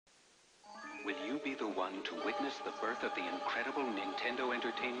be the one to witness the birth of the incredible Nintendo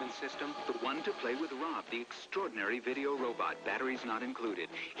Entertainment System? The one to play with Rob, the extraordinary video robot, batteries not included.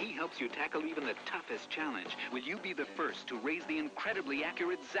 He helps you tackle even the toughest challenge. Will you be the first to raise the incredibly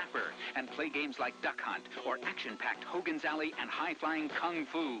accurate Zapper and play games like Duck Hunt or action-packed Hogan's Alley and high-flying Kung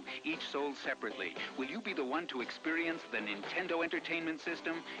Fu, each sold separately? Will you be the one to experience the Nintendo Entertainment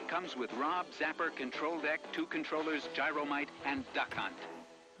System? Comes with Rob, Zapper, Control Deck, 2 controllers, Gyromite, and Duck Hunt.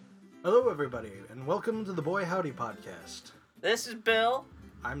 Hello, everybody, and welcome to the Boy Howdy podcast. This is Bill.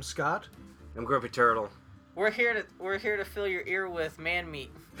 I'm Scott. I'm Grumpy Turtle. We're here to fill your ear with man meat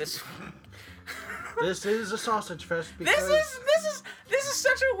this week. This is a sausage fest because This is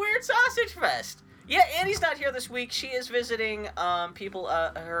such a weird sausage fest. Yeah, Annie's not here this week. She is visiting people,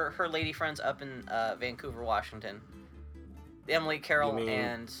 her lady friends up in Vancouver, Washington. Emily, Carol,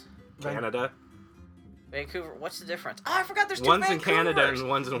 and Canada. Vancouver. What's the difference? Oh, I forgot there's two One's Vancouvers. in Canada and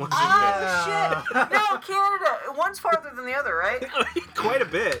one's in Washington. Oh, shit. No, Canada. One's farther than the other, right? Quite a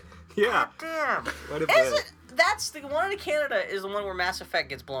bit. Yeah. God damn. Quite a Is bit. it? That's the one in Canada is the one where Mass Effect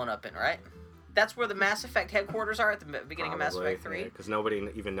gets blown up in, right? That's where the Mass Effect headquarters are at the beginning of Mass Effect 3? Because nobody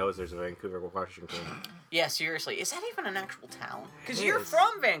even knows there's a Vancouver, Washington. Yeah, seriously. Is that even an actual town? Because It you're is.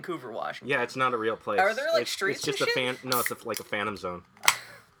 from Vancouver, Washington. Yeah, it's not a real place. Are there, like, It's streets just and a shit? No, it's like a phantom zone.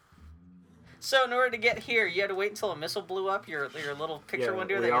 So in order to get here, you had to wait until a missile blew up your little picture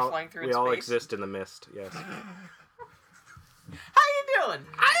window that you're flying through in we space? all exist in the mist, yes. How you doing?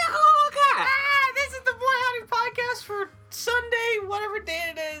 This is the Boy Howdy podcast for Sunday, whatever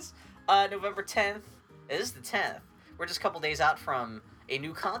day it is, November 10th. It is the 10th. We're just a couple days out from a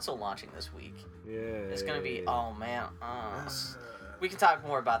new console launching this week. Yeah. It's going to be, oh man, we can talk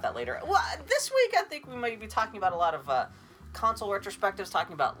more about that later. Well, this week I think we might be talking about a lot of console retrospectives,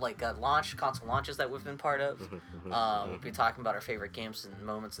 talking about like console launches that we've been part of. We'll be talking about our favorite games and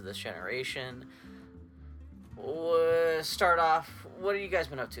moments of this generation. We'll start off, what have you guys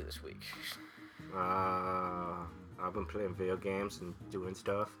been up to this week? I've been playing video games and doing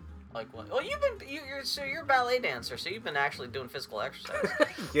stuff. Like what? Well, you're a ballet dancer, so you've been actually doing physical exercise.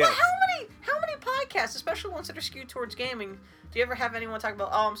 Yeah. Well, how many podcasts, especially ones that are skewed towards gaming, do you ever have anyone talk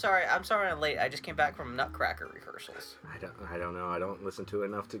about? Oh, I'm sorry, I'm late. I just came back from Nutcracker rehearsals. I don't know. I don't listen to it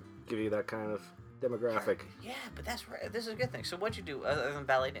enough to give you that kind of demographic. Yeah, but that's right. This is a good thing. So what'd you do other than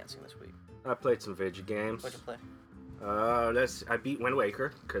ballet dancing this week? I played some video games. What'd you play? I beat Wind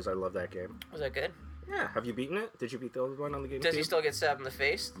Waker because I love that game. Was that good? Yeah. Have you beaten it? Did you beat the old one on the GameCube? Does he still get stabbed in the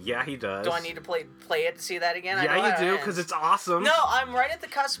face? Yeah, he does. Do I need to play it to see that again? I know Yeah, how you it do, ends. because it's awesome. No, I'm right at the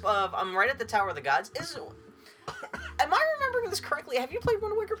cusp of. I'm right at the Tower of the Gods. Am I remembering this correctly? Have you played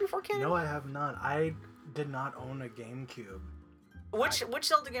Wind Waker before, Kenny? No, I have not. I did not own a GameCube. Which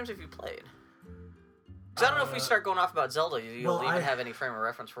Zelda games have you played? Because I don't know if we start going off about Zelda, you'll even have any frame of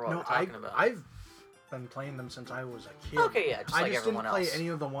reference for what we're talking about. I've been playing them since I was a kid. Okay, yeah, just like everyone else. I just didn't play any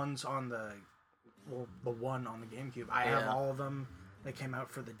of the ones on the one on the GameCube. I have all of them that came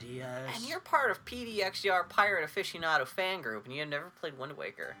out for the DS. And you're part of PDXR Pirate Aficionado fan group, and you have never played Wind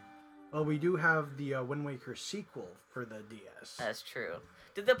Waker. Well, we do have the Wind Waker sequel for the DS. That's true.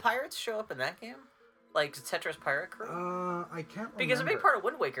 Did the pirates show up in that game? Like Tetris Pirate Crew? I can't remember. Because a big part of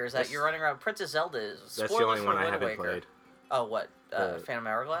Wind Waker is that you're running around Princess Zelda. Spoilers That's the only for one I Wind haven't Waker. played. Oh, what? Phantom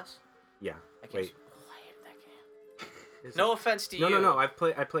Hourglass? Yeah. I Wait. hated that game. No offense to you. No. I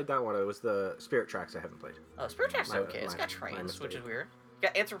played that one. It was the Spirit Tracks I haven't played. Oh, Spirit Tracks is okay. It's got trains, which is weird. You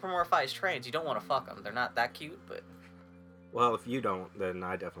got anthropomorphized trains. You don't want to fuck them. They're not that cute, but... Well, if you don't, then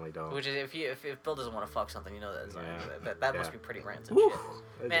I definitely don't. Which is, if Bill doesn't want to fuck something, you know that must be pretty rancid Woo! shit.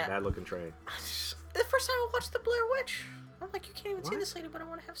 That's Man, a bad-looking train. The first time I watched The Blair Witch, I'm like, you can't even see this lady, but I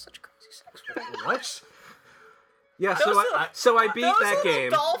want to have such crazy sex with her. What? Yeah, so I beat that game.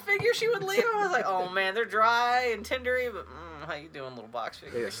 Those doll figure she would leave, I was like, oh man, they're dry and tindery, but how you doing, little box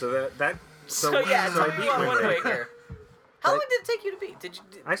figure? Yeah, so So I beat beat Wind Waker. How long did it take you to beat?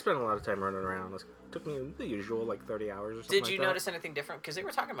 I spent a lot of time running around. It took me the usual, 30 hours or something. Did you notice anything different? Because they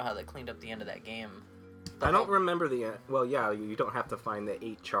were talking about how they cleaned up the end of that game. I don't remember the end. Well, yeah, you don't have to find the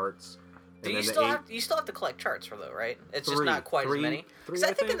 8 charts. You still have to collect charts for though, right? It's just not quite as many. Because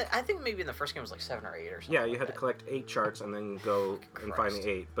I think maybe in the first game it was like 7 or 8 or something. Yeah, you had to collect 8 charts and then go and find the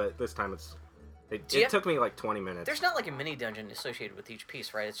 8. But this time it took me 20 minutes. There's not like a mini dungeon associated with each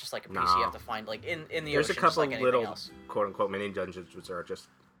piece, right? It's just like a piece you have to find in the There's ocean. a couple just like little else. quote unquote mini dungeons, which are just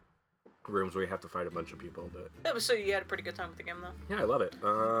rooms where you have to fight a bunch of people. But Yeah, but so you had a pretty good time with the game though. yeah, I love it.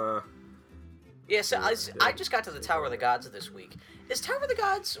 Yeah, so I just got to the Tower of the Gods this week. Is Tower of the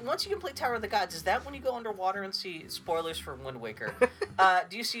Gods, once you complete Tower of the Gods, is that when you go underwater and see, spoilers for Wind Waker,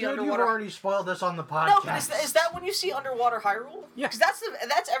 do you see Dude, underwater... you've already spoiled this on the podcast. No, but is that when you see underwater Hyrule? Yeah. Because that's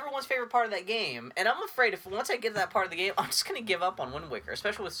everyone's everyone's favorite part of that game, and I'm afraid if once I get to that part of the game, I'm just gonna give up on Wind Waker,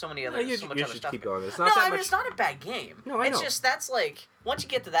 especially with so much other stuff. Keep going. It's not that much... it's not a bad game. No, I know. It's just that's like once you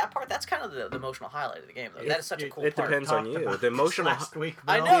get to that part, that's kind of the emotional highlight of the game. Though. That is such a cool part. It depends on you. The emotional last week,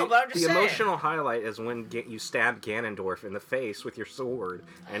 I know, but I'm just saying. The emotional highlight is when you stab Ganondorf in the face with your sword,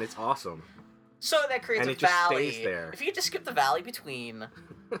 and it's awesome. So that creates and a it just valley. Stays there. If you could just skip the valley between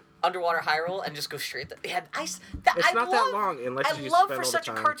Underwater Hyrule and just go straight there. It's not that long unless you spend all the time. I love for such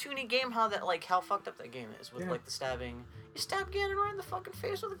a cartoony game how fucked up that game is with like the stabbing. You stab Ganon right in the fucking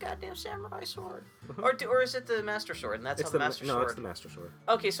face with a goddamn samurai sword, or is it the Master Sword? And that's the Master Sword. No, it's the Master Sword.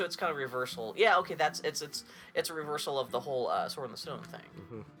 Okay, so it's kind of reversal. Yeah, okay, it's a reversal of the whole Sword in the Stone thing.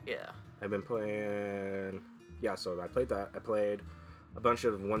 Mm-hmm. Yeah. I've been playing. Yeah, so I played that. I played a bunch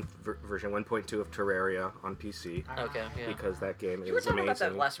of version 1.2 of Terraria on PC. Okay, yeah. Because that game is amazing. You were talking about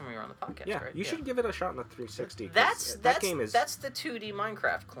that last time we were on the podcast, yeah, right? You should give it a shot on the 360. That game is... That's the 2D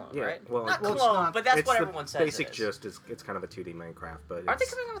Minecraft clone, right? Well, not clone, but that's what everyone says. Basic gist is it's kind of a 2D Minecraft, but aren't they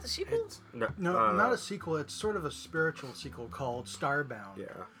coming out with a sequel? No, not a sequel. It's sort of a spiritual sequel called Starbound. Yeah.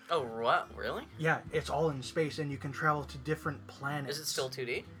 Oh, what? Really? Yeah, it's all in space, and you can travel to different planets. Is it still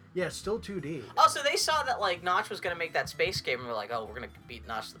 2D? Yeah, it's still 2D. Oh, so they saw that like Notch was gonna make that space game, and we're like, oh, we're gonna beat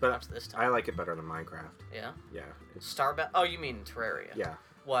Notch to the punch this time. I like it better than Minecraft. Yeah. Yeah. Starbound. Oh, you mean Terraria? Yeah.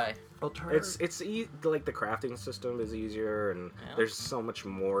 Why? Well, it's like the crafting system is easier, and there's so much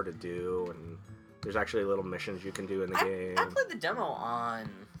more to do, and there's actually little missions you can do in the game. I played the demo on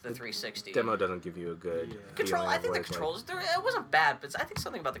the 360. Demo doesn't give you a good control. I think the controls it wasn't bad, but I think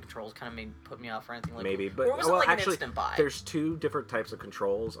something about the controls kind of put me off for anything like maybe. That. But or was it like actually, an instant buy? There's two different types of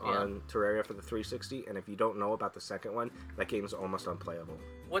controls on Terraria for the 360, and if you don't know about the second one, that game's almost unplayable.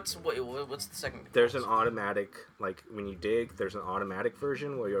 What's the second? There's an automatic, like when you dig, there's an automatic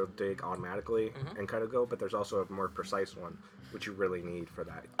version where you'll dig automatically and kind of go, but there's also a more precise one, which you really need for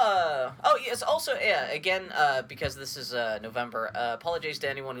that. Oh yes. Also, again, because this is November. Apologies to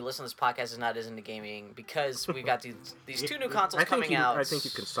anyone who listens to this podcast is not as into gaming because we got these two new consoles coming out. I think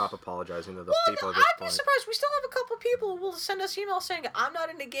you can stop apologizing to those people at this point. I'd be surprised. We still have a couple people who will send us emails saying, "I'm not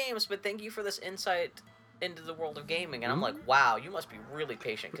into games, but thank you for this insight into the world of gaming." And I'm like, wow, you must be really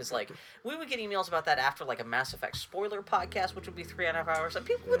patient, because like we would get emails about that after like a Mass Effect spoiler podcast, which would be 3.5 hours, and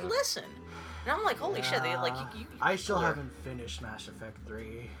people would listen. And I'm like, holy shit, they like you I still haven't finished Mass Effect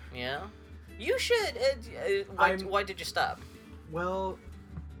 3. Yeah, you should. Why did you stop? Well,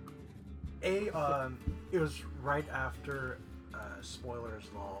 it was right after spoilers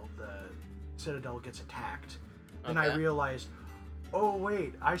law. The Citadel gets attacked, and I realized, oh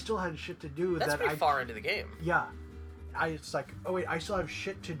wait, I still had shit to do. That's pretty far into the game. Yeah, it's like, oh wait, I still have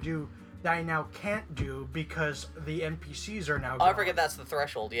shit to do that I now can't do because the NPCs are now gone. I forget that's the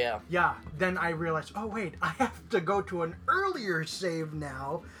threshold. Yeah. Yeah. Then I realized, oh wait, I have to go to an earlier save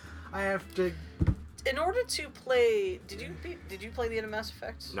now. I have to. In order to play, did you play the end of Mass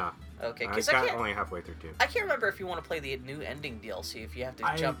Effect? No. Okay, because I got only halfway through 2. I can't remember if you want to play the new ending DLC, if you have to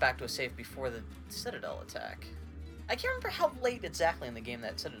jump back to a save before the Citadel attack. I can't remember how late exactly in the game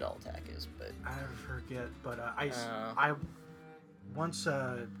that Citadel attack is, but I forget. But I once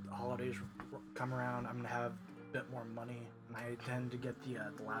holidays come around, I'm gonna have a bit more money, and I intend to get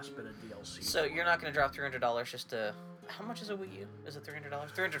the last bit of DLC. So you're not gonna drop $300 just to? How much is a Wii U? Is it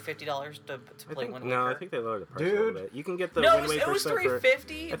 $300? $350 to play Wind Waker? No, I think they lowered the price a little bit. You can get the Wind Waker. No, it was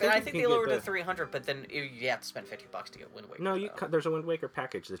 $350, but I think they lowered it to $300. But then you have to spend $50 to get Wind Waker. No, there's a Wind Waker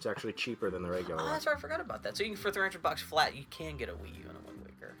package that's actually cheaper than the regular one. That's right, I forgot about that. So you can, for $300 flat, you can get a Wii U and a Wind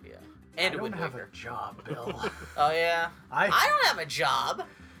Waker. Yeah, and a Wind Waker. I don't have a job, Bill. Oh yeah, I don't have a job.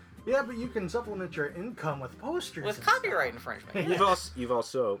 Yeah, but you can supplement your income with posters. With copyright infringement. Yeah. You've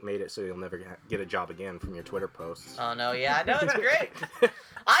also made it so you'll never get a job again from your Twitter posts. Oh no, yeah, I know, it's great.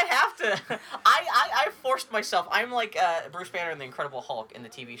 I have to. I forced myself. I'm like Bruce Banner in the Incredible Hulk in the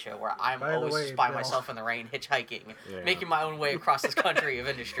TV show, where I'm always by myself in the rain, hitchhiking, making my own way across this country of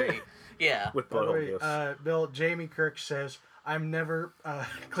industry. Yeah. With butthole gifts. Bill, Jamie Kirk says, I'm never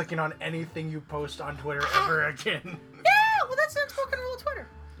clicking on anything you post on Twitter ever again. Yeah, well that's rock and roll Twitter.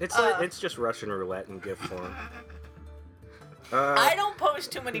 It's just Russian roulette in gift form. I don't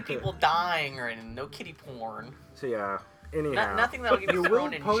post too many people dying or no kitty porn. So yeah, anyhow. Nothing that'll get you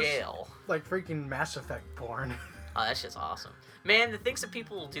thrown in jail. Like freaking Mass Effect porn. Oh, that shit's awesome. Man, the things that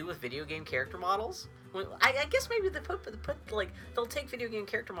people will do with video game character models. I guess maybe they'll take video game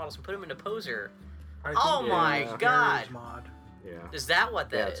character models and put them into Poser. Oh my god. Mod. Yeah. Is that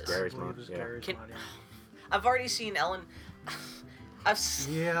what that is? Gary's mod. Yeah. I've already seen Ellen.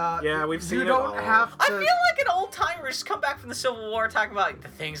 Yeah, we've seen You it don't all. have to. I feel like an old timer just come back from the Civil War talking about like, the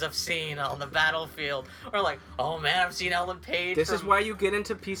things I've seen on the battlefield, or like, oh man, I've seen Ellen Page. This is why you get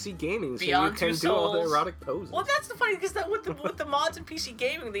into PC gaming, so you Beyond can Two do all the Souls. erotic poses. Well, that's the funny because that with the mods in PC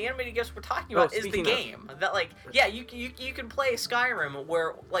gaming, the animated GIFs we're talking about is the speaking game. That like, yeah, you can play Skyrim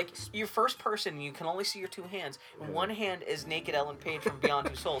where like you're first person, you can only see your two hands. And one hand is naked Ellen Page from Beyond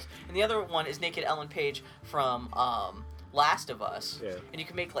Two Souls, and the other one is naked Ellen Page from Last of Us. Yeah. And you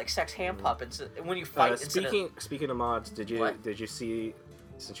can make like sex hand puppets when you fight. Speaking of mods, did you What? see?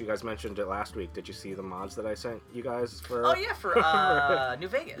 Since you guys mentioned it last week, did you see the mods that I sent you guys for? Oh yeah, for New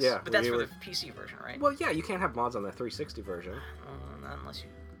Vegas. Yeah, but that's we for were- the PC version, right? Well, yeah, you can't have mods on the 360 version. Not unless you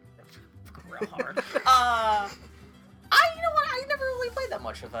real hard. You know what? I never really played that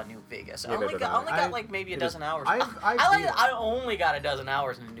much of New Vegas. I only got like maybe a dozen hours. I only got a dozen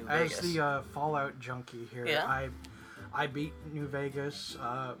hours in New Vegas. As the Fallout junkie here, Yeah. I beat New Vegas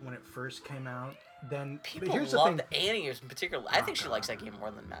when it first came out. Then People here's love the thing. Annie in particular. I think she likes that game more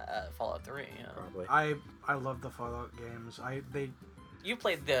than Fallout 3. You know? Probably. I love the Fallout games. You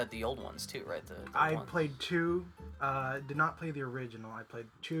played the old ones too, right? The I ones. played 2. Did not play the original. I played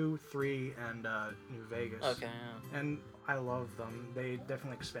 2, 3, and New Vegas. Okay. Yeah. And I love them. They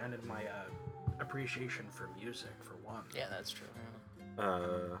definitely expanded my appreciation for music, for one. Yeah, that's true.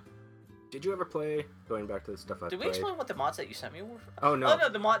 Yeah. Did you ever play? Going back to the stuff I Did played. we explain what the mods that you sent me were? Oh no. Oh no,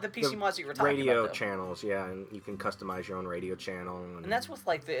 the PC mods that you were talking radio about. Though. channels, yeah, and you can customize your own radio channel. And that's with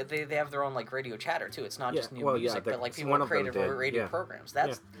like they have their own like radio chatter too. It's not just new well, yeah, music, but like people one who of them created did, radio yeah. programs.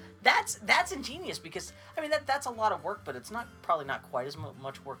 That's ingenious because I mean that's a lot of work, but it's probably not quite as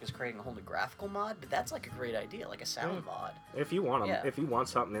much work as creating a whole new graphical mod. But that's like a great idea, like a sound mod. If you want them, Yeah. if you want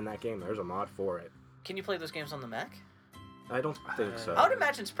something in that game, there's a mod for it. Can you play those games on the Mac? I don't think so. I would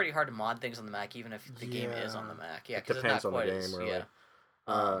imagine it's pretty hard to mod things on the Mac, even if the game is on the Mac. Yeah, because it's not Depends on the quite game, as really.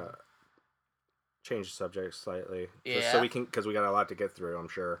 yeah. Change the subject slightly, Yeah. just so we can, because we got a lot to get through. I'm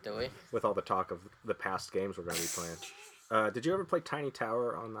sure. Do we? With all the talk of the past games we're going to be playing. Did you ever play Tiny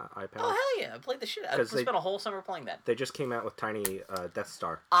Tower on the iPad? Oh hell yeah! I played the shit. I 'Cause spent a whole summer playing that. They just came out with Tiny Death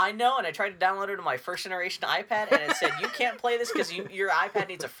Star. I know, and I tried to download it on my first generation iPad, and it said you can't play this because your iPad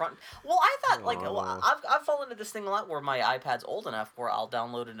needs a front. Well, I thought I've fallen into this thing a lot where my iPad's old enough where I'll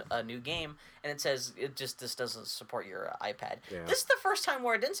download a new game and it says this doesn't support your iPad. Yeah. This is the first time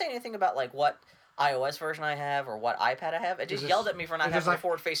where it didn't say anything about like what iOS version I have or what iPad I have. It just yelled at me for not having a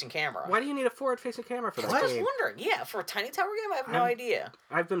forward-facing camera. Why do you need a forward-facing camera for that I was game? wondering. Yeah, for a Tiny Tower game, I have no idea.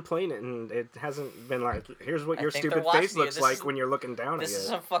 I've been playing it, and it hasn't been like, here's what your think they're stupid watching face you. looks This like is- when you're looking down This at is it.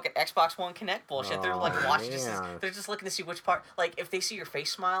 some fucking Xbox One Connect bullshit. They're like watching man. they're just looking to see which part. Like if they see your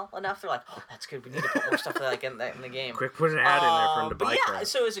face smile enough, they're like, "Oh, that's good. We need to put more stuff like in the game." Quick, put an ad in there for him to But buy yeah, crap.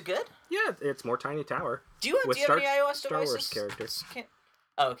 so is it good? Yeah, it's more Tiny Tower. Do you With have any iOS Star Wars devices? characters.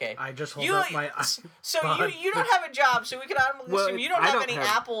 Oh, okay. I just hold up my So you don't have a job, so we can assume you don't I have don't any have-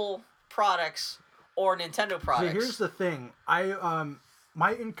 Apple products or Nintendo products. See, here's the thing.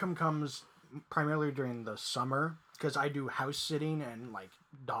 My income comes primarily during the summer because I do house sitting and like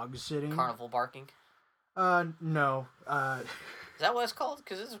dog sitting. Carnival barking. No. Is that what it's called?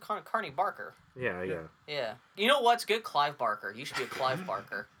 Because this is Carney Barker. Yeah. Yeah. You know what's good? Clive Barker. You should be a Clive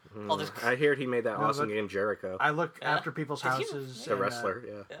Barker. Oh, there's I hear he made that No, awesome but- game Jericho. I look Yeah. after people's Did he- houses. The and, wrestler,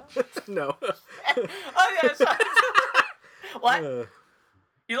 yeah. Yeah. No. Oh yeah. Sorry. What?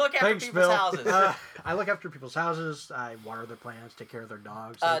 You look after Thanks, people's Bill. houses. I look after people's houses. I water their plants, take care of their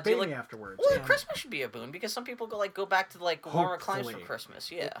dogs. They do you pay like- me afterwards. Well, and, Christmas should be a boon because some people go back to like warmer climes for Hopefully.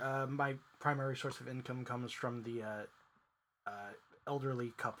 Christmas. Yeah. my primary source of income comes from the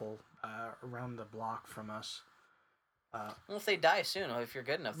elderly couple around the block from us. Well, if they die soon, or if you're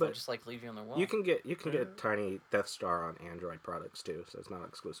good enough, they'll But just like leave you on their will. You can get Tiny Death Star on Android products too, so it's not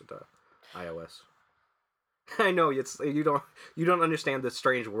exclusive to iOS. I know you don't understand the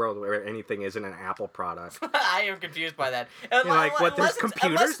strange world where anything isn't an Apple product. I am confused by that. You're like, what? There's Unless it's-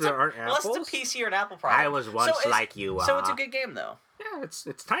 computers unless it's that a- aren't Unless apples? it's a PC or an Apple product. I was once like you. So it's a good game though. Yeah, it's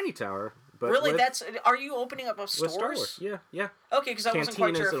Tiny Tower, but Really, with, are you opening up a with Star stores? Wars. Yeah. Okay, because I wasn't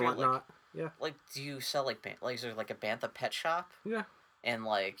quite sure Cantinas if and you're whatnot. Yeah. like, do you sell like is there like a Bantha pet shop Yeah. and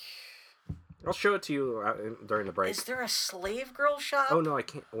like I'll show it to you during the break. is there a slave girl shop? Oh no, I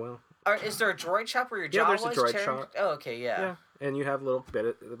can't. Well. Or is there a droid shop where your Yeah, Jawas? there's a droid shop. Oh, okay, Yeah, and you have little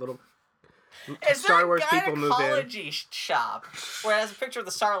Is Star there Wars a people move in. gynecology shop where it has a picture of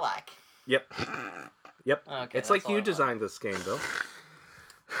the Sarlacc? Yep. Okay, It's like that's all I you want. designed this game, Bill.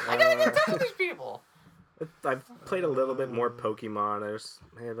 I gotta get in touch with these people. I've played a little bit more Pokemon. There's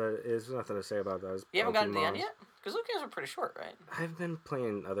nothing to say about those. You haven't gotten to the Pokemons. end yet? Because those games are pretty short, right? I've been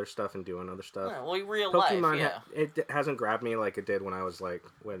playing other stuff and doing other stuff. Yeah, well, real Pokemon, life, yeah. It hasn't grabbed me like it did when I was like,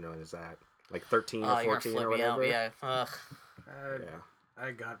 when is that? Like 13 or 14 or whatever. Yeah. Ugh.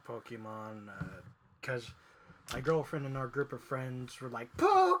 I got Pokemon because my girlfriend and our group of friends were like,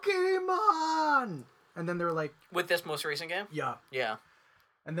 Pokemon! And then they were like... With this most recent game? Yeah. Yeah.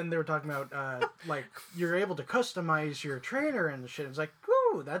 And then they were talking about, like, you're able to customize your trainer and shit. It's like,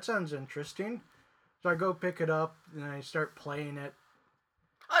 ooh, that sounds interesting. So I go pick it up, and I start playing it.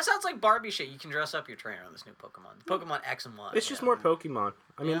 Oh, it sounds like Barbie shit. You can dress up your trainer on this new Pokemon. Pokemon X and Y. It's just more Pokemon.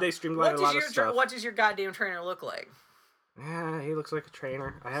 I mean, they streamlined a lot of stuff. What does your goddamn trainer look like? Yeah, he looks like a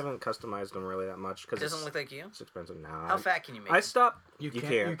trainer. I haven't customized him really that much because It doesn't look like you? It's expensive now. How fat can you make I him? stopped. You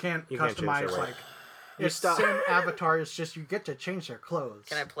can't customize, change like... It's the same avatar, it's just you get to change their clothes.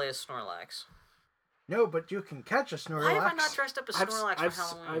 Can I play as Snorlax? No, but you can catch a Snorlax. Why have I not dressed up as Snorlax for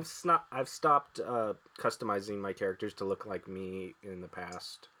Halloween? I've stopped customizing my characters to look like me in the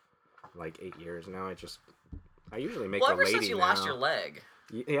past, like 8 years now. I usually make a lady now. Ever since you lost your leg.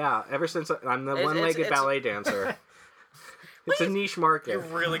 Yeah, ever since I'm the one-legged ballet dancer. It's a niche market. You're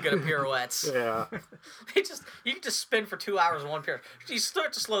really good at pirouettes. Yeah. You can just spin for 2 hours in one pirouette. You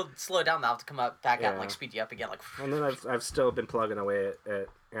start to slow down. They'll have to come back out and like speed you up again. Like. And then I've still been plugging away at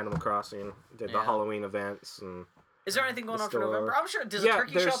Animal Crossing. Did the Halloween events and. Is there anything going on for November? I'm sure. Does a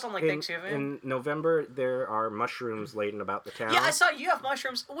turkey show up on like Thanksgiving? In November, there are mushrooms laden about the town. Yeah, I saw you have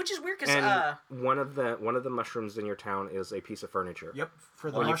mushrooms, which is weird because one of the mushrooms in your town is a piece of furniture. Yep,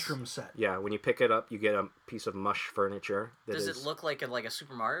 for the mushroom set. Yeah, when you pick it up, you get a piece of mush furniture. Does it look like a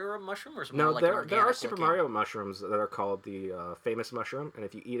Super Mario mushroom, or is it no? More like there are Super Mario mushrooms that are called the famous mushroom, and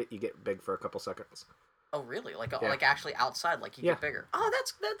if you eat it, you get big for a couple seconds. Oh really? Like actually outside, like you get bigger. Oh,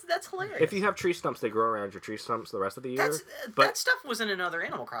 that's hilarious. If you have tree stumps, they grow around your tree stumps the rest of the year. That stuff was in another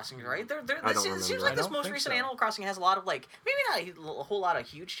Animal Crossing, right? It seems like this most recent Animal Crossing has a lot of like maybe not a whole lot of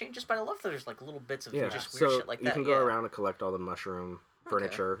huge changes, but I love that there's like little bits of just weird shit like that. You can go around and collect all the mushroom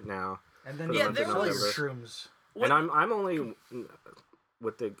furniture now. And then there are mushrooms. And I'm only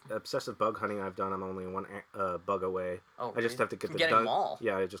with the obsessive bug hunting I've done. I'm only one bug away. Oh, I just have to get the dung. Them all.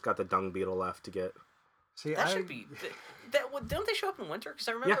 Yeah, I just got the dung beetle left to get. See, should be. Don't they show up in winter? Because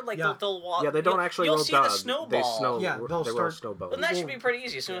I remember they'll walk. Yeah, they don't actually. You'll roll see dug. the snowball. They'll start snowball. And that should be pretty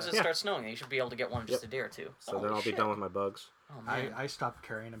easy. As soon as it starts snowing, you should be able to get one just a day or two. So then I'll be done with my bugs. Oh, man. I stopped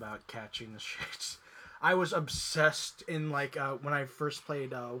caring about catching the shits. I was obsessed in when I first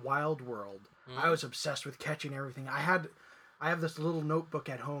played Wild World. I was obsessed with catching everything. I have this little notebook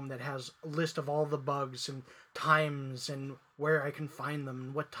at home that has a list of all the bugs and times and where I can find them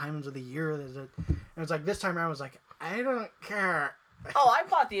and what times of the year is it. And it's like this time around I was like, I don't care. Oh, I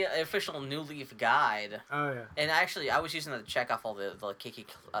bought the official New Leaf guide. Oh yeah. And actually, I was using that to check off all the KK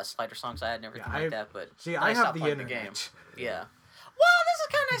Slider songs I had and everything like that. But see, I have the internet. game. Yeah. Well, this is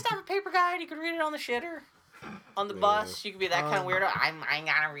kind of nice to have a paper guide. You can read it on the shitter. On the bus, you could be that kind of weirdo. I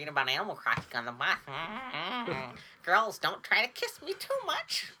gotta read about Animal Crossing on the bus. Girls, don't try to kiss me too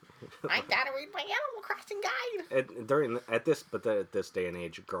much. I gotta read my Animal Crossing guide. At this day and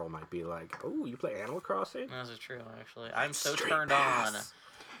age, a girl might be like, "Oh, you play Animal Crossing?" That's true, actually. I'm so turned on.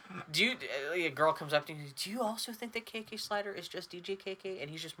 A girl comes up to you, do you also think that KK Slider is just DJ KK and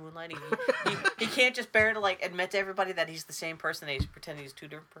he's just moonlighting? He can't just bear to admit to everybody that he's the same person, that he's pretending he's two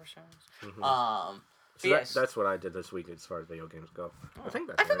different persons. Mm-hmm. So that's what I did this week as far as video games go. I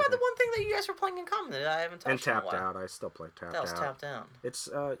forgot the one thing that you guys were playing in common that I haven't touched. And Tapped Out. I still play Tapped Out. That was Tapped Out. It's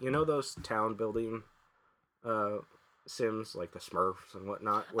those town building sims like the Smurfs and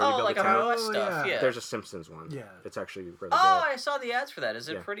whatnot. Where you build like a town. iOS stuff. Yeah. There's a Simpsons one. Yeah. It's actually really good. I saw the ads for that. Is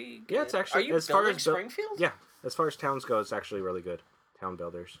it pretty good? Yeah, it's actually. Are you building Springfield? Yeah. As far as towns go, it's actually really good. Town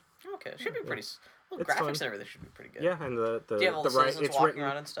builders. Okay, should be pretty. Well, it's graphics fun. and everything should be pretty good. Yeah, and the Do you have all the citizens it's walking written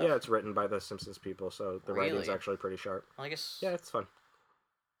around and stuff? Yeah, it's written by the Simpsons people, so the writing's actually pretty sharp. Well, I guess. Yeah, it's fun.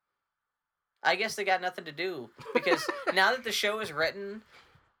 I guess they got nothing to do because now that the show is written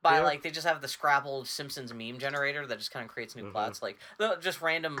by they just have the Scrabble Simpsons meme generator that just kind of creates new plots, just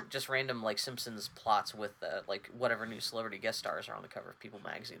random Simpsons plots with whatever new celebrity guest stars are on the cover of People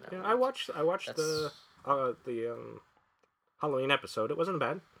magazine. Yeah, I watched the Halloween episode. It wasn't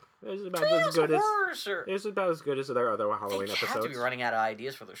bad. It was about as good it was about as good as their other Halloween episodes. They have to be running out of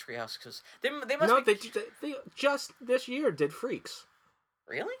ideas for their Treehouse because they must. No, they just this year did Freaks.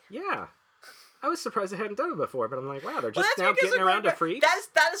 Really? Yeah. I was surprised they hadn't done it before, but I'm like, wow, they're just now getting around to Freaks.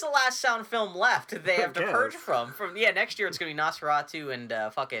 That is the last sound film left they have to purge from. Next year it's gonna be Nosferatu and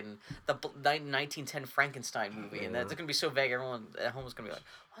fucking the 1910 Frankenstein movie, and that's gonna be so vague. Everyone at home is gonna be like,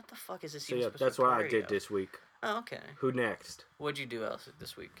 what the fuck is this? So that's what I did this week. Oh, okay. Who next? What'd you do else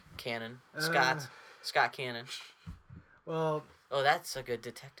this week? Canon, Scott. Scott Cannon. Well, Oh, that's a good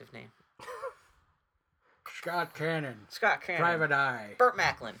detective name. Scott Cannon. Scott Cannon. Private Eye. Burt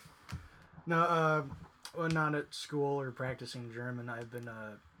Macklin. No, when not at school or practicing German, I've been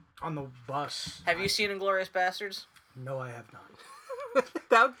on the bus. Have you seen Inglourious Bastards? No, I have not.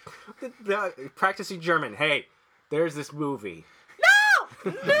 Practicing German. Hey, there's this movie. No!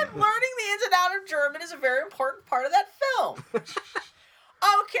 Learning the ins and outs of German is a very important part of that film.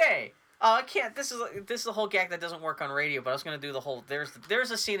 Okay. I can't. This is a whole gag that doesn't work on radio. But I was gonna do the whole.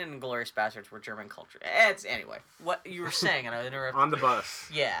 There's a scene in Inglourious Bastards where German culture. Anyway. What you were saying, and I interrupted. On the bus.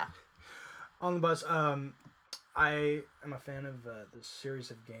 Yeah. On the bus. I am a fan of this series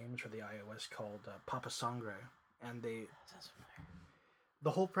of games for the iOS called Papa Sangre, and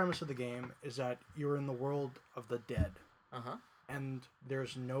the whole premise of the game is that you're in the world of the dead, and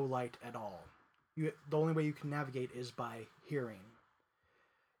there's no light at all. The only way you can navigate is by hearing.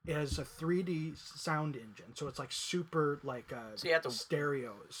 It has a 3D sound engine, so it's like super so you have to,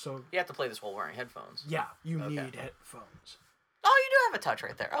 stereo. So you have to play this while wearing headphones. Yeah, you need headphones. Oh, you do have a touch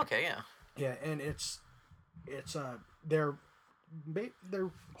right there. Okay, yeah. Yeah, and they're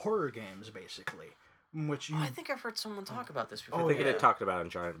horror games basically, in which you. I think I've heard someone talk about this before. I think they talked about it in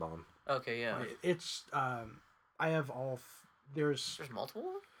Giant Bomb. Okay, yeah. It's I have all. There's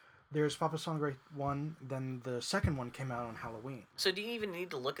multiple. There's Papa Sangre 1, then the second one came out on Halloween. So do you even need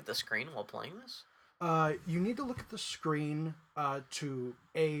to look at the screen while playing this? You need to look at the screen to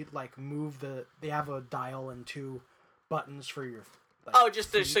move the. They have a dial and 2 buttons for your.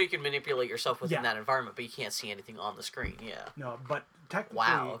 So you can manipulate yourself within that environment, but you can't see anything on the screen. Yeah. No, but technically.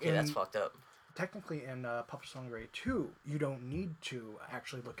 Wow. Okay, that's fucked up. Technically, in Papa Sangre 2, you don't need to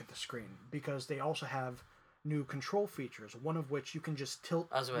actually look at the screen because they also have new control features. One of which you can just tilt.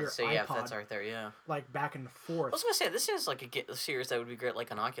 I was about to say, iPod, yeah, that's right there, yeah. Like back and forth. I was gonna say this is like a series that would be great,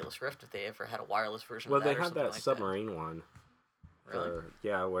 like an Oculus Rift, if they ever had a wireless version. Well, of that they have that submarine one. Really?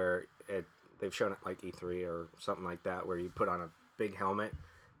 Where they've shown it like E3 or something like that, where you put on a big helmet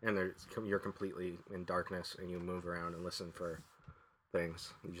and you're completely in darkness and you move around and listen for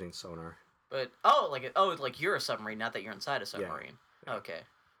things using sonar. But like you're a submarine, not that you're inside a submarine. Yeah. Okay,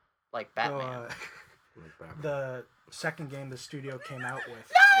 like Batman. The second game the studio came out with. No,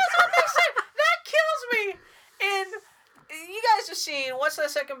 that's what they said. That kills me. And you guys have seen what's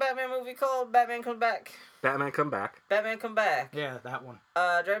that second Batman movie called? Batman Come Back. Batman Come Back. Batman Come Back. Yeah, that one.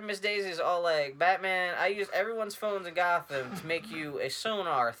 Driving Miss Daisy's all like, Batman, I use everyone's phones in Gotham to make you a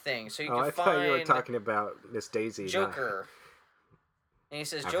sonar thing, so you can I thought you were talking about Miss Daisy. Joker. And he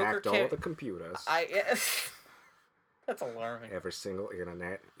says, I Joker hacked all the computers. That's alarming. Every single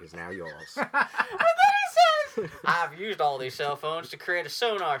internet is now yours. And then he says, I've used all these cell phones to create a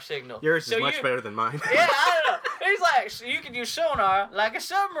sonar signal. Yours is much better than mine. Yeah, I don't know. He's like, so you can use sonar like a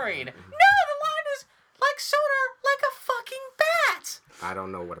submarine. No, the line is like sonar like a fucking bat. I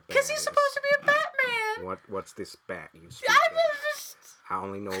don't know what a bat is. Because he's supposed to be a Batman. What's this bat you speak I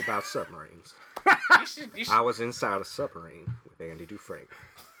only know about submarines. You should... I was inside a submarine with Andy Dufresne.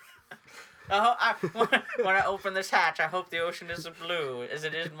 When I open this hatch, I hope the ocean is blue, as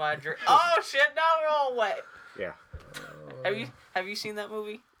it is my dream. Oh shit! Now we're all wet. Yeah. Have you seen that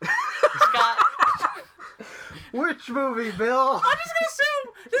movie, Scott? Which movie, Bill? I'm just gonna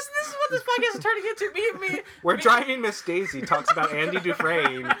assume this is what this podcast is turning into. We're driving Miss Daisy talks about Andy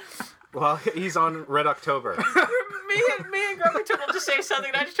Dufresne while he's on Red October. me and Grumpy took him to say something,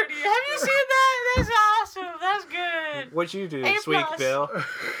 and I just turned to you. Have you seen that? That's awesome. That's good. What'd you do A+. this week, Bill?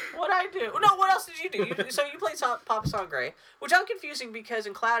 What'd I do? No, what else did you do? So you played Papa Sangre, which I'm confusing because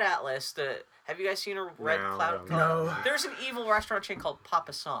in Cloud Atlas, have you guys seen a Cloud? No. There's an evil restaurant chain called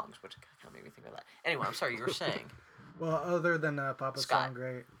Papa Songs, which kind of made me think of that. Anyway, I'm sorry, you were saying. Well, other than Papa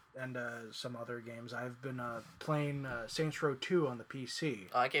Sangre and some other games, I've been playing Saints Row 2 on the PC.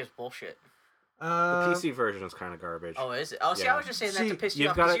 Oh, that game's bullshit. The PC version is kind of garbage. Oh, is it? Oh, see, I was just saying that to piss you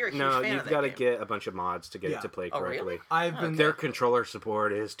off because you're a huge fan of that you've got to get a bunch of mods to get it to play correctly. Oh, really? Their controller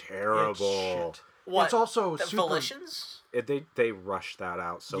support is terrible. What? It's also the super... Volitions? They rushed that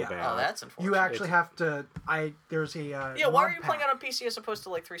out so bad. Oh, that's unfortunate. You actually have to... There's a... why are you playing it on PC as opposed to,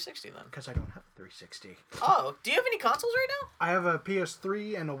 360 then? Because I don't have a 360. Oh, do you have any consoles right now? I have a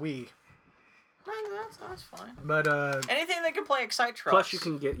PS3 and a Wii. No, that's fine. But anything that can play Excite Trucks. Plus, you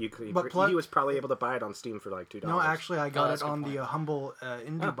can get he was probably able to buy it on Steam for $2. No, actually, I got it on the humble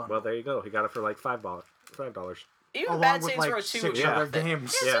indie bundle. Well, there you go. He got it for $5. Even along Bad with Saints Row 2 6 other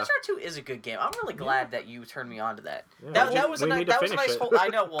games. Yeah, Saints Row 2 is a good game. I'm really glad that you turned me on to that. Yeah, that was a nice whole. I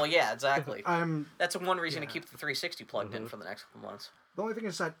know. Well, yeah, exactly. That's one reason to keep the 360 plugged in for the next couple months. The only thing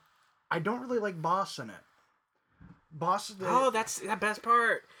is that I don't really like Boss in it. Boss. That's the best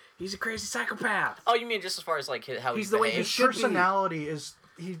part. He's a crazy psychopath. Oh, you mean just as far as like how He's he the way behaves? he His personality is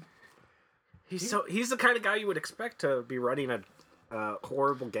He's the kind of guy you would expect to be running a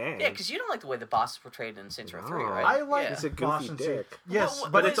horrible gang. Yeah, because you don't like the way the boss is portrayed in Saints Row 3, right? I like He's a Boss goofy and dick. Yes,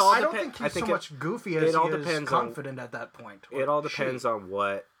 But but it's all I don't depen- think I he's think so it- much goofy as it all he is depends on- confident at that point. It all Or depends she. on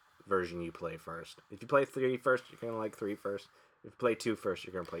what version you play first. If you play 3 first, you're gonna like 3 first. If you play 2 first,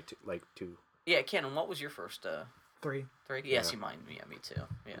 you're gonna play 2. Yeah, Ken, what was your first 3. 3? Yes, you mind. Yeah, me too.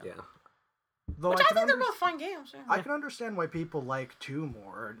 Yeah. Though Which I I can think they're under- both fun games. Yeah. I can understand why people like 2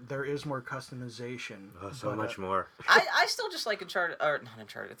 more. There is more customization. So but, much more. I still just like Uncharted, or not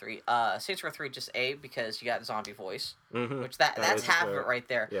Uncharted 3. Saints Row 3 just A, because you got zombie voice, Mm-hmm. which that's is half of good. it right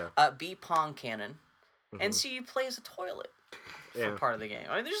there. Yeah. B, Pong Cannon, and C, you play as a toilet for Yeah. part of the game.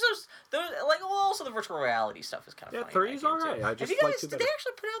 I mean, there's those like, well, also the virtual reality stuff is kind of Yeah, funny. 3's alright. I Have just you like guys, 2 did better. they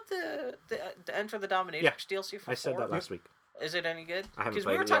actually put out the Enter the Dominatrix DLC for 4? I said that last week. Is it any good? I haven't Because we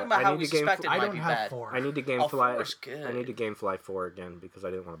played were it talking yet. about I how need we to game- suspected it I might don't be have bad. 4. I need to Oh, Gamefly. 4's good. I need to Gamefly 4 again because I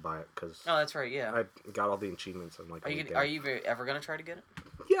didn't want to buy it because Oh, that's right. Yeah. I got all the achievements. I'm like, Are you ever gonna try to get it?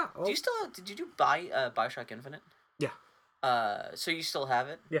 Yeah. Do you still did you buy Bioshock Infinite? Yeah. So you still have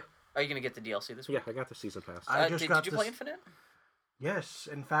it? Yeah. Are you gonna get the DLC this Yeah, week? I got the season pass. I just got did you play this- Infinite? Yes,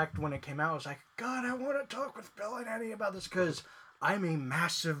 in fact, when it came out, I was like, God, I want to talk with Bill and Eddie about this because I'm a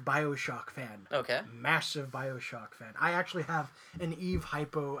massive Bioshock fan. Okay. Massive Bioshock fan. I actually have an Eve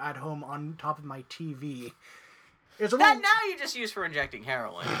Hypo at home on top of my TV. It's a That little... now you just use for injecting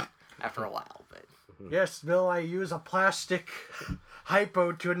heroin after a while, but Yes, Bill, I use a plastic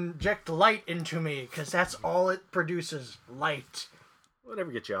Hypo to inject light into me because that's all it produces, light.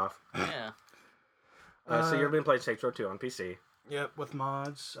 Whatever gets you off. yeah. So you've been playing Saints Row 2 on PC. Yep, with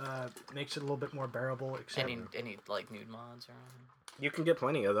mods, makes it a little bit more bearable. Except Any like nude mods or anything? You can get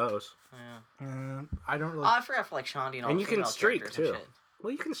plenty of those. Yeah. I don't really. Oh, I forgot for like Shandy and all And the you can female streak, characters and too. shit.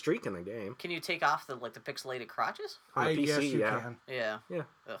 Well, you can streak in the game. Can you take off the pixelated crotches? On I the PC, guess you yeah. can. Yeah. Yeah.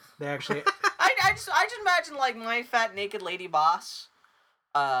 Ugh. They actually. I just imagine like my fat naked lady boss,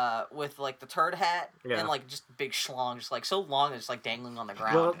 with like the turd hat Yeah. and like just big schlong, just like so long it's like dangling on the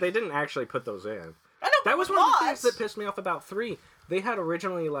ground. Well, they didn't actually put those in. I know, That but was with one of the mods. things that pissed me off about 3. They had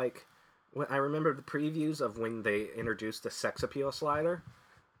originally, like... I remember the previews of when they introduced the sex appeal slider.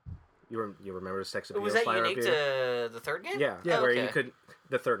 You remember the sex appeal Was that slider unique appear? to the third game? Yeah, Oh, where okay. you could...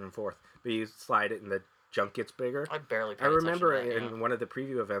 The 3rd and 4th. But you slide it and the junk gets bigger. I barely. I remember in one of the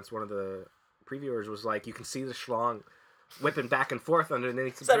preview events, one of the previewers was like, you can see the schlong whipping back and forth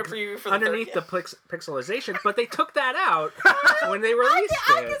underneath. Is that a preview for the underneath third the pixelization? But they took that out when they released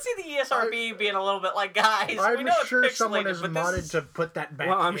I it. can see the E ESRB being a little bit like, guys, we I'm know it's sure pixelated, someone has but this modded is... to put that back.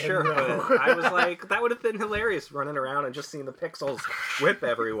 Well, I'm in, sure, though. but I was like, that would have been hilarious running around and just seeing the pixels whip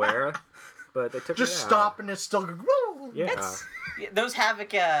everywhere. But they took just it out. stop and it's still. Woo! Yeah. Yeah, those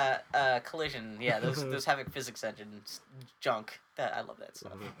Havoc collision, yeah, those Havoc physics engine junk. That I love that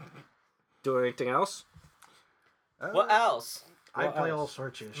stuff. Do anything else? What else? I What play else? all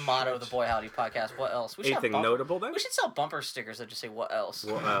sorts of shit. Motto of the Boy Howdy podcast. What else? We should have Anything notable then? We should sell bumper stickers that just say "What else."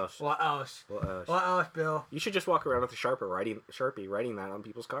 What else? What else? What else? What else, Bill? You should just walk around with a Sharpie writing that on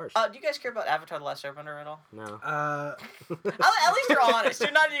people's cars. Do you guys care about Avatar: The Last Airbender at all? No. Uh, At least you're honest.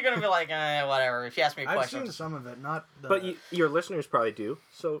 You're not. You're gonna be like, whatever. If you ask me a I've question. seen some of it, not. The... But your listeners probably do,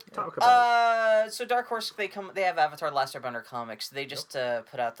 so talk about it. So Dark Horse, they have Avatar: The Last Airbender comics. They just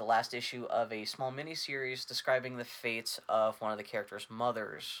put out the last issue of a small mini-series describing the fate of one of the characters'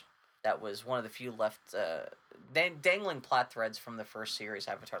 mothers. That was one of the few left dangling plot threads from the first series,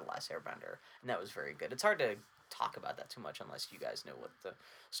 Avatar: The Last Airbender, and that was very good. It's hard to talk about that too much unless you guys know what the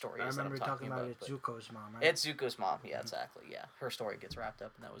story I is that I'm remember talking talking about. about it's Zuko's mom, right? It's Zuko's mom. Yeah, exactly. Yeah, her story gets wrapped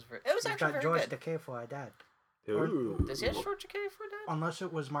up, and that was very. It was He's actually got very George good. Takei for a dad. Ooh. Does he have George Takei for that? Unless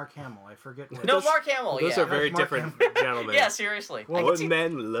it was Mark Hamill, I forget. What. No, Those- Mark Hamill. Those yeah. are very Mark different Hamill. gentlemen. Yeah, seriously. Well, I can One see-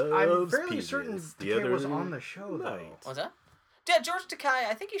 man loves I'm fairly peaches, certain the Takei was other on the show, though. night. What's that? Yeah, George Takei.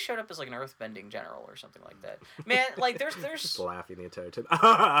 I think he showed up as like an earthbending general or something like that. Man, like there's. Just laughing the entire time.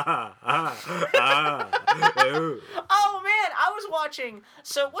 Ooh. Oh man, I was watching.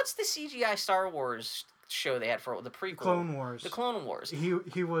 So what's the CGI Star Wars show they had for the prequel? Clone Wars. The Clone Wars.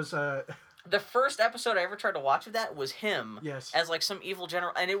 He was The first episode I ever tried to watch of that was him. Yes. As like some evil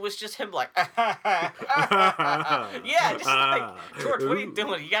general, and it was just him like. Yeah, just like George, what are you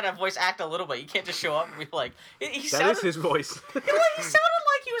doing? You gotta voice act a little bit. You can't just show up and be like. He That sounded, is his voice. He sounded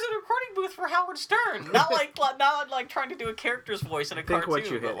like he was in a recording booth for Howard Stern, not like trying to do a character's voice in a I think cartoon. once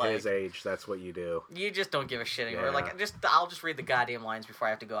you but hit like, his age, that's what you do. you just don't give a shit anymore. Yeah. Like I'll just read the goddamn lines before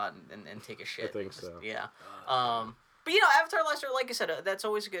I have to go out and take a shit. I think Just- so. Yeah. But Avatar: Last Air, like I said, that's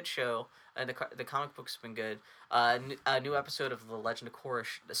always a good show. And the comic book's been good. A new episode of the Legend of Korra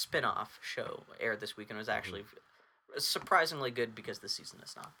spin-off show aired this week and was actually surprisingly good because the season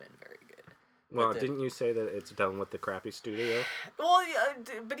has not been very good. Well, didn't you say that it's done with the crappy studio? Well,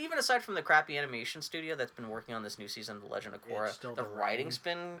 but even aside from the crappy animation studio that's been working on this new season of The Legend of Korra, the writing's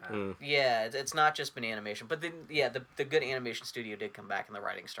been... Yeah, it's not just been animation. But then, the good animation studio did come back, and the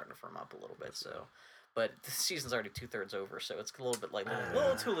writing's starting to firm up a little bit, so... But the season's already 2/3 over, so it's a little bit like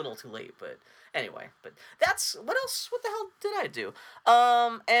a little too late. But anyway, that's what else? What the hell did I do?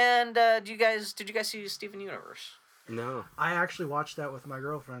 Did you guys see Steven Universe? No. I actually watched that with my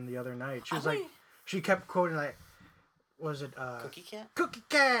girlfriend the other night. She was she kept quoting was it Cookie Cat? Cookie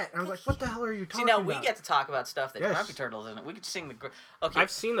Cat? And I was like, what the hell are you talking See, now about? we get to talk about stuff that Grumpy Turtle isn't. We could sing the. Okay.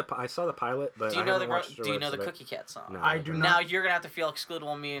 I saw the pilot, but do you know the Cookie Cat song? No, I do not. Now you're gonna have to feel excluded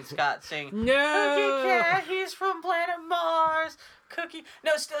when me and Scott sing. No. Cookie Cat, he's from planet Mars. Cookie.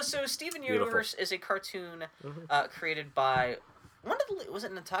 No, so Steven Universe is a cartoon created by. Was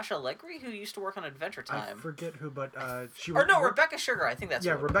it Natasha Allegri who used to work on Adventure Time? I forget who, but she. Or no, Rebecca Sugar. I think that's.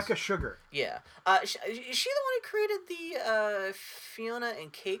 Yeah, Rebecca Sugar. Yeah. Is she the one who created the Fiona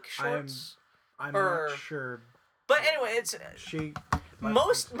and Cake shorts? I'm not sure. But anyway, it's she.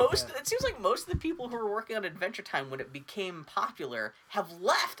 Most it seems like most of the people who were working on Adventure Time when it became popular have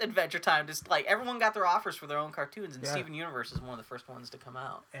left Adventure Time. Just like everyone got their offers for their own cartoons, and Steven Universe is one of the first ones to come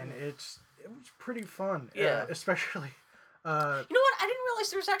out. And it was pretty fun. Yeah, especially. You know what? I didn't realize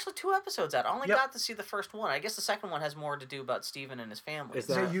there was actually 2 episodes out. I only got to see the first one. I guess the second one has more to do about Steven and his family.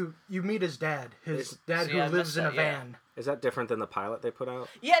 So you meet his dad. His dad who lives in a van. Is that different than the pilot they put out?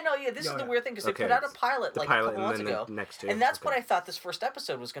 This is the weird thing because they put out a pilot a couple months ago. And that's what I thought this first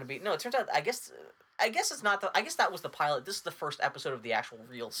episode was going to be. No, it turns out I guess it's not I guess that was the pilot. This is the first episode of the actual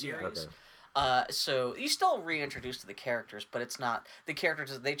real series. Okay. So you still reintroduced to the characters, but it's not the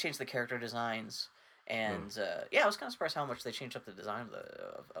characters. They changed the character designs. And I was kind of surprised how much they changed up the design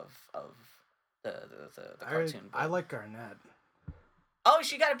of the cartoon. I like Garnett. Oh,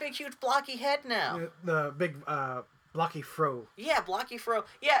 she got a big, huge, blocky head now. The big blocky fro. Yeah, blocky fro.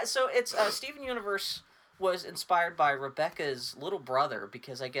 Yeah, so it's Steven Universe was inspired by Rebecca's little brother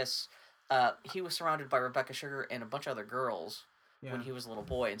because I guess he was surrounded by Rebecca Sugar and a bunch of other girls when he was a little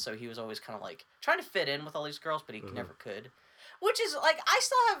boy, and so he was always kind of like trying to fit in with all these girls, but he never could. Which is, I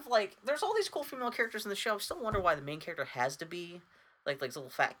still have, there's all these cool female characters in the show. I still wonder why the main character has to be, the little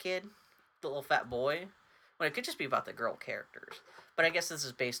fat kid, the little fat boy, when it could just be about the girl characters. But I guess this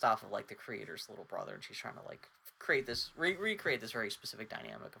is based off of, the creator's little brother, and she's trying to, create this, recreate this very specific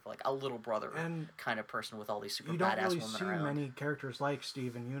dynamic of, a little brother kind of person with all these super badass women around. You don't really see many characters like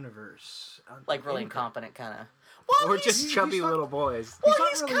Steven Universe. Really incompetent kind of... Or just chubby little boys. Well,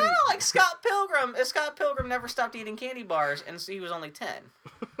 he's kind of like Scott Pilgrim. Scott Pilgrim never stopped eating candy bars, and he was only 10.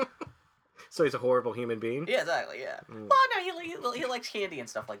 So he's a horrible human being? Yeah, exactly, yeah. Well, no, he likes candy and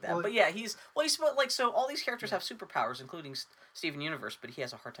stuff like that. Well, but yeah, he's so all these characters have superpowers, including Steven Universe, but he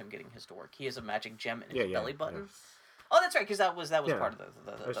has a hard time getting his to work. He has a magic gem in his belly button. Yeah. Oh, that's right, because that was part of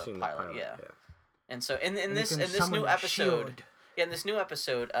the pilot, yeah. And so in this new episode... Yeah, in this new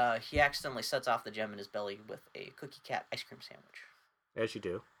episode, he accidentally sets off the gem in his belly with a Cookie Cat ice cream sandwich. As you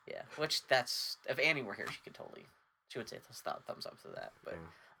do. Yeah, which if Annie were here, she would say thumbs up to that. But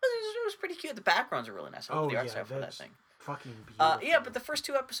it was pretty cute. The backgrounds are really nice. I love the art style for that thing. Fucking beautiful. But the first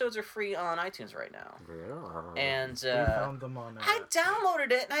 2 episodes are free on iTunes right now. Yeah. And we found them on. I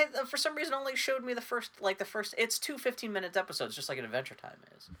downloaded it, and for some reason only showed me the first. It's 2 15-minute episodes, just like an Adventure Time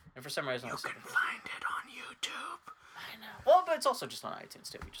is. And for some reason, you can find it on YouTube. I know. Well, but it's also just on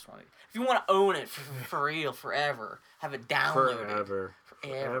iTunes too. If you want to own it for real, forever, have it downloaded. Forever.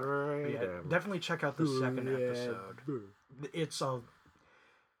 Yeah, definitely check out the second episode. It's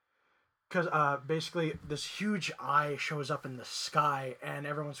because basically this huge eye shows up in the sky, and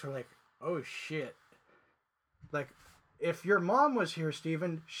everyone's sort of like, "Oh shit!" Like, if your mom was here,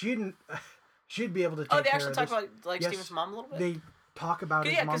 Steven, she'd be able to take care of this. Oh, they actually talk about Steven's mom a little bit. They talk about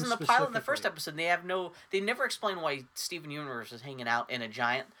his mom because in the pilot, in the first episode, they never explain why Steven Universe is hanging out in a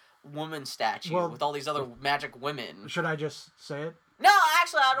giant woman statue with all these other magic women. Should I just say it? No,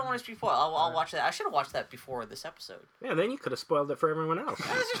 actually, I don't want to speak for it. I'll watch that. I should have watched that before this episode. Yeah, then you could have spoiled it for everyone else.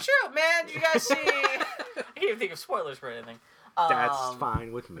 This is true, man. Did you guys see? I can't even think of spoilers for anything. That's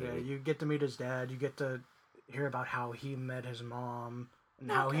fine with me. Yeah, you get to meet his dad. You get to hear about how he met his mom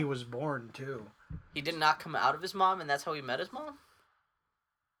and how he was born too. He did not come out of his mom, and that's how he met his mom?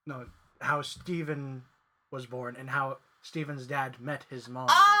 No, how Steven was born and how Steven's dad met his mom.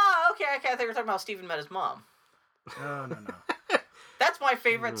 Ah, okay. I thought you were talking about how Steven met his mom. No. That's my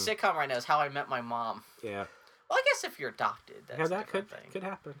favorite sitcom right now is How I Met My Mom. Yeah. Well, guess if you're adopted, that's Yeah, a that different thing. could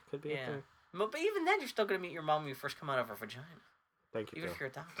happen. Could be a thing. But even then, you're still going to meet your mom when you first come out of her vagina. Thank you. Even if you're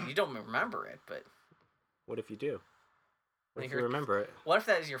adopted. You don't remember it, but... What if you do? What if you you're- remember it? What if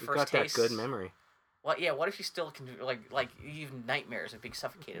that is your You first got taste? that good memory. What? Yeah. What if you still can like even nightmares of being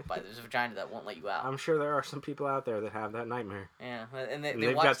suffocated by this vagina that won't let you out? I'm sure there are some people out there that have that nightmare. Yeah, and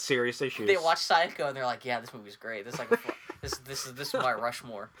They've watch, got serious issues. They watch Psycho and they're like, yeah, this movie's great. This is like this is my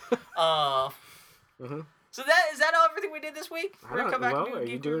Rushmore. Mm-hmm. So that is that all everything we did this week? I don't, are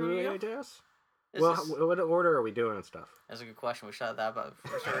you doing really this? Well, what order are we doing and stuff? That's a good question. We shot that about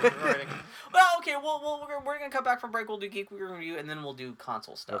first recording. Well, okay. We're gonna come back from break. We'll do Geek Week review, and then we'll do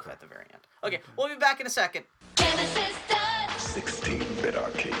console stuff at the very end. Okay, we'll be back in a second. Genesis does. 16-bit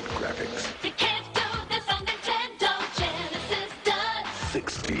arcade graphics. You can't do this on Nintendo. Genesis does.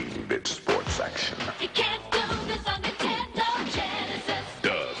 16-bit sports action. You can't do this on Nintendo. Genesis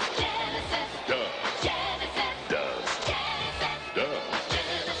Does. Genesis Does. Genesis Does. Genesis Does.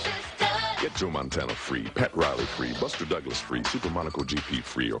 Genesis does. Get Joe Montana free, Pat Riley free, Buster Douglas free, Super Monaco GP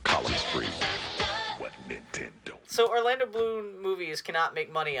free, or Collins free. What Nintendo? So Orlando Bloom movies cannot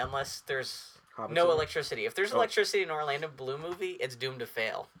make money unless there's Hobbits no in it? electricity. If there's electricity in an Orlando Bloom movie, it's doomed to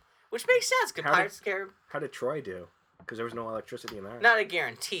fail. Which makes sense, because How did- Pirates of the Caribbean... How did Troy do? Because there was no electricity in that. Not a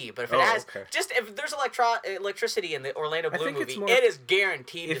guarantee, but if it has... okay. Just if there's electricity in the Orlando I Bloom think it's movie, more- it is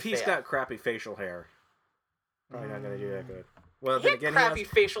guaranteed If to he's fail. got crappy facial hair, probably not going to do that good. Well, He then had again, crappy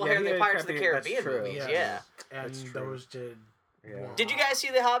facial hair in he the had Pirates of the crappy- that's Caribbean true. movies, Yes. yeah. And That's true. those did. Yeah. Did you guys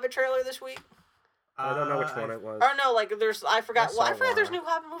see the Hobbit trailer this week? I don't know which one it was. Or no, like there's I forgot. I Well, I saw forgot there's a one. new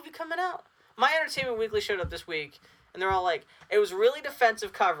Hobbit movie coming out. My Entertainment Weekly showed up this week, and they're all like, it was really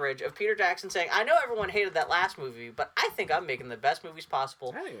defensive coverage of Peter Jackson saying, I know everyone hated that last movie, but I think I'm making the best movies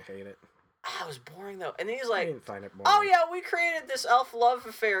possible. I didn't hate it. Ah, it was boring though. And then he's I like, didn't find it boring. oh yeah, we created this elf love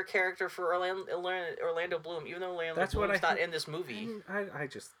affair character for Orlando Bloom, even though Orlando That's what Bloom's I not think- in this movie. I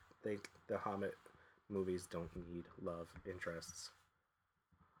just think the Hobbit movies don't need love interests.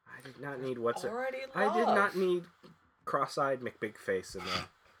 I did not need Already I did not love. need cross-eyed McBigface in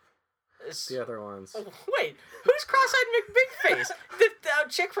It's- the other ones. Wait, who's cross-eyed McBigface? the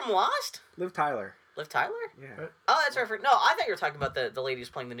chick from Lost? Liv Tyler. Liv Tyler? Yeah. Oh, that's right. No, I thought you were talking about the lady who's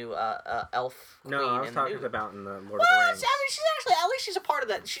playing the new elf queen. No, I was in the talking new... about in the Lord Well, of the I Rings. mean, she's actually, at least she's a part of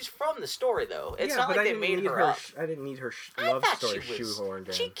that. She's from the story, though. It's yeah, not but like I they didn't made need her up. I didn't need her I love thought story she was. shoehorned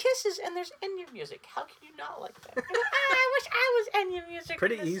in. She kisses and there's Enya music. How can you not like that? I wish I was Enya music.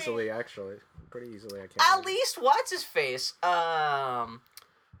 Pretty in the scene. easily, actually. Pretty easily, I can't. At believe it. least what's his face?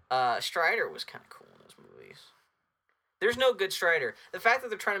 Strider was kind of cool in those movies. There's no good Strider. The fact that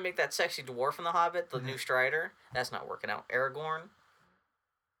they're trying to make that sexy dwarf in The Hobbit, the new Strider, that's not working out. Aragorn.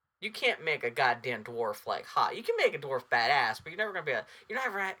 You can't make a goddamn dwarf like hot. You can make a dwarf badass, but you're never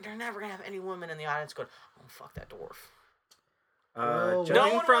never gonna have any woman in the audience going, "Oh, fuck that dwarf." Well,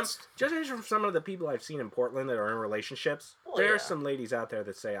 Judging from some of the people I've seen in Portland that are in relationships, Well, there yeah. are some ladies out there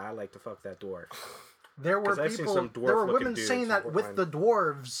that say I like to fuck that dwarf. There were 'Cause I've seen people. some There were dwarf-looking women dudes saying in that with Portland. the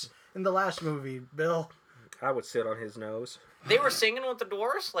dwarves in the last movie. Bill, I would sit on his nose. They were singing with the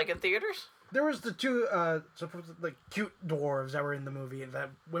dwarves, like in theaters. there was the two supposed like cute dwarves that were in the movie, and that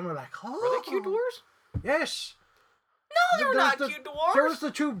women were like, "Oh, Were they cute dwarves? Yes." No, they're There's not the- cute dwarves. There was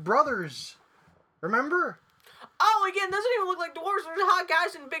the two brothers. Remember? Oh, again, doesn't even look like dwarves. They're hot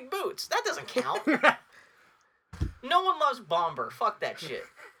guys in big boots. That doesn't count. No one loves Bomber. Fuck that shit.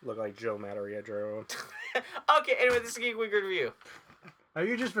 Look like Joe Mattaria drone. Okay, anyway, this is Geek Week Review. Have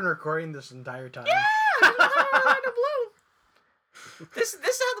you just been recording this entire time? Yeah! Orlando Bloom. This is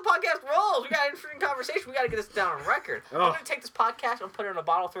how the podcast rolls. We got an interesting conversation. We got to get this down on record. I'm Oh. going to take this podcast and put it in a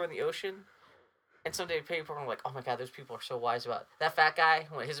bottle, throw it in the ocean. And someday people are like, oh my god, those people are so wise about... That fat guy,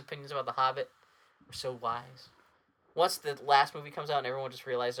 his opinions about The Hobbit are so wise. Once the last movie comes out and everyone just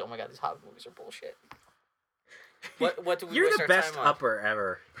realizes, oh my god, these Hobbit movies are bullshit. What do we You're waste the our best time on? upper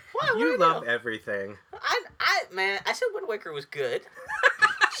ever. What? You What do I love do? everything. Man, I said Wind Waker was good.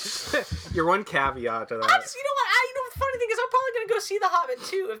 Your one caveat to that. You know what? The funny thing is, I'm probably gonna go see The Hobbit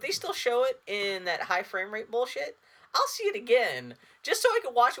too. If they still show it in that high frame rate bullshit, I'll see it again, just so I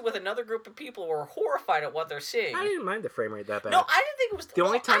can watch it with another group of people who are horrified at what they're seeing. I didn't mind the frame rate that bad. No, I didn't think it was. The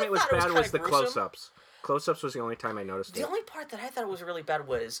only time I it was thought bad was kinda the gruesome. close-ups. Close-ups was the only time I noticed The it. only part that I thought was really bad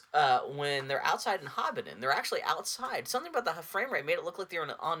was when they're outside in Hobbiton. They're actually outside. Something about the frame rate made it look like they were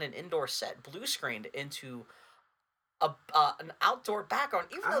on an indoor set, blue screened into an outdoor background,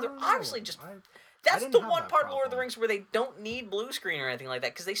 even though they're obviously just. That's didn't the have one that part of Lord of the problem. Rings where they don't need blue screen or anything like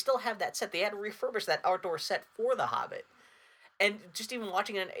that, because they still have that set. They had to refurbish that outdoor set for The Hobbit. And just even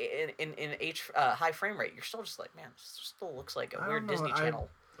watching it in high frame rate, you're still just like, man, this still looks like a I weird don't know, Disney Channel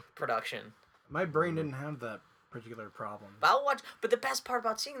production. My brain didn't have that particular problem. But I'll watch. But the best part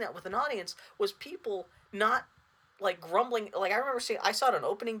about seeing that with an audience was people not like grumbling. Like I remember I saw it on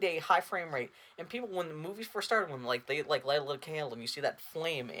opening day, high frame rate, and people when the movie first started, when like they like light a little candle and you see that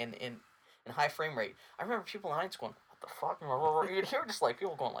flame in high frame rate. I remember people in the audience going, "What the fuck?" You'd hear just like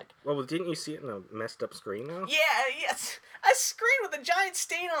people going like, Well, didn't you see it in a messed up screen now? "Yeah, yes, a screen with a giant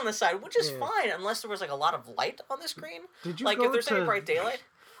stain on the side, which is fine unless there was like a lot of light on the screen. Did you like go if there's any to- bright daylight?"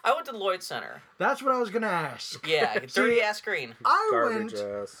 I went to the Lloyd Center. That's what I was gonna ask. Yeah, dirty ass screen. I Garbage went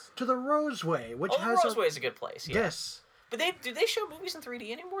ass. to the Roseway, which Oh, has Roseway is a good place. Yeah. Yes. But do they show movies in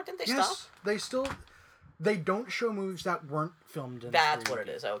 3D anymore? Didn't they Yes. stop? They don't show movies that weren't filmed in. That's 3D. what it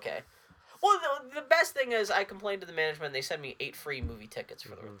is. Okay. Well, the best thing is I complained to the management. And they sent me 8 free movie tickets for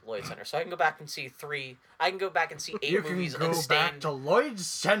the Lloyd Center, so I can go back and see 3. I can go back and see 8 You movies can go unstained back to Lloyd's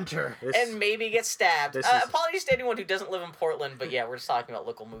Center. and maybe get stabbed. This is- Apologies to anyone who doesn't live in Portland, but yeah, we're just talking about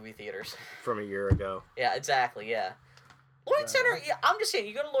local movie theaters. From a year ago. Yeah, exactly. Yeah. Lloyd Center. Yeah, I'm just saying,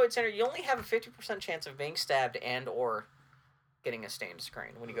 you go to Lloyd Center, you only have a 50% chance of being stabbed and or getting a stained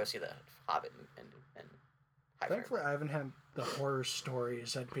screen when you go see the Hobbit and High Frame. Thankfully, I haven't had the horror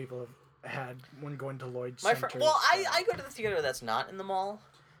stories that people have had when going to Lloyd's My Center. friend, well, I go to the theater that's not in the mall.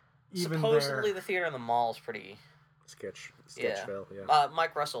 Even Supposedly, there, the theater in the mall is pretty. Sketchville, yeah.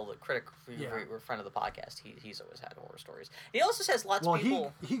 Mike Russell, the critic, we're a friend of the podcast. He's always had horror stories. He also says lots well, of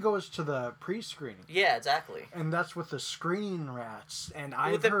people. he goes to the pre-screening, Yeah, exactly. and that's with the screen rats. And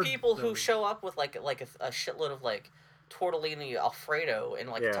I've With the heard people who those. show up with like a shitload of like tortellini Alfredo in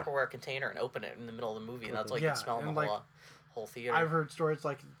like a Tupperware container and open it in the middle of the movie, and that's like you Yeah, can smell and, the like, whole theater. I've heard stories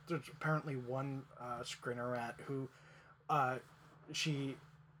like there's apparently one screener rat who, she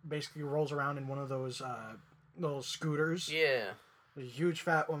basically rolls around in one of those little scooters. Yeah. A huge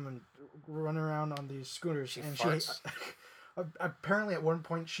fat woman running around on these scooters, She and farts. she apparently at one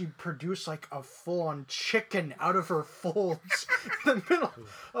point she produced like a full-on chicken out of her folds in the middle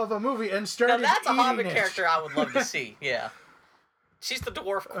of a movie and Now started that's a eating Hobbit it. character I would love to see. Yeah. She's the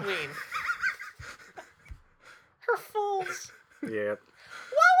dwarf queen. Her folds. Yeah.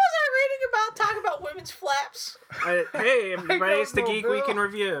 What was I reading about? Talking about women's flaps. Hey, everybody, it's the know, Geek Bill. Week in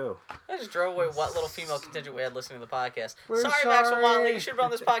Review. I just drove away what little female contingent we had listening to the podcast. We're Sorry, Maxwell sorry. Watley. You should have been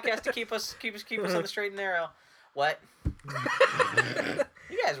on this podcast to keep us on the straight and narrow. What?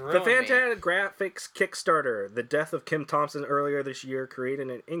 You guys The ruined me. Fantastic Graphics Kickstarter. The death of Kim Thompson earlier this year created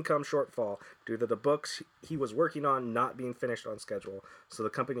an income shortfall due to the books he was working on not being finished on schedule. So the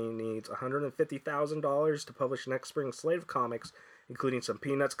company needs $150,000 to publish next spring's slate of comics, including some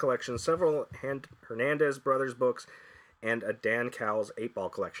Peanuts collection, several Hernandez Brothers books, and a Dan Cowles 8-Ball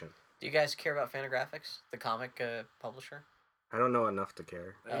collection. Do you guys care about Fantagraphics, the comic publisher? I don't know enough to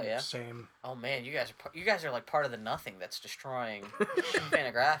care. Oh yeah. Same. Oh man, you guys are like part of the nothing that's destroying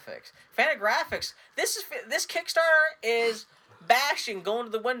Fantagraphics. Fantagraphics. This Kickstarter is bashing, going to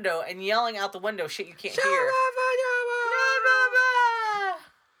the window and yelling out the window shit you can't hear.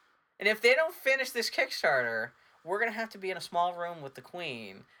 And if they don't finish this Kickstarter, we're gonna have to be in a small room with the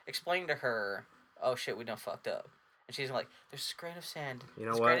Queen, explaining to her, "Oh shit, we done fucked up," and she's like, "There's a grain of sand. You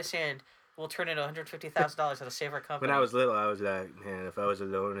know this what? grain of sand will turn into $150,000 that'll save our company." When I was little, I was like, man, if I was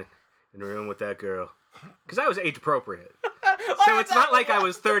alone in the room with that girl. Because I was age appropriate. So it's not like I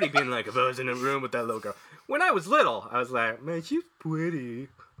was 30 being like, if I was in a room with that little girl. When I was little, I was like, man, she's pretty.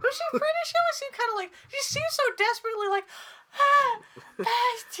 Was she pretty? She always seemed kind of like, she seemed so desperately like,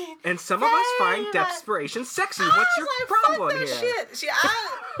 Bastard. And some of us find desperation sexy. What's your problem fuck here? that shit. See,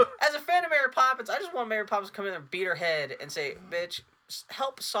 as a fan of Mary Poppins, I just want Mary Poppins to come in there and beat her head and say, bitch,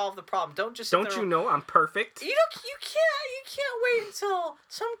 help solve the problem. Don't just sit Don't there you know I'm perfect? You can't wait until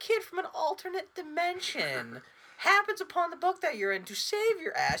some kid from an alternate dimension happens upon the book that you're in to save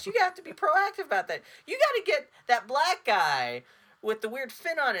your ass. You have to be proactive about that. You got to get that black guy with the weird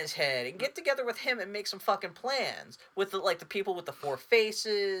fin on his head and get together with him and make some fucking plans with the people with the 4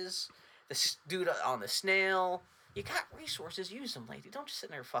 faces, the dude on the snail. You got resources, use them, lady. Don't just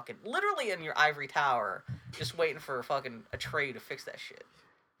sit there fucking literally in your ivory tower just waiting for a fucking Atreyu to fix that shit.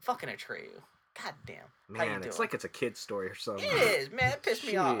 Fucking Atreyu. God damn. How you Man, doing? it's like it's a kid's story or something. It is, man. It pissed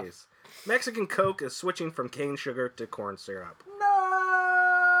me off. Jeez. Mexican Coke is switching from cane sugar to corn syrup.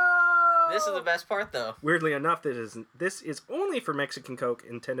 This is the best part, though. Weirdly enough, this is only for Mexican Coke,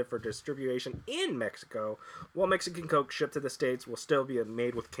 intended for distribution in Mexico, while Mexican Coke shipped to the States will still be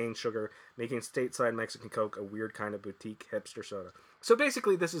made with cane sugar, making stateside Mexican Coke a weird kind of boutique hipster soda. So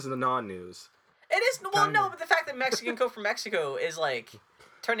basically, this is the non-news. It is, well, no, but the fact that Mexican Coke from Mexico is, like,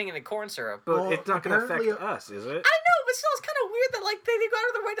 turning into corn syrup. But Well, it's not going to affect apparently- us, is it? I know, but still, it's kind of weird that, like, they go out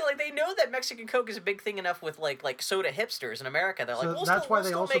of their way to, like, they know that Mexican Coke is a big thing enough with, like soda hipsters in America. They're like, So we'll that's still, why we'll they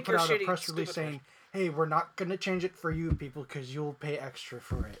still also make put your out a shitty, press release stupid saying, hey, we're not gonna change it for you people because you'll pay extra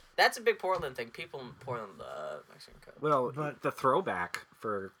for it. That's a big Portland thing. People in Portland, Mexican Coke. Well, But- the throwback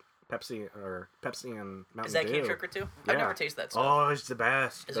for Pepsi and Mountain Is that Dew. Cane Sugar too? Yeah. I've never tasted that stuff. Oh, it's the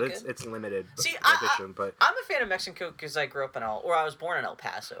best. Is But it good? it's limited See, edition. But I'm a fan of Mexican Coke because I grew up in I was born in El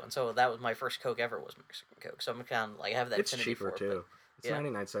Paso, and so that was my first Coke ever was Mexican Coke. So I'm kind of like I have that it's affinity cheaper for it. too. It's yeah.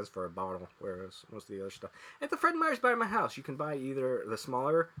 99 cents for a bottle, whereas most of the other stuff. At the Fred Meyer's by my house, you can buy either the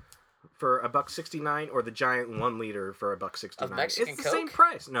smaller for $1.69 or the giant 1 liter for $1.69. Of Mexican it's the same Coke?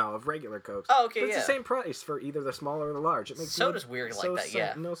 price. No, of regular Cokes. Oh, okay, But it's yeah. the same price for either the small or the large. It makes Soda's weird like that,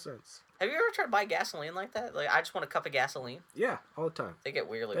 yeah. No sense. Have you ever tried to buy gasoline like that? Like I just want a cup of gasoline. Yeah, all the time. They get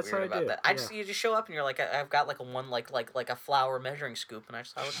weirdly That's weird how I about do, that. You just show up and you're like, I've got like a one like a flour measuring scoop, and I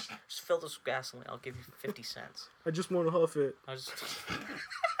would just fill this with gasoline. I'll give you 50 cents. I just want to huff it. I just.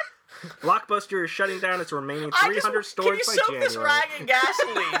 Blockbuster is shutting down its remaining I 300 just, stores can you by soak January. this rag in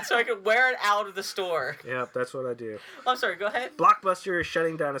gasoline so I can wear it out of the store? Yep, that's what I do. I'm sorry, go ahead. Blockbuster is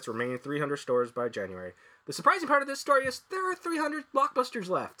shutting down its remaining 300 stores by January. The surprising part of this story is there are 300 Blockbusters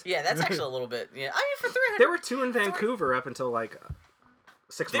left. Yeah, that's actually a little bit. Yeah, I mean for 300. There were 2 in Vancouver up until like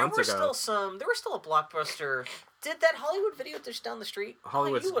 6 months ago. There was still a Blockbuster. Did that Hollywood Video dish down the street?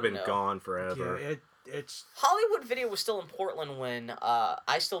 Hollywood's You wouldn't been know. gone forever. Yeah, it's Hollywood Video was still in Portland when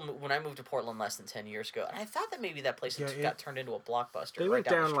when I moved to Portland less than 10 years ago, and I thought that maybe that place got turned into a Blockbuster. They right went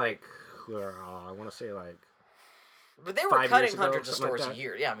down the down street. like I want to say like But they were 5 years cutting ago, hundreds of something like stores a that.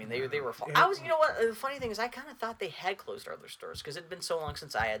 year. Yeah, I mean they were. Yeah. I was, you know what? The funny thing is, I kind of thought they had closed other stores because it'd been so long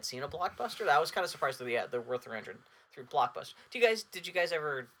since I had seen a Blockbuster. That I was kind of surprised that there were 300 through Blockbuster. Did you guys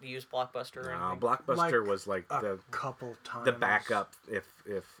ever use Blockbuster? Or anything? Blockbuster was like a couple times. the backup if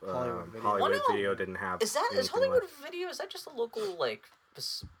Hollywood Well, no. Video didn't have. Is anything Hollywood left. Video? Is that just a local like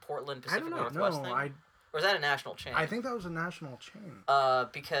Portland I don't Pacific know. Northwest No, thing? Or is that a national chain? I think that was a national chain.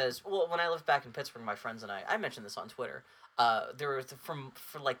 Because when I lived back in Pittsburgh, my friends and I mentioned this on Twitter. There was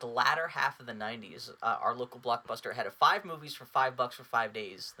for like the latter half of the '90s, our local Blockbuster had a 5 movies for $5 for 5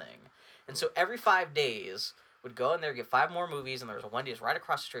 days thing, and so every 5 days would go in there, get 5 more movies, and there was a Wendy's right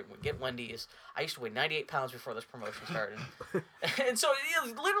across the street, and we'd get Wendy's. I used to weigh 98 pounds before this promotion started, and so it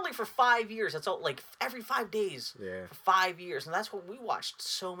was literally for 5 years. That's all, like every 5 days for 5 years, and that's what we watched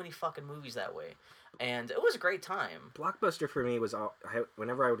so many fucking movies that way. And it was a great time. Blockbuster for me was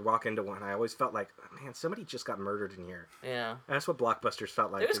whenever I would walk into one, I always felt like, man, somebody just got murdered in here. Yeah. And that's what Blockbusters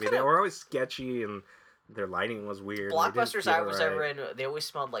felt like It was to me. They were always sketchy and their lighting was weird. Blockbusters I was ever in, they always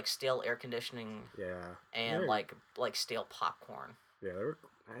smelled like stale air conditioning. Yeah. And like stale popcorn. Yeah.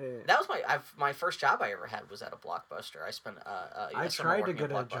 That was my first job I ever had was at a Blockbuster. I spent I summer tried to working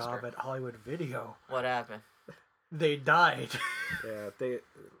get at a job at Hollywood Video. What happened? They died. Yeah,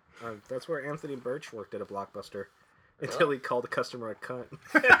 that's where Anthony Birch worked at a Blockbuster until he called a customer a cunt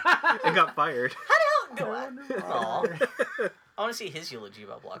and got fired. How the hell do I? I want to see his eulogy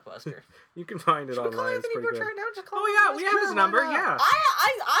about Blockbuster. You can find it Should we call online. It's Anthony pretty Birch good. right now? Just call Oh him yeah, we have his Sure, number. why not?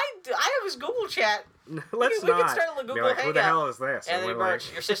 Yeah. I have his Google chat. Let's we can not. start a Be Google like, who the Hangout. hell is this? And Anthony we're like,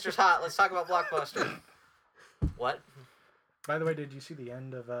 Birch, your sister's hot. Let's talk about Blockbuster. What? By the way, did you see the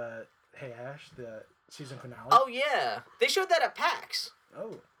end of Hey Ash, the season finale? Oh yeah, they showed that at PAX.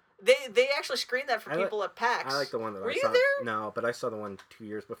 Oh. They actually screened that for people at PAX. I like the one that Were I you saw. there? No, but I saw the one 2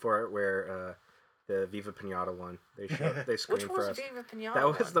 years before it where the Viva Pinata one. They screened Which for was us. Viva Pinata?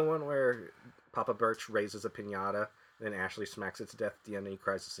 That was the one where Papa Birch raises a pinata, then Ashley smacks it to death at the end, and he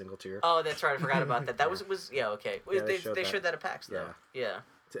cries a single tear. Oh, that's right. I forgot about that. That was yeah, okay. Yeah, they they showed showed that at PAX though. Yeah.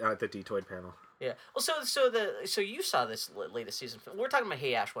 At the D-Toid panel. Yeah. Well, so you saw this latest season. We're talking about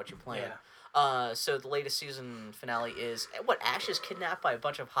Hey Ash, what you playing? Yeah. So the latest season finale is Ash is kidnapped by a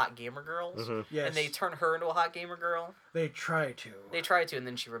bunch of hot gamer girls, Yes. and they turn her into a hot gamer girl. They try to. They try to, and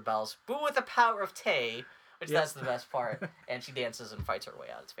then she rebels. But with the power of Tay, which Yep. that's the best part, and she dances and fights her way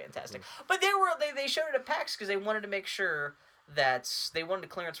out. It's fantastic. But they showed it at PAX because they wanted to make sure that they wanted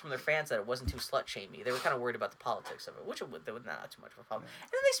clearance from their fans that it wasn't too slut shamey. They were kind of worried about the politics of it, which would not too much of a problem. And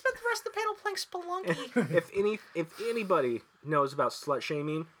then they spent the rest of the panel playing Spelunky. if anybody knows about slut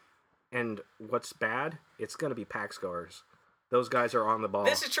shaming and what's bad, it's gonna be PAX goers. Those guys are on the ball.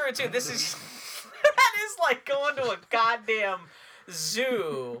 This is true too. This is that is like going to a goddamn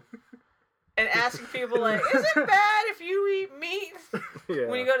zoo and asking people like, "Is it bad if you eat meat?" Yeah.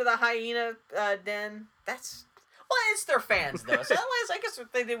 When you go to the hyena den, it's their fans though. So I guess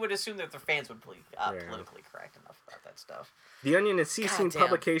they would assume that their fans would be politically correct enough about that stuff. The Onion is ceasing Goddamn.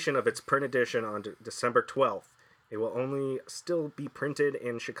 publication of its print edition on December 12th. It will only still be printed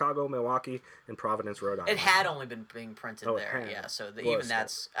in Chicago, Milwaukee, and Providence, Rhode Island. It had only been being printed there, had. yeah. So Well, even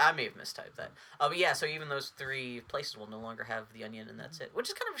that's... I may have mistyped that. But yeah, so even those 3 places will no longer have The Onion, and that's it. Which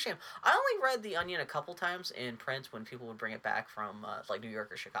is kind of a shame. I only read The Onion a couple times in print when people would bring it back from, like, New York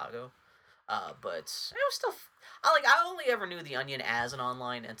or Chicago. But it was still... I only ever knew The Onion as an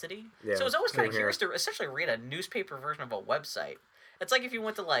online entity. Yeah, so it was always kind of same here. curious to essentially read a newspaper version of a website. It's like if you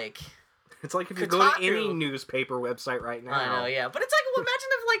went to, like... It's like if you go to any Kotaku. newspaper website right now. I know, yeah, but it's like, well, imagine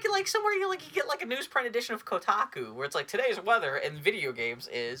if like somewhere you get like a newsprint edition of Kotaku where it's like today's weather and video games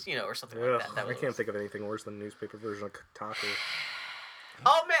is, or something like that. That I can't think of anything worse than newspaper version of Kotaku.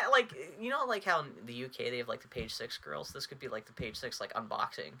 Oh man, like like how in the UK they have like the Page 6 girls. This could be like the Page 6 like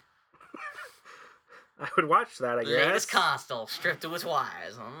unboxing. I would watch that, I guess. Latest console stripped to its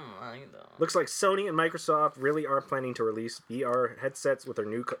wires. Looks like Sony and Microsoft really are planning to release VR headsets with their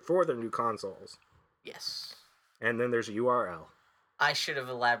new consoles. Yes. And then there's a URL. I should have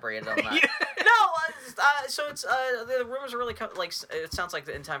elaborated on that. So it's the rumors are really it sounds like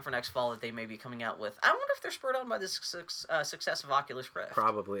in time for next fall that they may be coming out with. I wonder if they're spurred on by the success of Oculus Rift.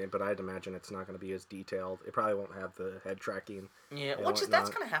 Probably, but I'd imagine it's not going to be as detailed. It probably won't have the head tracking. Yeah, and that's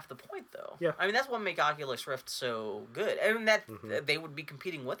whatnot. kind of half the point, though. Yeah. I mean, that's what make Oculus Rift so good, and that they would be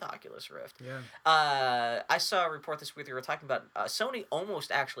competing with Oculus Rift. Yeah. I saw a report this week. They were talking about Sony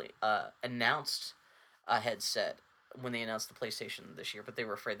almost actually announced a headset when they announced the PlayStation this year, but they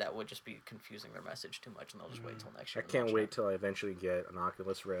were afraid that would just be confusing their message too much, and they'll just wait until next I year. can't wait till I eventually get an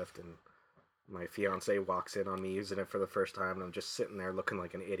Oculus Rift and my fiance walks in on me using it for the first time, and I'm just sitting there looking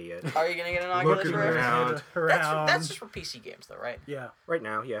like an idiot. Are you gonna get an Oculus Looking Rift? around. That's just for PC games, though, right? Yeah. Right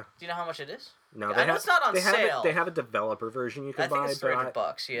now, yeah. Do you know how much it is? No, I know it's not on sale. They have a developer version you can I think buy, it's but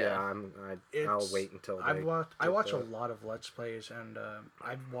 $300. Yeah. I'll wait until I watch a lot of Let's Plays, and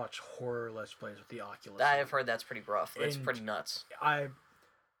I watch horror Let's Plays with the Oculus. I've heard that's pretty rough. It's And pretty nuts. I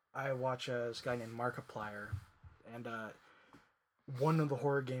watch this guy named Markiplier, and one of the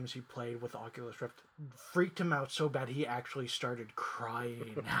horror games he played with Oculus Rift freaked him out so bad he actually started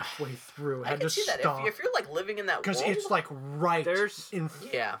crying halfway through. I can see that. If you're like living in that world, because it's like right in.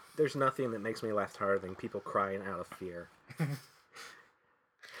 Yeah. There's nothing that makes me laugh harder than people crying out of fear.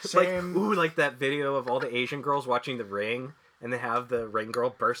 Same. Like that video of all the Asian girls watching The Ring, and they have the Ring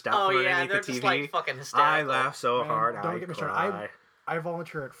girl burst out from underneath they're the TV. just like fucking hysterical. I laugh so Man, hard, don't I get me cry. started. I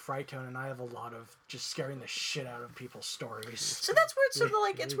volunteer at Frightone, and I have a lot of just scaring the shit out of people's stories. So that's weird. So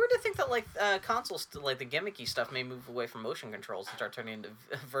it's weird to think that like consoles, like the gimmicky stuff, may move away from motion controls and start turning into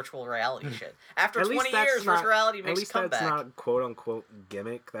virtual reality shit. After At 20 least that's years, virtual reality makes a At least comeback. that's not quote unquote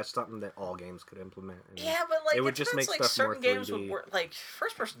gimmick. That's something that all games could implement. And Yeah, but like it would just make like stuff certain more games 3D. would work. Like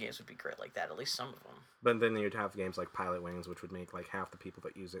first-person games would be great like that. At least some of them. But then you'd have games like Pilot Wings, which would make like half the people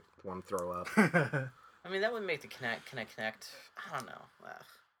that use it want to throw up. I mean, that would make the Connect. I don't know.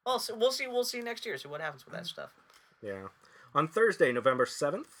 Well, so we'll see next year. See what happens with that stuff. Yeah. On Thursday, November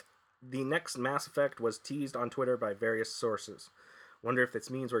 7th, the next Mass Effect was teased on Twitter by various sources. Wonder if this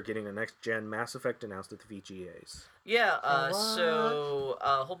means we're getting a next-gen Mass Effect announced at the VGAs. Yeah, so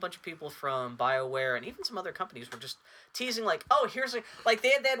a whole bunch of people from BioWare and even some other companies were just teasing like, oh, here's like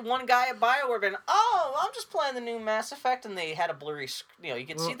they had one guy at BioWare been, oh, I'm just playing the new Mass Effect, and they had a blurry, you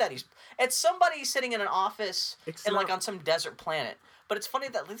can see that it's somebody sitting in an office and like on some desert planet. But it's funny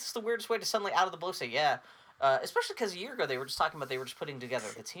that this is the weirdest way to suddenly out of the blue say, yeah. Especially because a year ago they were just talking about they were just putting together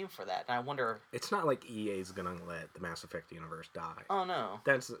the team for that, and I wonder. It's not like EA's gonna let the Mass Effect universe die. Oh no.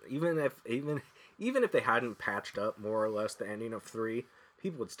 That's even if they hadn't patched up more or less the ending of 3,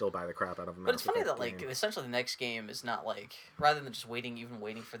 people would still buy the crap out of them. But it's funny that like essentially the next game is not like rather than just waiting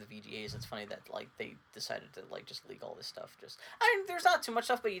for the VGAs. It's funny that like they decided to like just leak all this stuff. I mean, there's not too much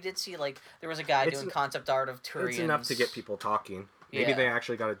stuff, but you did see like there was a guy doing concept art of Turians. It's enough to get people talking. Maybe they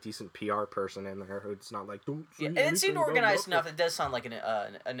actually got a decent PR person in there who's not like, don't say and it seemed anything organized about enough. It does sound like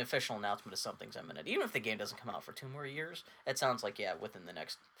an official announcement of something's imminent. Even if the game doesn't come out for 2 more years, it sounds like within the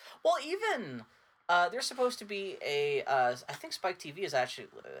next. Well, even there's supposed to be a. I think Spike TV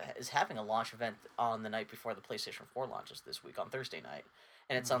is having a launch event on the night before the PlayStation 4 launches this week on Thursday night.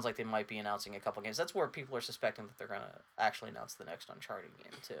 And it sounds like they might be announcing a couple games. That's where people are suspecting that they're going to actually announce the next Uncharted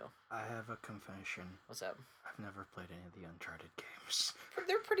game, too. I have a confession. What's that? I've never played any of the Uncharted games.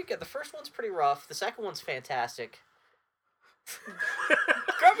 They're pretty good. The first one's pretty rough. The second one's fantastic.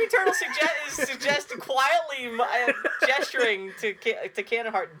 Grumpy Turtle is suggesting quietly gesturing to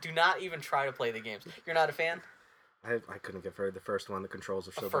Cannon Heart, do not even try to play the games. You're not a fan? I couldn't get through the first one. The controls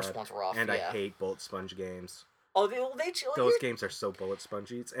are so bad. The first one's rough, and I hate bullet sponge games. Oh, those games are so bullet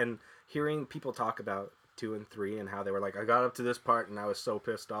spongy. And hearing people talk about 2 and 3 and how they were like, I got up to this part and I was so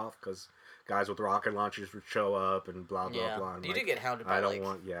pissed off because guys with rocket launchers would show up and blah blah blah. And you did get hounded by I don't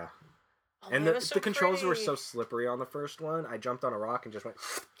want Oh, and man, it was so the controls were pretty. so slippery on the first one. I jumped on a rock and just went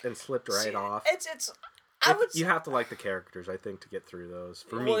and slipped right off. It's. I would. You have to like the characters, I think, to get through those.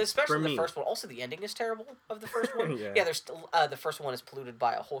 For me, especially the first one. Also, the ending is terrible of the first one. Yeah. There's still the first one is polluted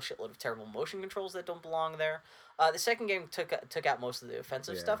by a whole shitload of terrible motion controls that don't belong there. The second game took out most of the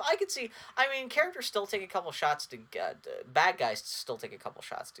offensive stuff. I could see. I mean, characters still take a couple shots to bad guys still take a couple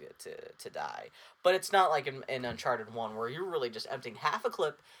shots to die, but it's not like in Uncharted 1 where you're really just emptying half a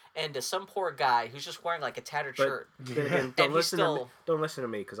clip into some poor guy who's just wearing like a tattered shirt. Again, don't listen to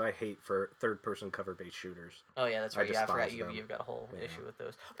me because I hate for third-person cover-based shooters. Oh yeah, that's right. I forgot them. you've got a whole issue with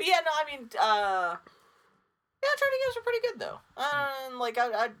those. But yeah, no, I mean, Uncharted games are pretty good though. Like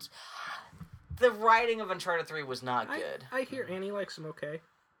the writing of Uncharted 3 was not good. I hear Annie likes them okay.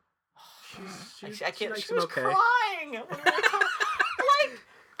 I can't. likes She was them okay. crying. When we were like,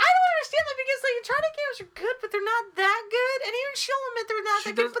 I don't understand that because like Uncharted games are good, but they're not that good, and even she'll admit they're not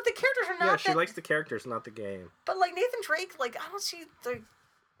that good. But the characters are not. Yeah, she likes the characters, not the game. But like Nathan Drake, like I don't see the.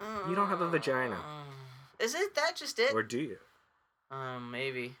 You don't have a vagina. Is it that just it? Or do you?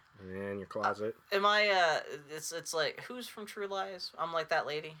 Maybe. In your closet. Am I? It's like who's from True Lies? I'm like that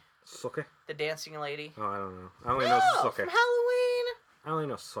lady. Suke? The dancing lady. Oh, I don't know. I only know Suke. From Halloween. I only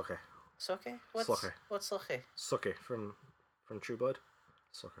know Suke. Suke? What's Suke? Suke from True Blood.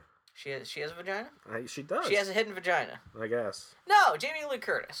 Suke. She has a vagina? She does. She has a hidden vagina. I guess. No, Jamie Lee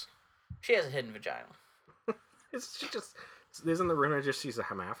Curtis. She has a hidden vagina. Isn't the rumor just she's a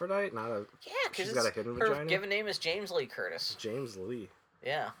hermaphrodite, not a? Yeah, because she's got a hidden her vagina. given name is James Lee Curtis. James Lee.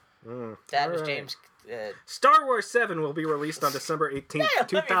 Yeah. That was James. Star Wars 7 will be released on December 18th,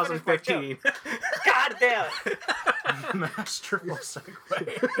 2015. God damn it. Masterful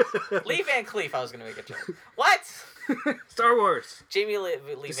segue. Lee Van Cleef, I was going to make a joke. What? Star Wars. Jamie Lee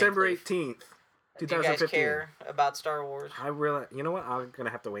December Van Cleef. 18th, 2015. Do you guys care about Star Wars? You know what? I'm going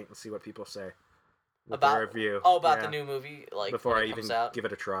to have to wait and see what people say. About the review. Oh, about the new movie? Like, before I even give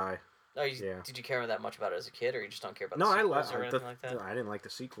it a try. Oh, did you care that much about it as a kid, or you just don't care about the sequels sequels or anything like that? I didn't like the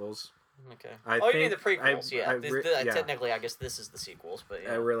sequels. Okay. You mean the prequels? yeah. Technically, I guess this is the sequels, but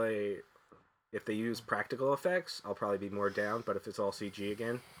yeah. If they use practical effects, I'll probably be more down. But if it's all CG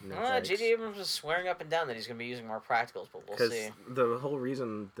again, no thanks. J.J. Abrams is swearing up and down that he's going to be using more practicals, but we'll see. The whole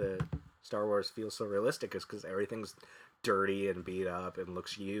reason that Star Wars feels so realistic is because everything's dirty and beat up and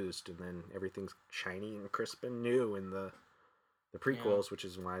looks used, and then everything's shiny and crisp and new in the prequels, which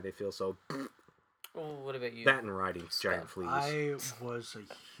is why they feel so. Well, what about you? That and riding giant fleas. I was a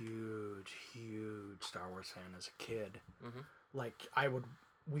huge Star Wars fan as a kid. Mm-hmm. Like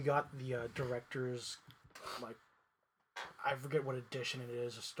we got the director's, like, I forget what edition it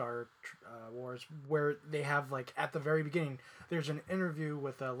is, of Star Wars, where they have, like, at the very beginning, there's an interview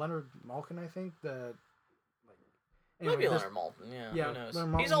with Leonard Malkin, I think, Maybe Leonard Maltin, yeah. Who knows?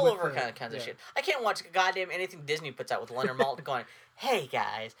 Leonard He's Maltin all with over kinds of shit. I can't watch goddamn anything Disney puts out with Leonard Maltin going, "Hey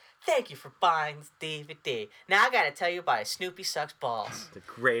guys, thank you for buying this DVD. Now I gotta tell you about Snoopy sucks balls." The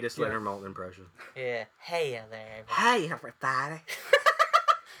greatest Leonard Maltin impression. Yeah. Hey there. Hey everybody.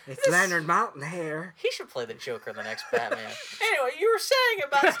 It's Leonard Maltin here. He should play the Joker in the next Batman. Anyway, you were saying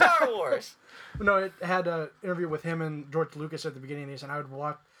about Star Wars. No, it had an interview with him and George Lucas at the beginning, and I would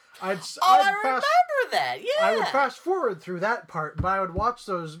watch. I remember that. Yeah. I would fast forward through that part, but I would watch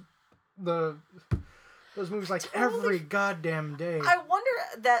those movies like every goddamn day. I wonder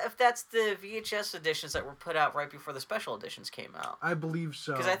if that's the VHS editions that were put out right before the special editions came out. I believe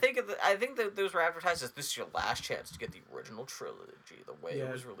so. Because I think that those were advertised as, this is your last chance to get the original trilogy the way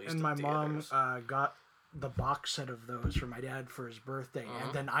it was released. And my mom got the box set of those for my dad for his birthday,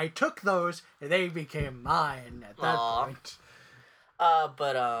 and then I took those, and they became mine at that point.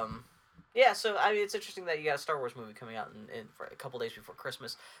 Yeah, so, I mean, it's interesting that you got a Star Wars movie coming out in for a couple days before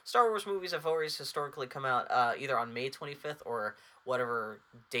Christmas. Star Wars movies have always historically come out either on May 25th or whatever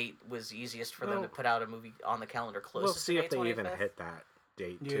date was easiest for them to put out a movie on the calendar closest to May 25th. We'll see if they even hit that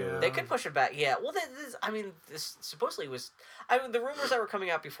date, too. They could push it back, yeah. Well, this supposedly was... the rumors that were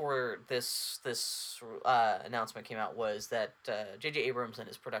coming out before this announcement came out was that J.J. Abrams and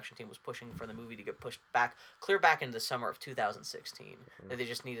his production team was pushing for the movie to get pushed back, clear back into the summer of 2016. That they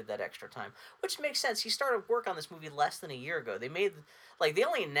just needed that extra time, which makes sense. He started work on this movie less than a year ago. They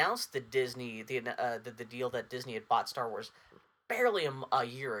only announced the deal that Disney had bought Star Wars barely a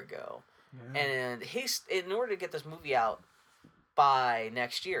year ago, and in order to get this movie out by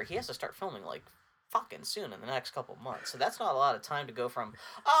next year, he has to start filming like fucking soon in the next couple months. So that's not a lot of time to go from,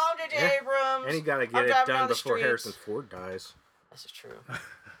 J.J. Abrams. And he got to get it done before Harrison Ford dies. This is true.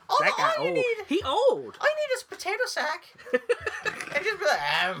 That guy old. He old. All you need is a potato sack. And just be like,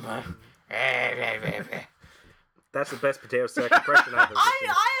 That's the best potato sack impression I've ever seen.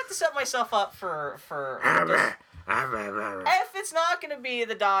 I have to set myself up for just, if it's not going to be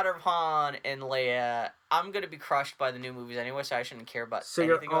the daughter of Han and Leia, I'm going to be crushed by the new movies anyway, so I shouldn't care about So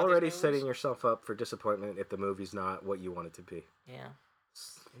anything you're already about these setting movies. yourself up for disappointment if the movie's not what you want it to be. Yeah.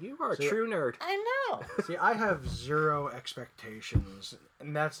 You are a true nerd. I know. See, I have zero expectations,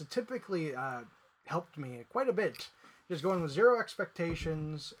 and that's typically helped me quite a bit. Just going with zero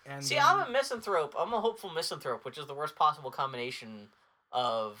expectations, and See, I'm a misanthrope. I'm a hopeful misanthrope, which is the worst possible combination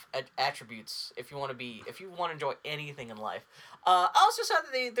of attributes if you want to enjoy anything in life. I also saw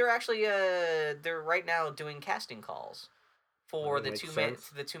that they're actually they're right now doing casting calls for the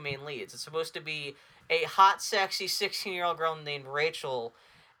two main leads. It's supposed to be a hot, sexy 16-year-old girl named Rachel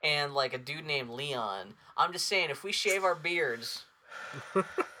and like a dude named Leon. I'm just saying, if we shave our beards,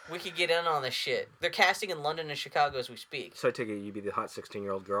 we could get in on this shit. They're casting in London and Chicago as we speak. So I take it you'd be the hot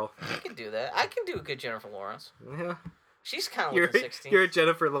 16-year-old girl. I can do that. I can do a good Jennifer Lawrence. Yeah. She's kind of You're, looking 16. you're a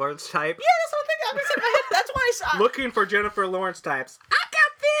Jennifer Lawrence type. Yeah, that's what I'm thinking. I'm just in my head. That's why I saw. Looking for Jennifer Lawrence types. I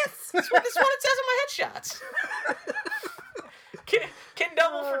got this! That's what it says in my headshots. Can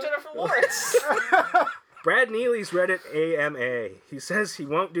double for Jennifer Lawrence. Brad Neely's Reddit AMA. He says he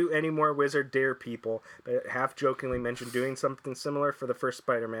won't do any more Wizard Dare people, but half-jokingly mentioned doing something similar for the first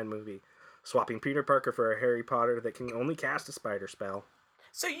Spider-Man movie. Swapping Peter Parker for a Harry Potter that can only cast a spider spell.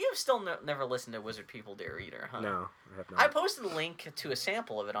 So you've still never listened to Wizard People Dare Reader, huh? No, I have not. I posted a link to a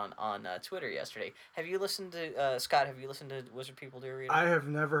sample of it on Twitter yesterday. Have you listened to, Scott, have you listened to Wizard People Dare Reader? I have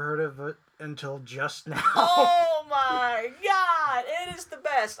never heard of it until just now. Oh my god! It is the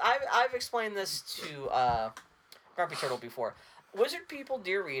best! I've explained this to Grumpy Turtle before. Wizard People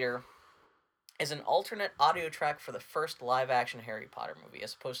Dear Reader is an alternate audio track for the first live-action Harry Potter movie,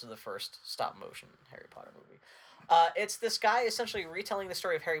 as opposed to the first stop-motion Harry Potter movie. It's this guy essentially retelling the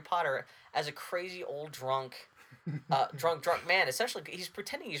story of Harry Potter as a crazy old drunk man. Essentially, he's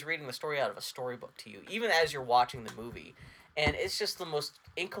pretending he's reading the story out of a storybook to you, even as you're watching the movie. And it's just the most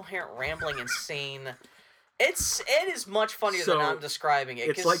incoherent, rambling, insane. It is much funnier than I'm describing it.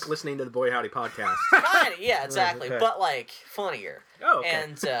 It's like listening to the Boy Howdy podcast. Kind of, yeah, exactly, Okay. but like funnier. Oh, okay.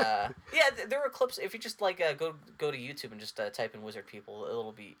 And yeah, there are clips. If you just like go to YouTube and just type in Wizard People,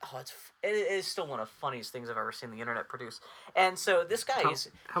 it'll be it is still one of the funniest things I've ever seen the internet produce. And so this guy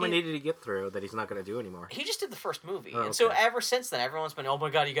How many did he get through that he's not going to do anymore? He just did the first movie, Oh, and so okay. ever since then, everyone's been, oh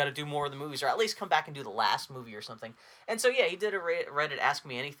my god, you got to do more of the movies, or at least come back and do the last movie or something. And so yeah, he did a Reddit Ask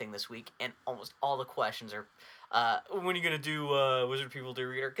Me Anything this week, and almost all the questions are, when are you gonna do Wizard People Dare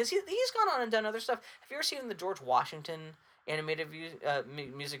Reader? Because he's gone on and done other stuff. Have you ever seen the George Washington animated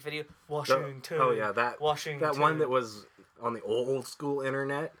music video? Washington. Oh yeah, that Washington. one that was on the old school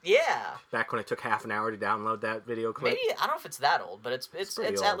internet. Yeah. Back when it took half an hour to download that video clip. Maybe I don't know if it's that old, but it's pretty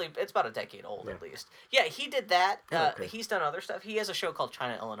at old. least it's about a decade old at least. Yeah, he did that. Okay. He's done other stuff. He has a show called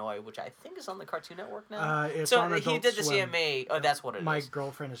China, Illinois, which I think is on the Cartoon Network now. It's so on he Adult did this Swim. EMA. Oh, that's what it is. My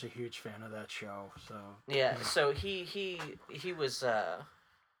girlfriend is a huge fan of that show, so Yeah. So he was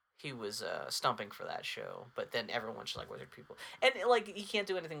stumping for that show, but then everyone should like Wizard People, and like he can't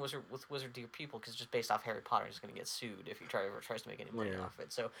do anything with Wizard Dear People because it's just based off Harry Potter. He's going to get sued if he tries to make any money off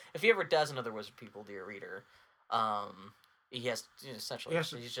it. So if he ever does another Wizard People Dear Reader, he has essentially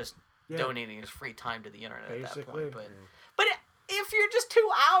he's just donating his free time to the internet basically. at that point. But if you're just 2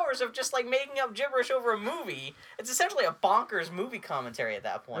 hours of just like making up gibberish over a movie, it's essentially a bonkers movie commentary at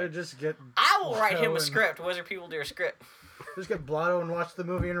that point. just get. I will write him Blotto a and- script. Wizard People Dear script. Just get Blotto and watch the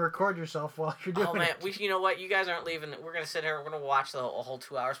movie and record yourself while you're doing Oh man, it. you know what? You guys aren't leaving. We're gonna sit here. We're gonna watch the whole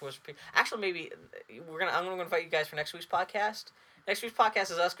 2 hours. Actually, maybe I'm gonna invite you guys for next week's podcast. Next week's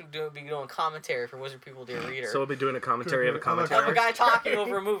podcast is us be doing commentary for Wizard People Dear Reader. So we'll be doing a commentary of a commentary. Of a guy talking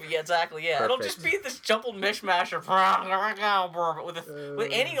over a movie. Yeah, exactly. Yeah, it'll Perfect. just be this jumbled mishmash of.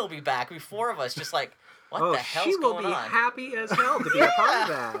 With Annie will be back. It'll be four of us, just like what the hell's she will going be on? happy as hell to be a part of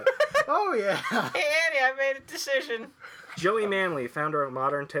that. Oh yeah. Hey Annie, I made a decision. Joey Manley, founder of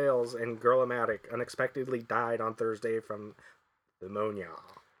Modern Tales and Girl-O-Matic, unexpectedly died on Thursday from pneumonia.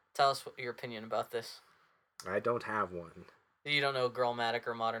 Tell us your opinion about this. I don't have one. You don't know Girl-Matic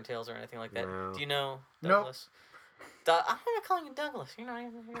or Modern Tales or anything like that? No. Do you know Nope. Douglas? I'm not calling you Douglas. You're not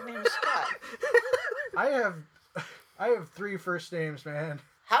even. Your name is Scott. I have 3 first names, man.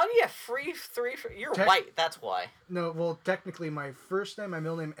 How do you have three? You're white. That's why. No, well, technically, my first name, my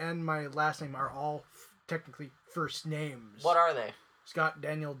middle name, and my last name are all technically first names. What are they? Scott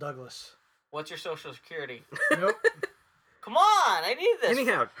Daniel Douglas. What's your social security? Nope. Come on, I need this.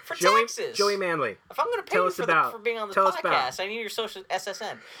 Anyhow, for Joey, taxes. Joey Manley. If I'm going to pay Tell you us for about- being on the tell us about- podcast, I need your social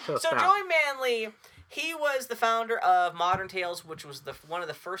SSN. Tell us So about. Joey Manley, He was the founder of Modern Tales, which was one of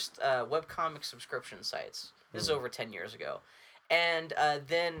the first webcomic subscription sites. This is over 10 years ago. And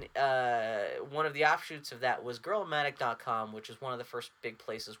then one of the offshoots of that was girlmatic.com, which is one of the first big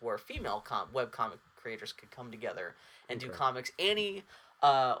places where female webcomic creators could come together and do comics. Annie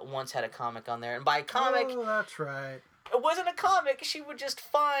once had a comic on there. And by comic... Oh, that's right. It wasn't a comic. She would just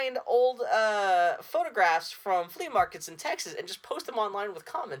find old photographs from flea markets in Texas and just post them online with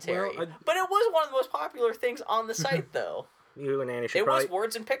commentary. Well, but it was one of the most popular things on the site, though. You and Annie should it probably... was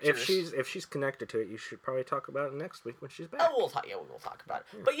words and pictures. If she's connected to it, you should probably talk about it next week when she's back. Oh, we'll talk. Yeah, we will talk about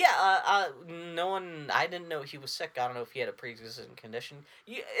it. But yeah, no one. I didn't know he was sick. I don't know if he had a pre-existing condition.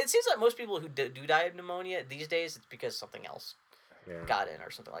 It seems like most people who do die of pneumonia these days, it's because something else got in or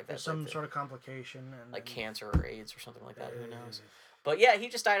something like that. There's some sort of complication, and like cancer or AIDS or something like that. Who knows? But yeah, he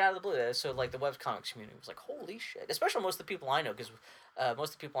just died out of the blue. So like the webcomics community was like, holy shit. Especially most of the people I know, because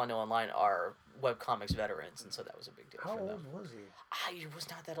most of the people I know online are webcomics veterans, and so that was a big deal How for them. old was he? He was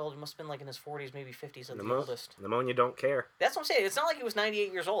not that old. He must have been like in his 40s, maybe 50s at the oldest. Pneumonia don't care. That's what I'm saying. It's not like he was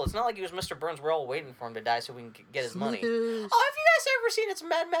 98 years old. It's not like he was Mr. Burns. We're all waiting for him to die so we can get his money. Oh, have you guys ever seen It's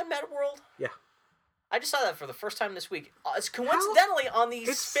Mad, Mad, Mad World? Yeah. I just saw that for the first time this week. It's coincidentally on the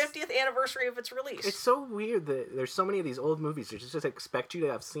 50th anniversary of its release. It's so weird that there's so many of these old movies that just expect you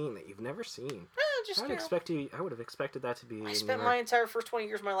to have seen that you've never seen. I would have expected that to be... I spent my entire first 20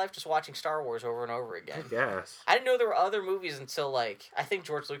 years of my life just watching Star Wars over and over again. Yes. I didn't know there were other movies until, like, I think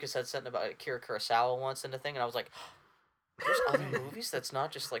George Lucas said something about Akira Kurosawa once in the thing, and I was like... There's other movies that's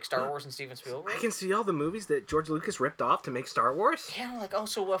not just like Star Wars and Steven Spielberg? I can see all the movies that George Lucas ripped off to make Star Wars. Yeah, I'm like, oh,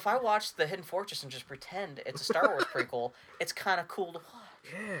 so if I watch The Hidden Fortress and just pretend it's a Star Wars prequel, it's kind of cool to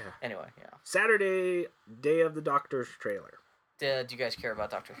watch. Yeah. Anyway, yeah. Saturday, Day of the Doctor's trailer. Do you guys care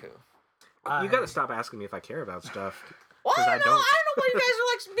about Doctor Who? You gotta stop asking me if I care about stuff. Well, I don't know what you guys are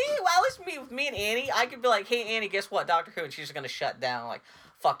like. Well, at least me and Annie, I could be like, hey, Annie, guess what? Doctor Who. And she's just going to shut down, like,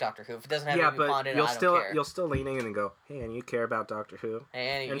 fuck Doctor Who. If it doesn't have any pond in it, I don't care. You'll still lean in and go, hey, Annie, you care about Doctor Who? Hey,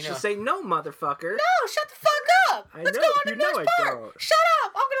 Annie, and she'll say, no, motherfucker. No, shut the fuck up. Let's go on to the next part. Shut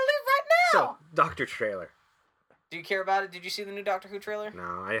up. I'm going to leave right now. So, Doctor trailer. Do you care about it? Did you see the new Doctor Who trailer?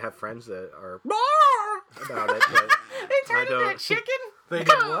 No, I have friends that are about it, but they turned into a chicken? They did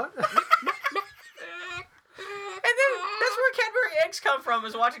what? And then that's where Cadbury eggs come from,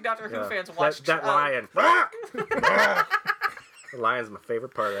 is watching Doctor Who fans watch that lion. The lion's my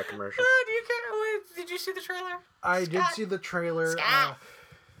favorite part of that commercial. Do you care? Did you see the trailer? I did see the trailer.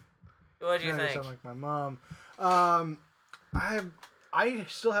 What did you think? I sound like my mom. I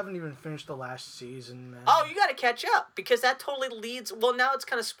still haven't even finished the last season. Man. Oh, you got to catch up, because that totally leads. Well, now it's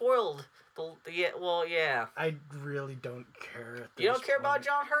kind of spoiled. Yeah. I really don't care. You don't care about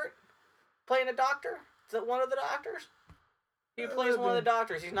John Hurt playing a doctor? Is that one of the doctors? He plays one of the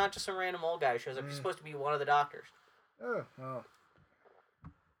doctors. He's not just some random old guy who shows up. He's supposed to be one of the doctors. Oh, well.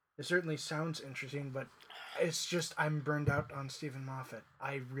 It certainly sounds interesting, but it's just I'm burned out on Stephen Moffat.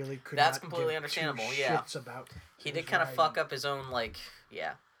 I really could That's not completely give understandable, two yeah. shits about he did kind of fuck up his own, like,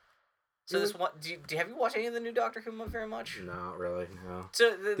 yeah. So this one, have you watched any of the new Doctor Who very much? Not really, no.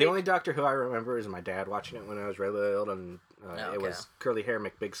 So the only Doctor Who I remember is my dad watching it when I was really old, and it was curly hair,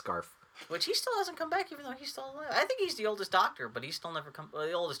 McBig scarf. Which he still hasn't come back, even though he's still alive. I think he's the oldest Doctor, but he's still never come. Well,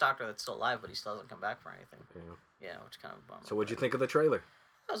 the oldest Doctor that's still alive, but he still hasn't come back for anything. Yeah, which kind of a bummer. So what'd you think of the trailer?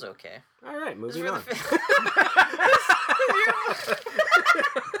 That was okay. All right, moving on.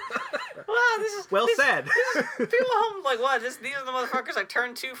 Wow, this is well said. People home like, what? These are the motherfuckers I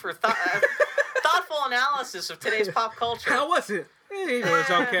turn to for thoughtful analysis of today's pop culture. How was it? It was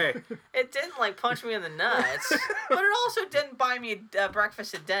okay. It didn't like punch me in the nuts, but it also didn't buy me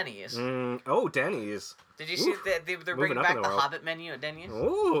breakfast at Denny's. Denny's. Did you see that they're bringing back the Hobbit menu at Denny's?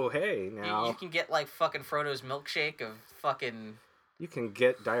 Oh, hey, now you can get like fucking Frodo's milkshake of fucking. You can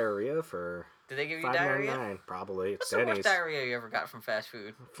get diarrhea for. Did they give you diarrhea? $5.99, probably. What's the worst diarrhea you ever got from fast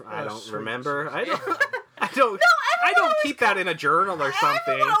food? I don't remember. I don't keep that in a journal or something.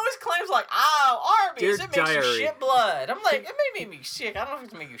 Everyone always claims like, Arby's, it makes diary. you shit blood. I'm like, it may make me sick. I don't know if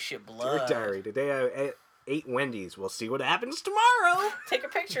it's make you shit blood. Dear diary, today I ate Wendy's. We'll see what happens tomorrow. Take a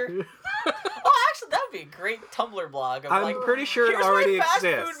picture. Actually, that would be a great Tumblr blog. I'm pretty sure it already exists.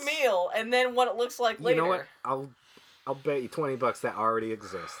 Here's my fast food meal, and then what it looks like later. You know what? I'll bet you $20 that already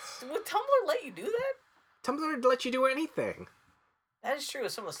exists. Would Tumblr let you do that? Tumblr let you do anything. That is true.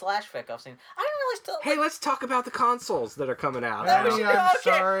 With some of the slash fic I've seen, I didn't realize. Hey, let's talk about the consoles that are coming out.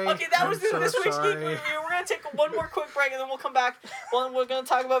 Sorry. Okay, that was so this week's sorry. Geek Review. We're gonna take one more quick break, and then we'll come back. We're gonna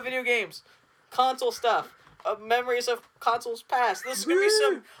talk about video games, console stuff, memories of consoles past. This is gonna be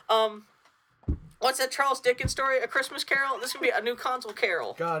some what's that Charles Dickens story? A Christmas Carol. This is gonna be a new console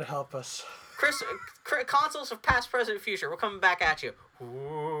carol. God help us. consoles of past, present, future. We're coming back at you.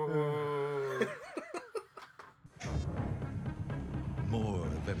 Ooh. More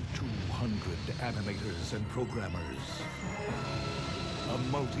than 200 animators and programmers. A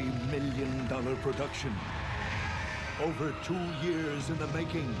multi-million-dollar production. Over 2 years in the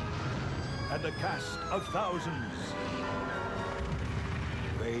making. And a cast of thousands.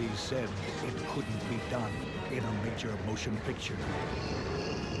 They said it couldn't be done in a major motion picture.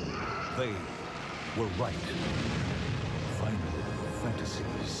 They were right. Final Fantasy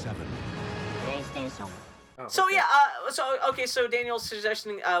VII. So yeah, so Daniel's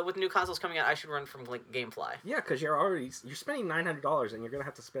suggesting with new consoles coming out, I should run from like GameFly. Yeah, because you're spending $900 and you're gonna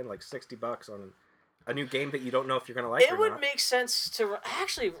have to spend like $60 on a new game that you don't know if you're gonna like. It would make sense to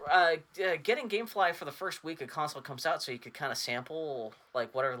actually getting GameFly for the first week a console comes out, so you could kind of sample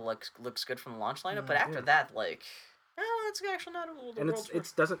like whatever looks good from the launch lineup. But after that, like, it's actually not a and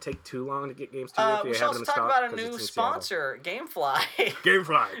it doesn't take too long to get games to you if you we should have also them in talk stock, about a new sponsor, GameFly.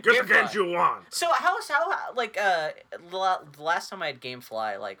 GameFly, get the games you want. So how like the last time I had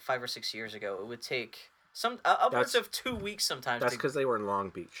GameFly like 5 or 6 years ago, it would take upwards of 2 weeks sometimes. That's because they were in Long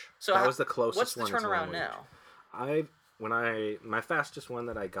Beach. So that was the closest. What's the one turnaround now? My fastest one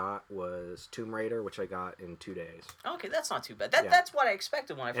that I got was Tomb Raider, which I got in 2 days. Okay, that's not too bad. That's what I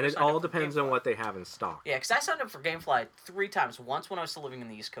expected when I first and it signed all up for depends GameFly. on what they have in stock. Yeah, because I signed up for GameFly 3 times. Once when I was still living in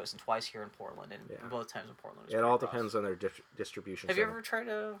the East Coast, and twice here in Portland. And both times in Portland. It all depends on their distribution. Have you ever tried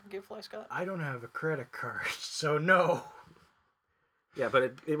a GameFly, Scott? I don't have a credit card, so no. Yeah,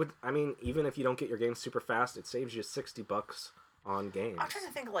 but it would. I mean, even if you don't get your games super fast, it saves you $60 on games. I'm trying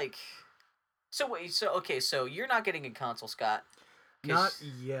to think like. So wait. So you're not getting a console, Scott. Not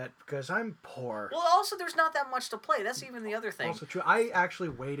yet, because I'm poor. Well, also, there's not that much to play. That's even the other thing. Also true. I actually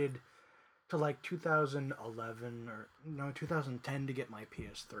waited to like 2011 or 2010 to get my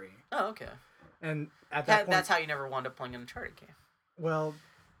PS3. Oh, okay. And at that point, that's how you never wound up playing an Uncharted game. Well,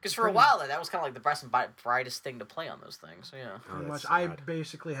 because for a while that was kind of like the best and brightest thing to play on those things. So yeah. Pretty much. I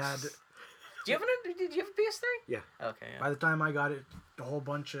basically had. Did you have a PS3? Yeah. Okay. Yeah. By the time I got it, a whole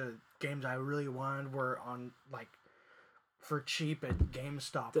bunch of games I really wanted were on like. For cheap at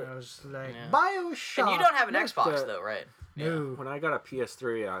GameStop, and I was like, BioShock. And you don't have an Xbox though, right? No. When I got a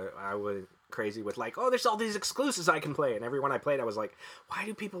PS3, I went crazy with like, there's all these exclusives I can play, and every one I played, I was like, why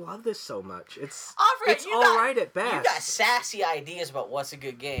do people love this so much? It's right at best. You got sassy ideas about what's a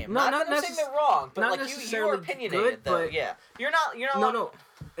good game. No, not saying they're wrong, but not like you're necessarily opinionated good, though. but Yeah, you're not. No.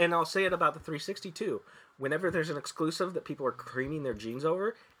 And I'll say it about the 360 too. Whenever there's an exclusive that people are creaming their jeans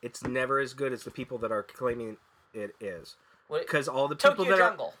over, it's never as good as the people that are claiming it is. Because all the people Tokyo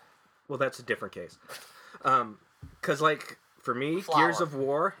Jungle. Well, that's a different case. Because like for me, Flower. Gears of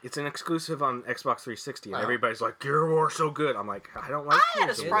War, it's an exclusive on Xbox 360, and everybody's like, Gears of War so good. I'm like, I don't like. I had a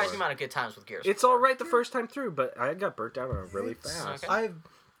Gears of surprising War. amount of good times with Gears. It's all right the first time through, but I got burnt out on it really fast. Okay.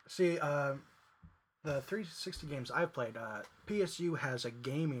 The 360 games I've played. PSU has a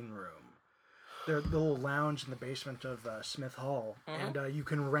gaming room. They're the little lounge in the basement of Smith Hall, and you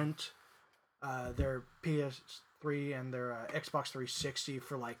can rent their PS3 and their Xbox 360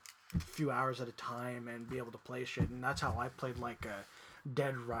 for like a few hours at a time and be able to play shit. And that's how I played like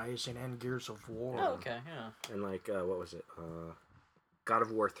Dead Rising and Gears of War. Oh, okay, yeah. And like, what was it? God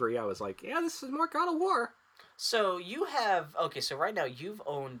of War 3, I was like, yeah, this is more God of War. So you have... Okay, so right now you've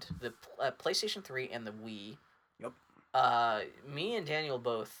owned the PlayStation 3 and the Wii. Yep. Me and Daniel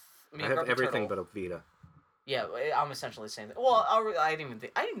both... I have everything but a Vita. Yeah, I'm essentially the same thing. Well, I didn't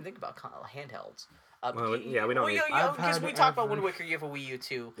even think about handhelds. We don't need... Because we talked about Wind Waker, you have a Wii U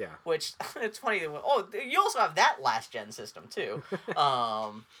too. Yeah. Which, it's funny. Oh, you also have that last-gen system too. Which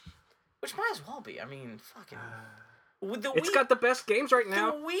might as well be. I mean, fucking... It's got the best games right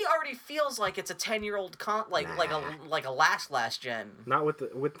now. The Wii already feels like it's a 10-year-old like a last gen. Not with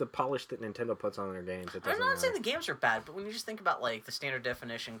the polish that Nintendo puts on their games. I'm not saying the games are bad, but when you just think about like the standard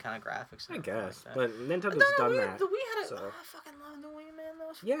definition kind of graphics, I and guess. like that. But Nintendo's done that. The Wii had so. I fucking love the Wii, man.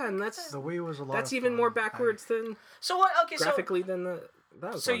 Yeah, and that's the Wii was a lot. That's of even fun. more backwards than so what? Okay, graphically than the.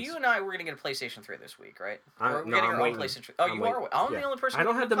 So you and I were gonna get a PlayStation 3 this week, right? I'm getting our own waiting. PlayStation 3. Oh, you are. I'm the only person. I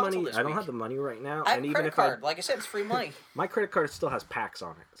don't have the money. This I don't week. have the money right now. I have and a even credit if card. Like I said, it's free money. My credit card still has packs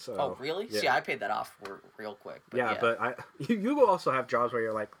on it. So. Oh really? Yeah. See, I paid that off real quick. But but you will also have jobs where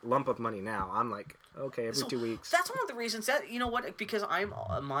you're like lump of money now. I'm like okay every 2 weeks. That's one of the reasons that you know what because I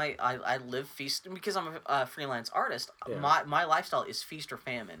live feast because I'm a freelance artist. Yeah. My lifestyle is feast or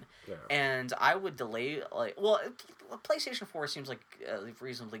famine, and I would delay PlayStation 4 seems like a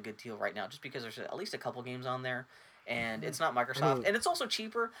reasonably good deal right now just because there's at least a couple games on there. and it's not Microsoft, and it's also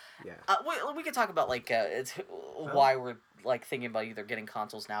cheaper. Yeah. We could talk about why we're like thinking about either getting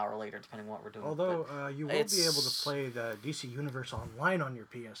consoles now or later, depending on what we're doing. Although you will be able to play the DC Universe Online on your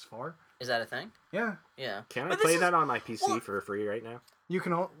PS4. Is that a thing? Yeah. Yeah. Can I play that on my PC for free right now? You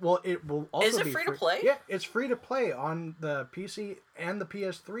can. It will also. Is it be free to play? Yeah, it's free to play on the PC and the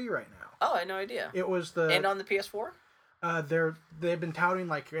PS3 right now. Oh, I had no idea. It was the and on the PS4. They've been touting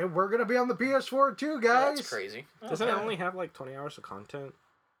like, hey, we're gonna be on the PS4 too, guys. Oh, that's crazy. Doesn't it only have like 20 hours of content?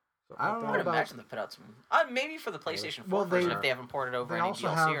 I don't know I would about. imagine they put out some. Maybe for the PlayStation 4 Well, version if they haven't ported over any also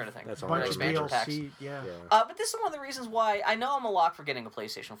DLC have or anything. That's a all bunch of expansion DLC. packs. Yeah. But this is one of the reasons why I know I'm a lock for getting a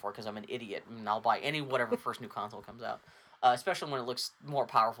PlayStation 4 because I'm an idiot and I'll buy whatever first new console comes out, especially when it looks more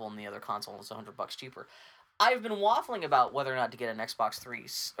powerful than the other console and it's $100 cheaper. I've been waffling about whether or not to get an Xbox 3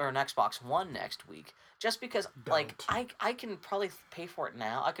 or an Xbox One next week, just because I can probably pay for it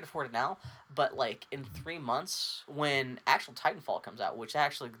now. I could afford it now, but like in 3 months when actual Titanfall comes out, which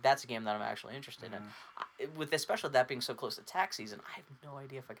that's a game that I'm actually interested in. With especially that being so close to tax season, I have no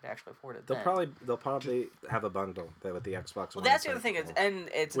idea if I could actually afford it. They'll probably have a bundle with the Xbox One. Well, that's the other thing,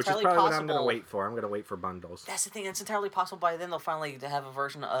 it's which entirely is probably possible. what I'm gonna wait for. I'm gonna wait for bundles. That's the thing. It's entirely possible by then they'll finally have a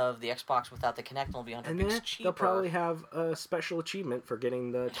version of the Xbox without the Kinect and it'll be $100 cheaper. They'll probably have a special achievement for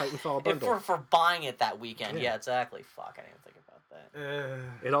getting the Titanfall bundle. for buying it that weekend. Yeah, exactly. Fuck, I didn't even think about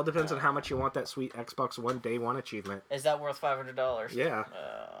that. It all depends on how much you want that sweet Xbox One Day One achievement. Is that worth $500? Yeah.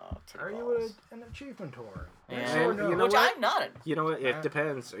 Oh, Are you an achievement whore? Yeah. And you know Which what? I'm not. You know what? It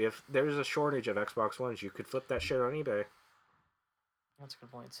depends. If there's a shortage of Xbox Ones, you could flip that shit on eBay. That's a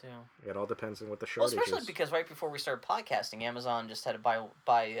good point too. It all depends on what the Well, shortage especially is. because right before we started podcasting, Amazon just had a buy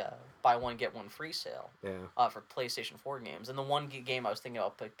one get one free sale. Yeah. For PlayStation 4 games, and the one game I was thinking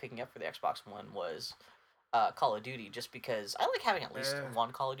about picking up for the Xbox One was Call of Duty, just because I like having at least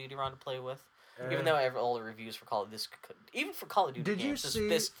one Call of Duty round to play with. Even though all the reviews for Call of Duty, even for Call of Duty games,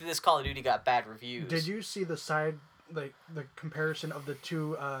 this Call of Duty got bad reviews. Did you see the the comparison of the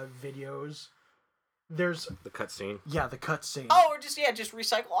two videos? There's the cutscene. Yeah, the cutscene. Oh, or just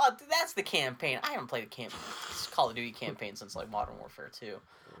recycle. Oh, that's the campaign. I haven't played a Call of Duty campaign since like Modern Warfare 2.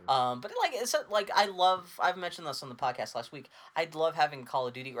 But I've mentioned this on the podcast last week. I'd love having Call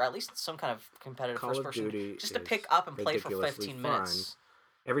of Duty or at least some kind of competitive first person just to pick up and play for 15 minutes.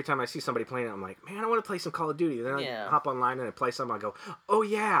 Every time I see somebody playing it, I'm like, man, I want to play some Call of Duty. Then I hop online and I play some. I go, oh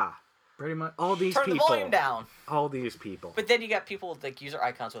yeah, pretty much. All these Turn people. the volume down. All these people. But then you got people with like user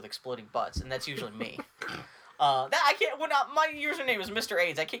icons with exploding butts, and that's usually me. I can't. My username is Mr.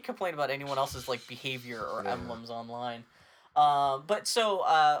 AIDS. I can't complain about anyone else's like behavior or emblems online. I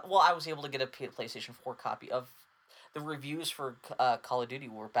was able to get a PlayStation 4 copy of the reviews for Call of Duty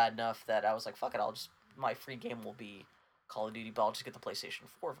were bad enough that I was like, fuck it, my free game will be Call of Duty, but I'll just get the PlayStation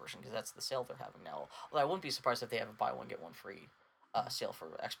 4 version because that's the sale they're having now. Although I wouldn't be surprised if they have a buy one get one free sale for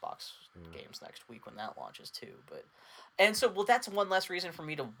Xbox games next week when that launches too. That's one less reason for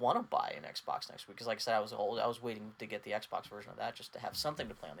me to want to buy an Xbox next week because, like I said, I was waiting to get the Xbox version of that just to have something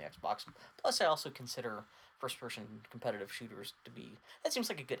to play on the Xbox. Plus, I also consider first-person competitive shooters to be. That seems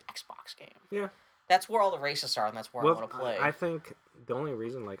like a good Xbox game. Yeah. That's where all the racists are, and that's where I want to play. I think the only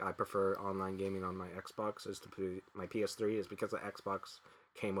reason I prefer online gaming on my Xbox is to play my PS3 is because the Xbox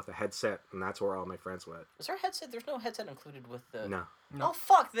came with a headset, and that's where all my friends went. Is there a headset? There's no headset included with the... No. Oh,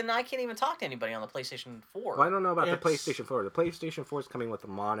 fuck. Then I can't even talk to anybody on the PlayStation 4. Well, I don't know about the PlayStation 4. The PlayStation 4 is coming with a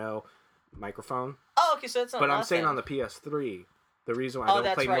mono microphone. Oh, okay, so it's not... But I'm saying on the PS3... The reason why I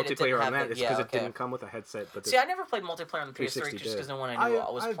don't play multiplayer on that is because it didn't come with a headset. But see, I never played multiplayer on the PS3 just because no one I knew I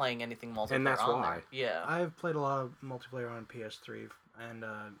was playing anything multiplayer and that's on why. there. Yeah. I've played a lot of multiplayer on PS3, and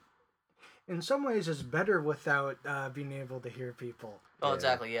in some ways it's better without being able to hear people. Oh,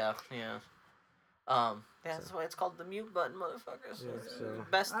 exactly, yeah. That's why it's called the mute button, motherfuckers.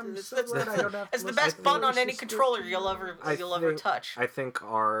 It's the best button on any controller you'll ever touch. I think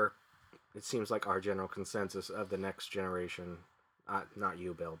it seems like our general consensus of the next generation, not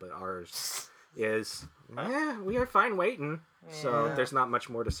you, Bill, but ours, is, we are fine waiting. Yeah. So there's not much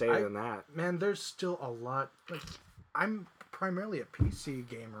more to say than that. Man, there's still a lot. I'm primarily a PC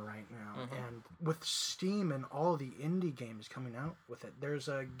gamer right now, and with Steam and all the indie games coming out with it, there's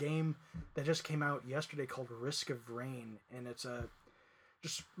a game that just came out yesterday called Risk of Rain, and it's a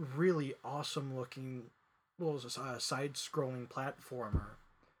just really awesome looking, side-scrolling platformer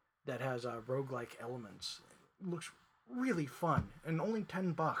that has roguelike elements. It looks really fun, and only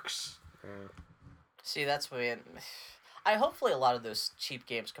 $10. See, that's what hopefully a lot of those cheap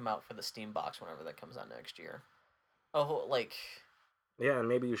games come out for the Steam box whenever that comes out next year. Oh, like... Yeah, and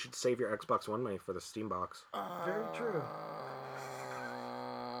maybe you should save your Xbox One money for the Steam box. Very true.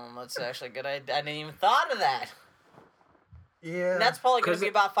 That's actually a good idea. I didn't even thought of that. Yeah. And that's probably going to 'Cause be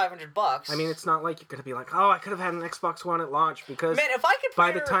about $500. I mean, it's not like you're going to be like, oh, I could have had an Xbox One at launch, because man, if I could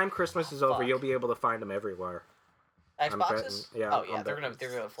by the time Christmas is over, fuck. you'll be able to find them everywhere. Xboxes? Yeah. Oh yeah, I'm they're betting.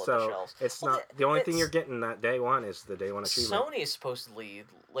 gonna flip so the shelves. it's Well, not the only thing it's- you're getting that day one is the day one achievement. Sony is supposedly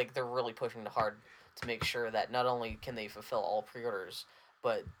like they're really pushing hard to make sure that not only can they fulfill all pre-orders,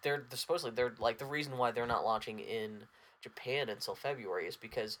 but they're supposedly they're like the reason why they're not launching in Japan until February is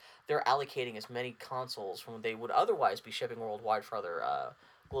because they're allocating as many consoles from what they would otherwise be shipping worldwide for other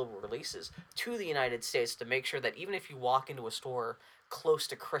global releases to the United States to make sure that even if you walk into a store close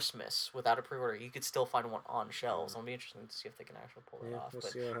to Christmas without a pre-order, you could still find one on shelves. It'll be interesting to see if they can actually pull it off. we'll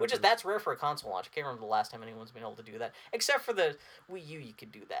But, see what which is happens. that's rare for a console launch. I can't remember the last time anyone's been able to do that, except for the Wii U. You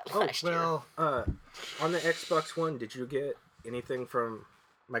could do that last year. Well, On the Xbox One, did you get anything from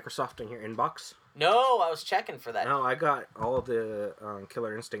Microsoft in your inbox? No, I was checking for that. No, I got all of the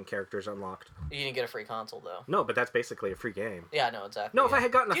Killer Instinct characters unlocked. You didn't get a free console though. No, but that's basically a free game. Yeah, no, exactly. No, yeah. if I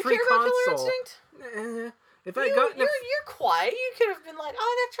had gotten a Do you free care about console, Killer Instinct? if I had gotten You're quiet. You could have been like,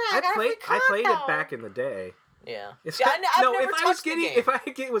 oh, that's right. I got a free played it console." back in the day. Yeah. It's See, I've no, never if I was touched the getting game. if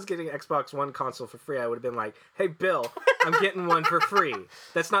I was getting an Xbox One console for free, I would have been like, "Hey, Bill, I'm getting one for free."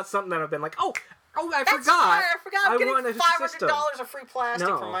 That's not something that I've been like, "Oh, I That's forgot. smart. I forgot. I'm want getting a system." $500 of free plastic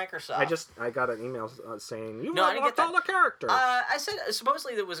No, from Microsoft. I got an email saying you No, I didn't unlocked get all the characters. I said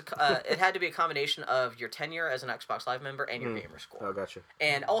supposedly there was it had to be a combination of your tenure as an Xbox Live member and your gamer score. Oh, gotcha.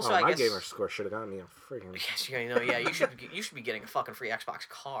 And also, Oh, I my guess gamer score should have gotten me a freaking. Yes, you know, yeah, you should be getting a fucking free Xbox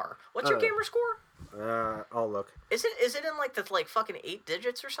car. What's your gamer score? I'll look. Is it in like the fucking 8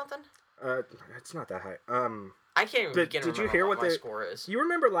 digits or something? It's not that high. I can't even begin to did you remember hear what what my the score is. You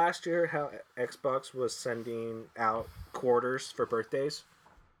remember last year how Xbox was sending out quarters for birthdays?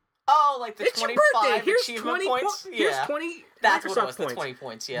 Oh, like the It's your 25 birthday. Here's achievement 20 points? Here's Yeah. 20 That's what it Microsoft was, points. the 20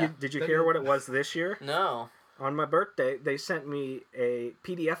 points, yeah. Did you hear what it was this year? No. On my birthday, they sent me a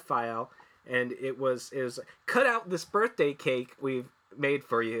PDF file, and it was cut out this birthday cake we've made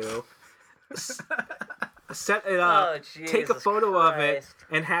for you. Set it up, Oh, take a Jesus photo of it, Christ.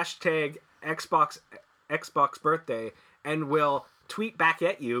 and hashtag Xbox birthday, and we'll tweet back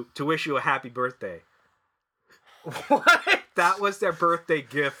at you to wish you a happy birthday. what? That was their birthday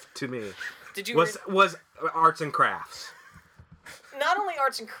gift to me. Did you Was arts and crafts. not only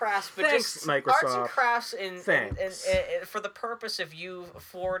arts and crafts, but Thanks, just Microsoft. arts and crafts in Thanks. for the purpose of you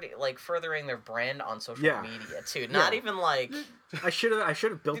furthering their brand on social Yeah. media too. Not Yeah. even like I should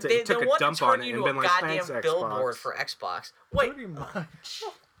have built it they and took a want to dump turn on it you and to a been like, goddamn thanks, billboard Xbox. for Xbox. Wait, Pretty much.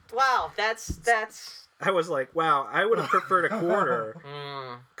 wow, that's I was like, wow, I would have preferred a quarter.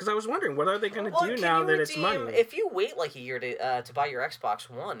 mm. Because I was wondering, what are they going to Well, do can now you that it's redeem- money? If you wait like a year to buy your Xbox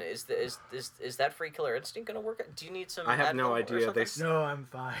One, is that free Killer Instinct going to work? Do you need some? I have no Advil or idea. something? No, I'm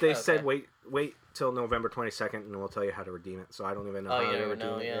fine. They Okay. said wait till November 22nd and we'll tell you how to redeem it. So I don't even know Oh, how you to don't redeem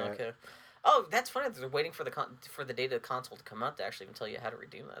know, it yeah, yet. okay. Oh, that's funny. They're waiting for the date of the console to come out to actually even tell you how to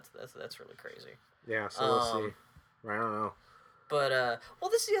redeem that. That's really crazy. Yeah, so we'll see. I don't know. But well,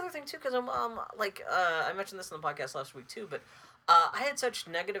 this is the other thing too, because I mentioned this in the podcast last week too, but I had such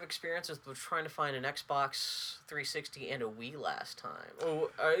negative experiences with trying to find an Xbox 360 and a Wii last time. Oh,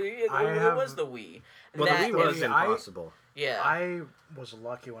 it was the Wii. Well, the Wii was I- impossible. Yeah. I was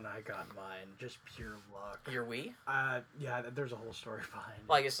lucky when I got mine. Just pure luck. Your Wii? Yeah, there's a whole story behind it.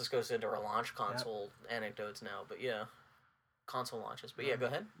 Well, I guess this goes into our launch console anecdotes now, but yeah, console launches. But yeah, go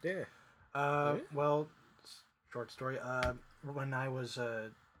ahead. Yeah. Well, short story. When I was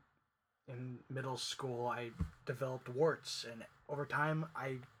in middle school, I developed warts, and over time,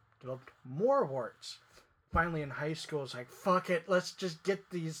 I developed more warts. Finally, in high school, it's like, fuck it, let's just get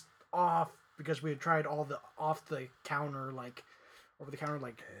these off, because we had tried all the off-the-counter, like, over-the-counter,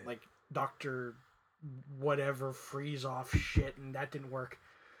 like Dr. whatever freeze-off shit, and that didn't work.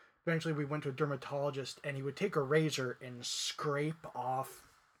 Eventually, we went to a dermatologist, and he would take a razor and scrape it off,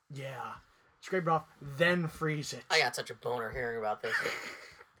 then freeze it. I got such a boner hearing about this.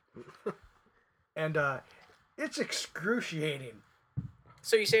 And it's excruciating.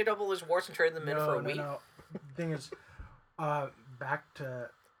 So you saved up all those warts and traded them in for a Wii? No. The thing is, back to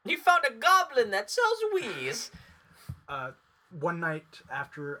You found a goblin that sells Wii's. one night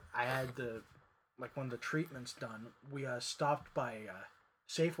after I had one of the treatments done, we stopped by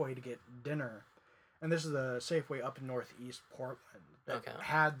Safeway to get dinner, and this is a Safeway up in Northeast Portland that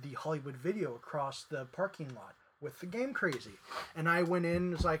had the Hollywood Video across the parking lot with the Game Crazy, and I went in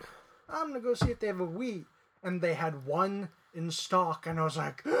and was like, I'm gonna go see if they have a Wii, and they had one in stock, and I was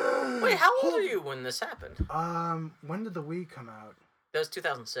like, Wait, how old are you when this happened? When did the Wii come out? That was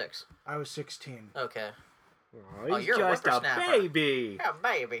 2006. I was 16. Okay. Oh, he's you're a just a whippersnapper. baby. Yeah,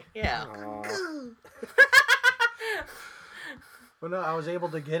 baby. Yeah. Aw. Well, no, I was able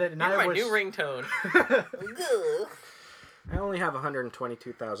to get it, and You're I my was new ringtone. I only have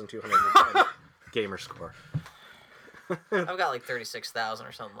 122,210 gamer score. I've got like 36,000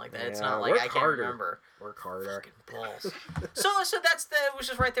 or something like that. It's Yeah, not like work I can't harder. remember. Work harder. Fucking balls. so that's it was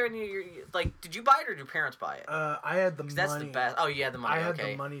just right there. And you like, did you buy it or did your parents buy it? I had the money. That's the best. Oh, you had the money. I had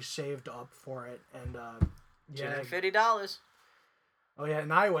okay. the money saved up for it, and yeah. $250. Oh yeah,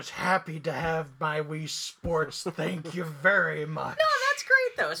 and I was happy to have my Wii Sports. Thank you very much. No, that's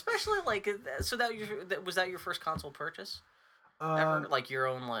great though. Especially like, so that was that your first console purchase? Ever? Like your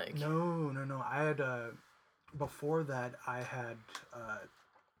own like? No. I had before that I had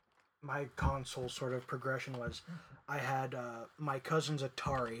my console sort of progression was I had my cousin's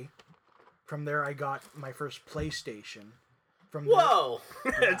Atari. From there I got my first PlayStation. From Whoa!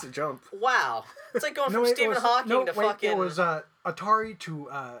 It's a jump. Wow! It's like going from it Stephen was, Hawking no, to wait, fucking it was Atari to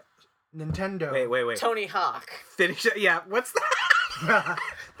Nintendo. Wait. Tony Hawk. Finish it. Yeah, what's that?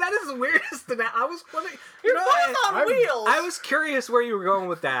 That is the weirdest thing. I was wondering. You're both on wheels. I was curious where you were going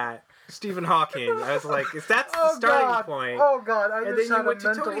with that. Stephen Hawking. I was like, is that the starting point? Oh God! I And just then had you went a to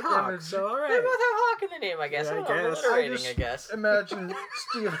mental Tony Hawk. image. So all They right. both have Hawk in the name, I guess. Yeah, I I don't know, guess. alliterating, I guess. Imagine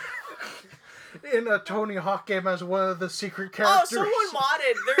Steve in a Tony Hawk game as one of the secret Oh, characters. someone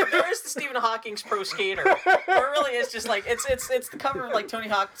modded. There is the Stephen Hawking's Pro Skater. Where it really is just like it's the cover of like Tony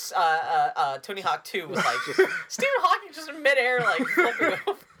Hawk's Tony Hawk 2 with like Stephen Hawking just in midair like flipping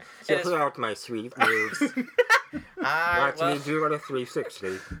over. Check out my sweet moves. Alright, Watch me do on a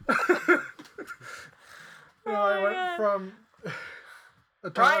 360. I went from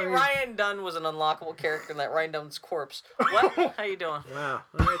Atari. Ryan Dunn was an unlockable character in that Ryan Dunn's corpse. What? How you doing? Wow.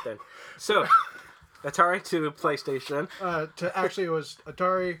 All right then. So, Atari to PlayStation. To actually, it was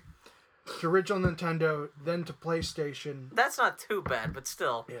Atari to original Nintendo, then to PlayStation. That's not too bad, but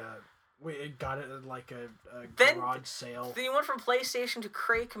still. Yeah, we got it at like a Then- garage sale. Then you went from PlayStation to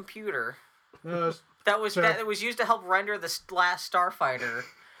Cray Computer. No, it was, That was So- that was used to help render the last Starfighter.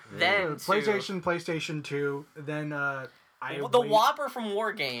 Then to PlayStation 2, then the Whopper from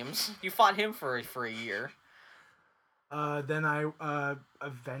War Games. You fought him for a year. Then I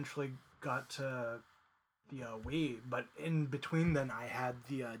eventually got to the Wii, but in between then I had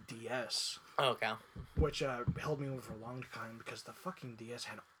the DS, Okay. which held me over for a long time because the fucking DS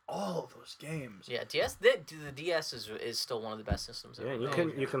had all of those games. Yeah, DS. The DS is still one of the best systems Yeah, ever.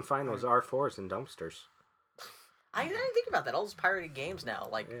 you can find those R4s in dumpsters. I didn't think about that. All those pirated games now,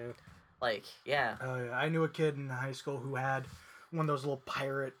 Yeah. Oh yeah, I knew a kid in high school who had one of those little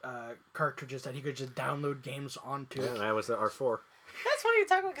pirate cartridges that he could just download games onto. Yeah, that was the R4. That's funny you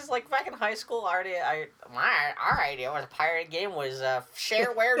talk about because like back in high school, our idea was a pirate game was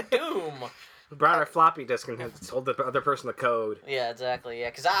shareware Doom. We brought our floppy disk and told the other person the code. Yeah, exactly. Yeah,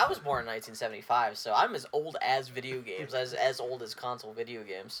 because I was born in 1975, so I'm as old as video games, as old as console video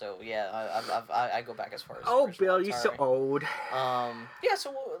games. So yeah, I go back as far as. Oh, original Bill, you're so Atari. old. Yeah.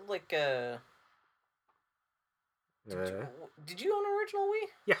 So like, did you own an original Wii?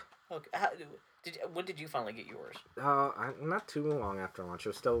 Yeah. Okay. When did you finally get yours? Not too long after launch. It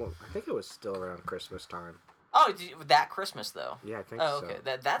was still, I think it was still around Christmas time. Oh, that Christmas though. Yeah, I think Oh, so. okay.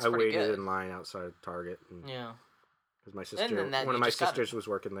 That's I pretty waited good. in line outside Target. And, Yeah. because my sister, then that one you of my just got sisters was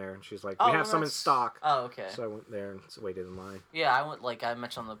working there, and she's like, Oh, "We have well, some in that's- stock." Oh, okay. So I went there and waited in line. Yeah, I went I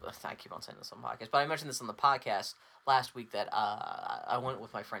mentioned on the. I keep on saying this on the podcast, but I mentioned this on the podcast last week that I went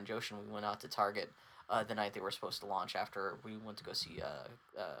with my friend Joshin. We went out to Target the night they were supposed to launch after we went to go see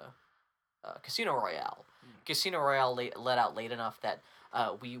Casino Royale. Casino Royale let out late enough that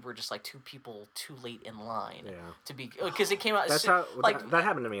we were just like two people too late in line to be because it came out. That's how that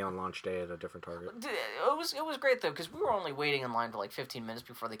happened to me on launch day at a different Target. It was great though because we were only waiting in line for like 15 minutes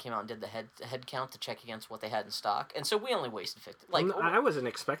before they came out and did the head count to check against what they had in stock, and so we only wasted 50. I wasn't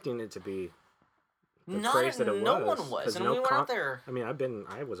expecting it to be the praise that it was. No one was, and we went out there. I mean,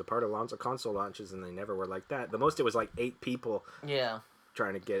 I was a part of lots of console launches, and they never were like that. The most it was like 8 people. Yeah.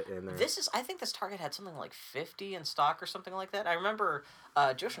 Trying to get in there. I think this Target had something like 50 in stock or something like that. I remember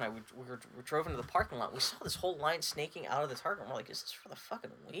Josh and I, we drove into the parking lot. We saw this whole line snaking out of the Target. And we're like, is this for the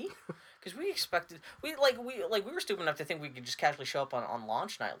fucking Wii? Because we expected, we were stupid enough to think we could just casually show up on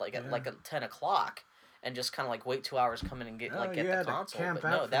launch night, at 10 o'clock. And just kind of like wait 2 hours, come in and get the console. But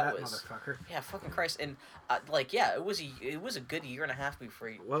no, that was motherfucker. Yeah, fucking Christ. And it was a good year and a half before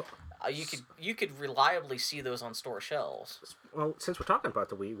you could reliably see those on store shelves. Well, since we're talking about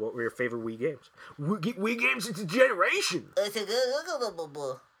the Wii, what were your favorite Wii games? Wii games, it's a generation.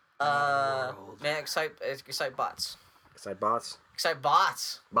 Man, Excite Bots. Excite Bots. Excite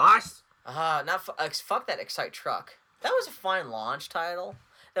Bots. Boss. Fuck that Excite Truck. That was a fine launch title.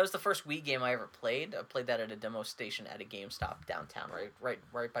 That was the first Wii game I ever played. I played that at a demo station at a GameStop downtown, right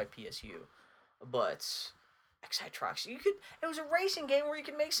by PSU. But Excite Trucks, it was a racing game where you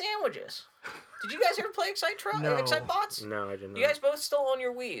could make sandwiches. Did you guys ever play Excite No. Excite Bots? No, I didn't. You guys both still own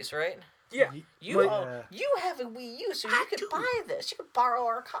your Wiis, right? Yeah. You have a Wii U, so you could buy this. You could borrow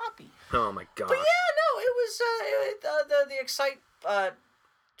our copy. Oh my god. But yeah, no, it was the Excite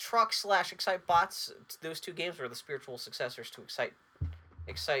Truck / Excite Bots. Those two games were the spiritual successors to Excite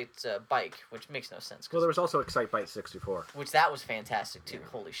Bike, which makes no sense. Well, there was also Excite Bike 64. Which that was fantastic too. Yeah.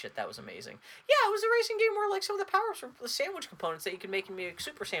 Holy shit, that was amazing. Yeah, it was a racing game where like some of the power-ups were the sandwich components that you could make a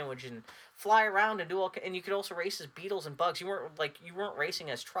super sandwich and fly around and do all. And you could also race as beetles and bugs. You weren't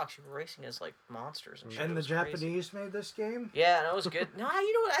racing as trucks. You were racing as like monsters and shit. And the Japanese made this game. Yeah, that was good. No,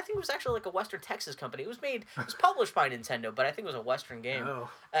 you know what? I think it was actually like a Western Texas company. It was published by Nintendo, but I think it was a Western game. Oh.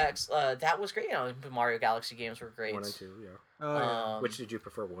 That was great. You know, Mario Galaxy games were great. 1 and 2, yeah. Oh, yeah. Which did you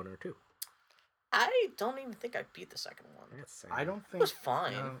prefer, 1 or 2? I don't even think I beat the second one. I don't think it was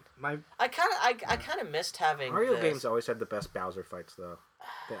fine. I kind of missed having Mario games always had the best Bowser fights though.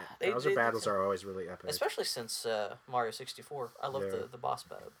 The Bowser battles are always really epic. Especially since Mario 64. I love the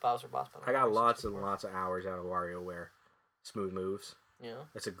Bowser boss battle. I got lots and lots of hours out of WarioWare. Smooth Moves. Yeah.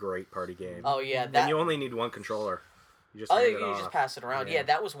 It's a great party game. Oh yeah, and you only need one controller. You just just pass it around. Yeah,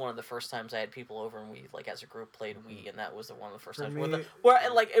 that was one of the first times I had people over and we as a group played Wii, and that was one of the first times where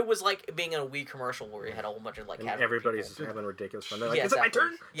it was like being in a Wii commercial where you had a whole bunch of and everybody's people. having ridiculous fun. They're like, yeah, is it my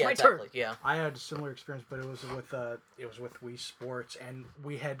turn? Yeah, my exactly. turn. Yeah. I had a similar experience, but it was with Wii Sports, and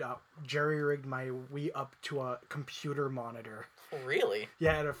we had jerry rigged my Wii up to a computer monitor. Really?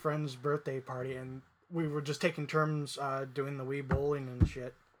 Yeah, at a friend's birthday party, and we were just taking turns doing the Wii bowling and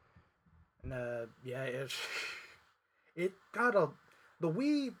shit. And it got the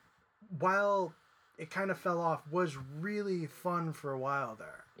Wii, while it kind of fell off, was really fun for a while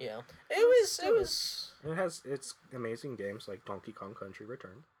there. Yeah, it has its amazing games like Donkey Kong Country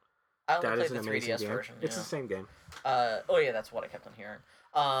Returns. I only played the 3DS version. It's the same game. Oh yeah, that's what I kept on hearing.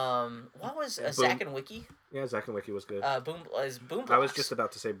 What was Zack and Wiki? Yeah, Zack and Wiki was good. Boom Blocks. I was just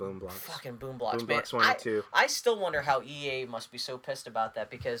about to say Boom Blocks. Fucking Boom Blocks. Boom Blocks 1 and 2. I still wonder how EA must be so pissed about that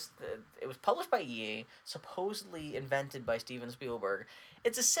because it was published by EA, supposedly invented by Steven Spielberg.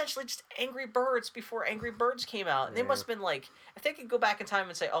 It's essentially just Angry Birds before Angry Birds came out. And they must have been like, if they could go back in time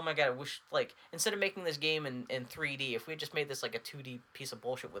and say, oh my god, I wish, like, instead of making this game in 3D, if we had just made this like a 2D piece of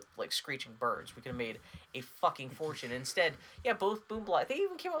bullshit with like screeching birds, we could have made a fucking fortune. Instead, both Boom Blocks, they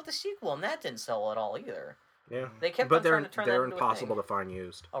even came out with a sequel, and that didn't sell at all either. Yeah, they kept on trying to turn that they're into impossible to find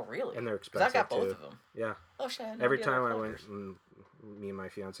used. Oh really? And they're expensive I got both too. of them. Yeah. Oh shit! Every time I went, me and my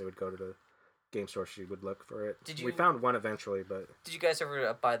fiance would go to the game store. She would look for it. We found one eventually, but did you guys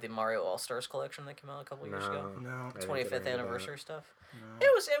ever buy the Mario All Stars collection that came out a couple years ago? No. 25th anniversary stuff. No.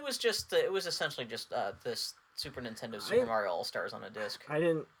 It was essentially just this Super Nintendo Super Mario All Stars on a disc. I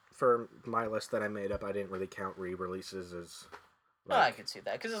didn't, for my list that I made up, I didn't really count re-releases as. I could see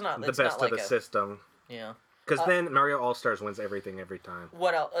that because it's not the best of the system. Yeah. Because then Mario All Stars wins everything every time.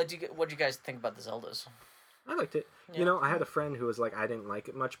 What else? What did you guys think about the Zeldas? I liked it. Yeah. You know, I had a friend who was like, I didn't like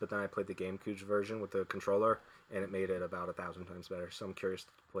it much, but then I played the GameCube version with the controller, and it made it about 1,000 times better. So I'm curious to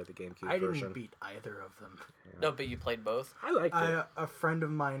play the GameCube version. I didn't beat either of them. Yeah. No, but you played both? I liked it. A friend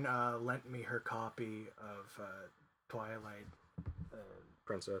of mine lent me her copy of Twilight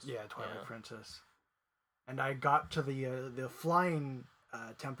Princess. Yeah, Twilight Princess. And I got to the flying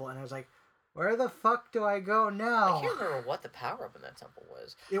temple, and I was like, where the fuck do I go now? I can't remember what the power-up in that temple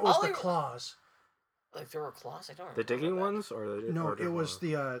was. It was the claws. Like, there were claws? I don't remember. The digging ones? Or the, no, it was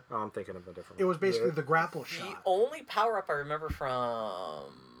the... oh, I'm thinking of a different one. It was basically the grapple shot. The only power-up I remember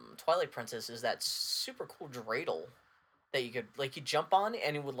from Twilight Princess is that super cool dreidel that you could, like, you jump on,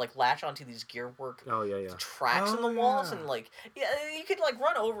 and it would, like, latch onto these gearwork tracks in the walls, and, like, you could, like,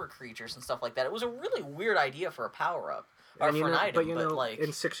 run over creatures and stuff like that. It was a really weird idea for a power-up. Or for an item, but like...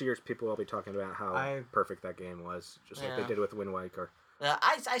 in 6 years, people will be talking about how perfect that game was, just like they did with Wind Waker.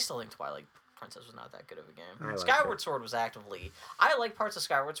 I still think Twilight Princess was not that good of a game. Skyward Sword was actively... I like parts of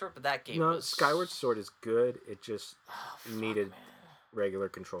Skyward Sword, but that game was... Skyward Sword is good, it just needed regular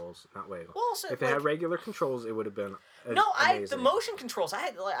controls, not wave. Well, also, if it had regular controls, it would have been the motion controls.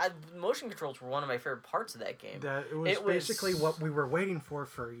 Motion controls were one of my favorite parts of that game. It was basically what we were waiting for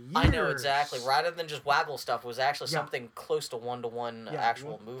years. I know exactly. Rather than just waggle stuff, it was actually something close to one-to-one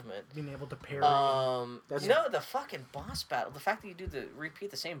actual movement. Being able to parry. The fucking boss battle. The fact that you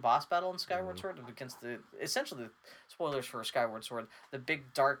repeat the same boss battle in Skyward Sword against essentially the spoilers for Skyward Sword, the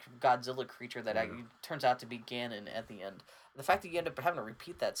big dark Godzilla creature that turns out to be Ganon at the end. The fact that you end up having to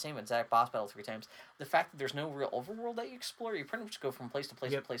repeat that same exact boss battle 3 times, the fact that there's no real overworld that you explore, you pretty much go from place to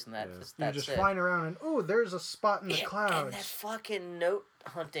place to place, and that's You're just it. flying around and, oh, there's a spot in the clouds. And that fucking note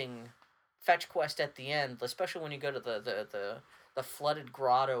hunting fetch quest at the end, especially when you go to the flooded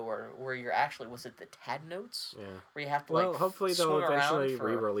grotto, or where you're actually, was it the Tad Notes? Yeah. Where you have to, hopefully they'll swim eventually around for...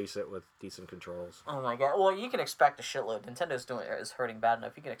 re-release it with decent controls. Oh my god. Well, you can expect a shitload. Nintendo's is hurting bad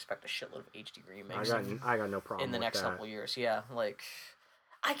enough. You can expect a shitload of HD remakes. I got no problem in the with next that. couple years. Yeah, like...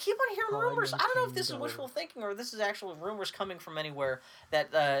 I keep on hearing rumors. I don't know if this is wishful thinking or this is actual rumors coming from anywhere that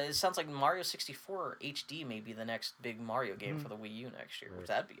it sounds like Mario 64 HD may be the next big Mario game for the Wii U next year, which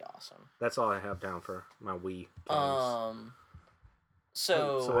that'd be awesome. That's all I have down for my Wii games.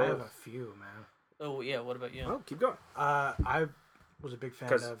 So I have a few, man. Oh yeah, what about you? Oh, keep going. I was a big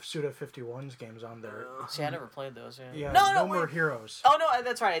fan of Suda51's games on there. See, I never played those. Yeah. Yeah, No More Heroes. Oh no,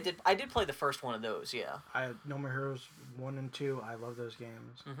 that's right. I did play the first one of those. Yeah. No More Heroes 1 and 2. I love those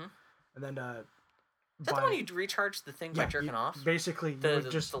games. Mm-hmm. And then is that the one you recharge the thing by jerking off? Basically,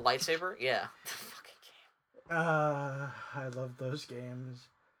 just the lightsaber. Yeah. The fucking game. I love those games.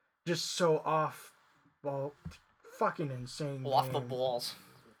 Just so off, fucking insane. Off the balls.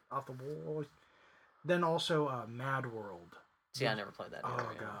 Off the balls. Then also Mad World. See, I never played that. Oh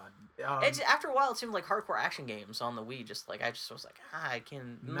either, god. It's after a while, it seemed like hardcore action games on the Wii. I just was like, I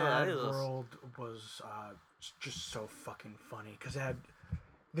can. Mad World was just so fucking funny because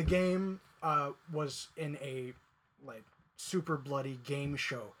the game was in a super bloody game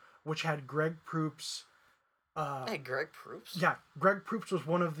show, which had Greg Proops. Hey, Greg Proops. Yeah, Greg Proops was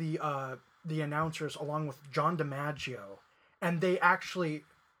one of the announcers along with John DiMaggio, and they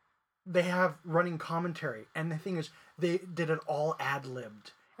have running commentary. And the thing is, they did it all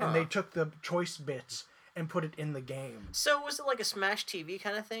ad-libbed, and they took the choice bits and put it in the game. So was it like a Smash TV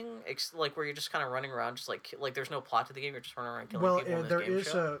kind of thing, like where you're just kind of running around, just like there's no plot to the game, you're just running around killing people? Well, there is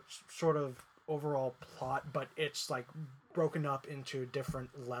a sort of overall plot, but it's like broken up into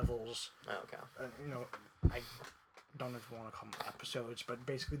different levels. Oh, okay. I don't know if you want to call them episodes, but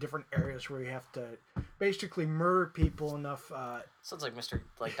basically different areas where you have to basically murder people enough. Sounds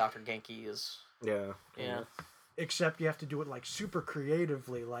like Dr. Genki is. Yeah. Yeah. Except you have to do it super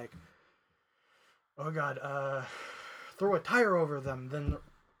creatively, oh god, throw a tire over them, then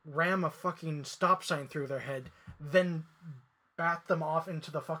ram a fucking stop sign through their head, then bat them off into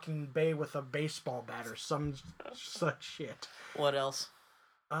the fucking bay with a baseball bat or some such shit. What else?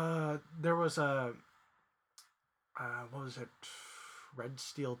 There was a what was it? Red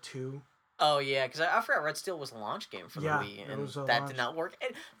Steel 2. Oh yeah, because I forgot Red Steel was a launch game for the Wii, and that did not work.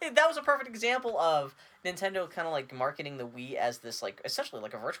 And that was a perfect example of Nintendo kind of marketing the Wii as this essentially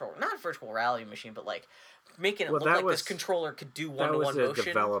a virtual reality machine, but making it look like this controller could do one-to-one motion. That was the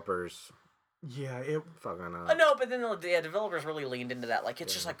developers. Yeah, it fucking. No, but then the developers really leaned into that.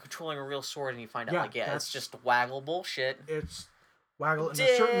 It's just like controlling a real sword, and you find out it's just waggle bullshit. It's waggle in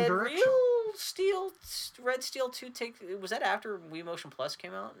a certain direction. Red Steel 2 was that after Wii Motion Plus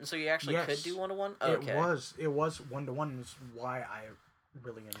came out, and so you actually could do one-to-one? Okay. It was one-to-one, is why I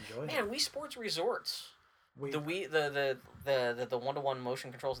really enjoyed it. Man, Wii Sports Resorts. The Wii the one-to-one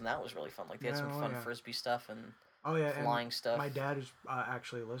motion controls, and that was really fun. They had some fun frisbee stuff and flying stuff. My dad is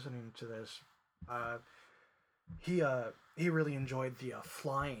actually listening to this. He really enjoyed the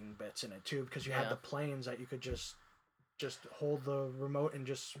flying bits in it too, because you had the planes that you could just hold the remote and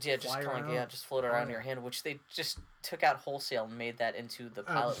just fly around. Just float around in your hand, which they just took out wholesale and made that into the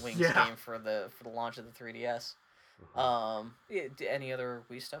Pilot Wings game for the launch of the 3DS. Any other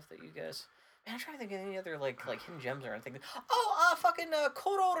Wii stuff that you guys? Man, I'm trying to think of any other hidden gems or anything. Fucking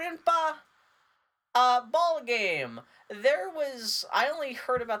Koro Rinpa ball game. I only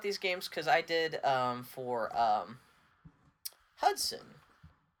heard about these games because I did for Hudson.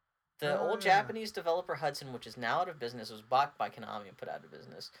 The old Japanese developer Hudson, which is now out of business, was bought by Konami and put out of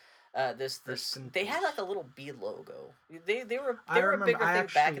business. They had a little B logo. They were a bigger thing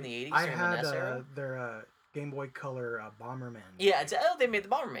back in the 80s during the NES era. Their Game Boy Color Bomberman. Yeah, they made the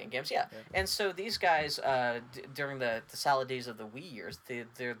Bomberman games. Yeah, and so these guys during the solid days of the Wii years,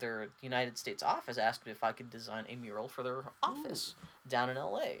 their United States office asked me if I could design a mural for their office down in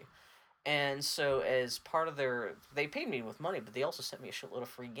LA. And so as part of they paid me with money, but they also sent me a shitload of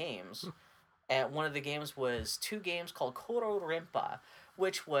free games. And one of the games was 2 games called Koro Rinpa,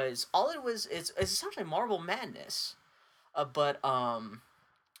 which was, it's essentially Marble Madness.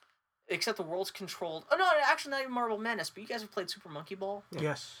 Except the world's controlled, no, actually not even Marble Madness, but you guys have played Super Monkey Ball?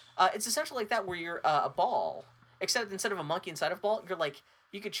 Yes. It's essentially like that, where you're a ball, except instead of a monkey inside of a ball, you're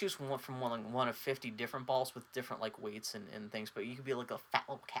you could choose from one of 50 different balls with different like weights and things, but you could be like a fat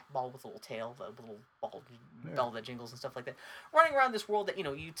little cat ball with a little tail, with a little bell that jingles and stuff like that, running around this world that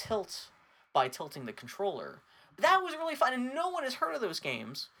you tilt by tilting the controller. That was really fun, and no one has heard of those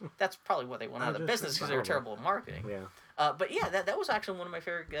games. That's probably why they went out of business, because they were terrible at marketing. Yeah. But yeah, that was actually one of my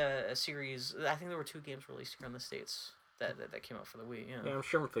favorite series. I think there were 2 games released here in the States that came out for the Wii. Yeah, I'm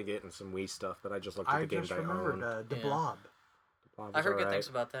sure I'm forgetting some Wii stuff, but I just looked at the games I owned. I just remembered The Blob. I heard good things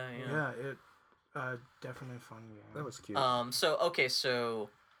about that. Yeah, it definitely a fun game. That was cute. So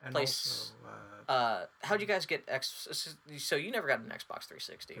and place. Also, how'd you guys get So you never got an Xbox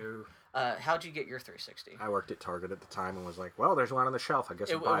 360. no. How'd you get your 360? I worked at Target at the time and was like, well, there's one on the shelf. I guess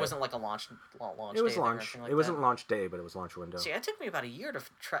It I'll buy wasn't like a launch. It was day launch. Like it wasn't that. launch day, but it was launch window. See, it took me about a year to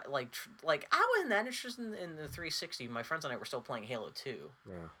try. Like I wasn't that interested in the 360. My friends and I were still playing Halo 2.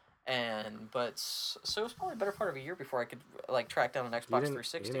 Yeah. So it was probably a better part of a year before I could like track down an Xbox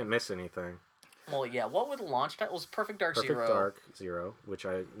 360. You didn't miss anything. Well, yeah. What would the launch title? Was Perfect Dark Zero. Perfect Dark Zero, which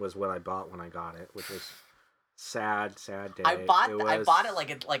was what I bought when I got it, which was sad day. I bought it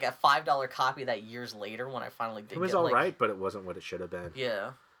like a $5 copy that years later when I finally did. It was alright, but it wasn't what it should have been.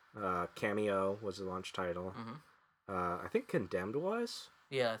 Yeah. Cameo was the launch title. I think Condemned was.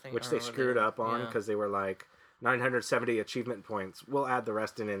 Yeah, I think. Which they screwed up on because they were like 970 achievement points. We'll add the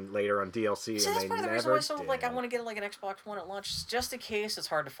rest in later on DLC. See, and that's they part of the never reason why did. I want to get like an Xbox One at launch, just in case it's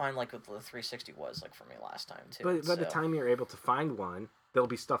hard to find like what the 360 was like for me last time too. But by the time you're able to find one, there'll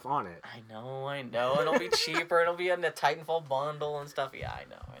be stuff on it. I know. It'll be cheaper. It'll be in the Titanfall bundle and stuff. Yeah, I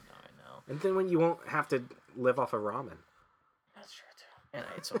know. And then when you won't have to live off of ramen. That's true too. And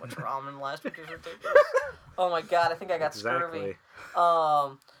I ate so much ramen last week. It was ridiculous. Oh my god, I think I got scurvy.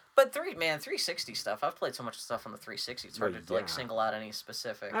 But 360 stuff. I've played so much stuff on the 360. It's hard to like single out any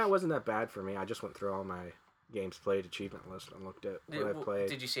specific. It wasn't that bad for me. I just went through all my games played achievement list and looked at what I played.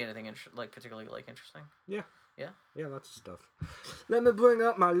 Did you see anything particularly interesting? Yeah. Yeah? Yeah, lots of stuff. Let me bring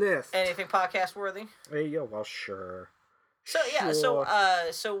up my list. Anything podcast worthy? Hey, yo, well, sure. So yeah,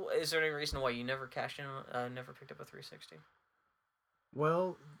 so is there any reason why you never cashed in, never picked up a 360?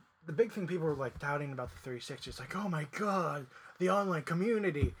 Well, the big thing people were like doubting about the 360 is like, oh my god, the online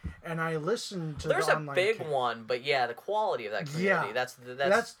community. And I listened to There's the a online big one, but yeah, the quality of that community. Yeah, that's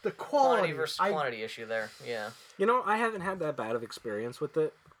the quality quantity versus quantity issue there. Yeah. You know, I haven't had that bad of experience with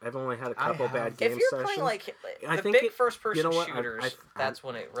it. I've only had a couple bad game sessions. If you're playing like the big first-person shooters, that's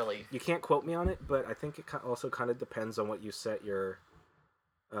when it really. You can't quote me on it, but I think it also kind of depends on what you set your.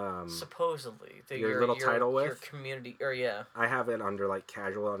 Supposedly, your little title with your community, or yeah. I have it under like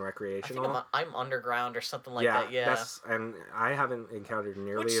casual and recreational. I think I'm underground or something like that. Yeah, and I haven't encountered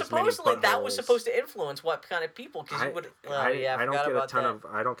nearly Which as many. Supposedly that was supposed to influence what kind of people, because you would. I don't get a ton of.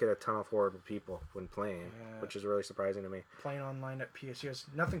 I don't get a ton of horrible people when playing, which is really surprising to me. Playing online at PSU is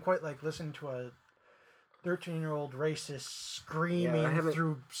nothing quite like listening to a 13-year-old racist screaming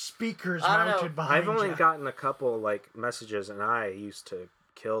through speakers mounted behind I've only you. gotten a couple like messages, and I used to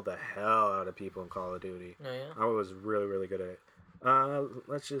kill the hell out of people in Call of Duty. Oh, yeah? I was really, really good at it.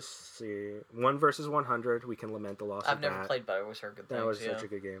 Let's just see. 1 versus 100. We can lament the loss of that. I've never played, but I always heard good things. That was such a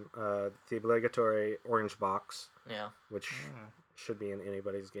good game. The obligatory orange box. Yeah. Which should be in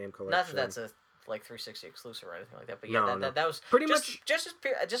anybody's game collection. Not that that's a like 360 exclusive or anything like that, but that was pretty much just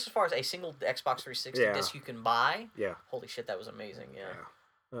as far as a single Xbox 360 disc you can buy. Yeah. Holy shit, that was amazing.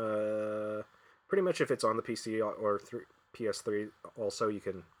 Yeah. Pretty much if it's on the PC or PS3, also you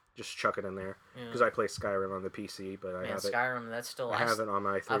can just chuck it in there. Because I play Skyrim on the PC, but I have Skyrim. That's still. I have it on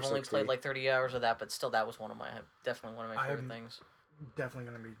my 360. I've only played like 30 hours of that, but still, that was definitely one of my favorite things. Definitely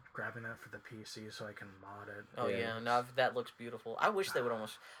gonna be grabbing that for the PC so I can mod it. Oh yeah, no, that looks beautiful. I wish they would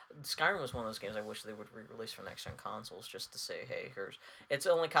almost. Skyrim was one of those games I wish they would re-release for next gen consoles, just to say, hey, here's. It's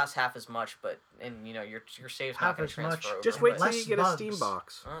only costs half as much, but your save's not going to transfer over. Just wait till you get a Steam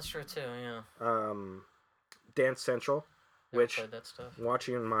box. Oh, that's true too. Yeah. Dance Central, which that stuff.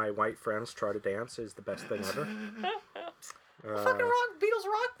 Watching my white friends try to dance is the best thing ever. Fucking Beatles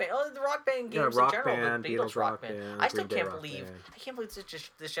rock band. Oh, the rock band games in general, but Beatles rock band. I still can't believe. I can't believe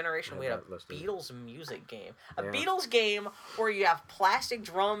this generation we had a Beatles music game. A Beatles game where you have plastic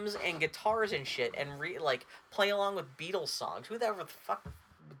drums and guitars and shit, and play along with Beatles songs. Who the ever the fuck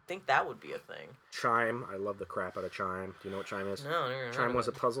would think that would be a thing? Chime. I love the crap out of Chime. Do you know what Chime is? No, never. Chime was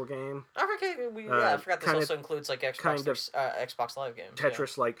a puzzle game. I forgot this also includes like Xbox Live games.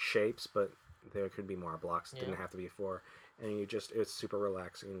 Tetris-like shapes, but there could be more blocks. It didn't have to be 4. And it's super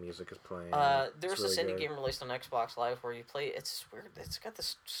relaxing. Music is playing. There's this indie game released on Xbox Live where you play. It's weird. It's got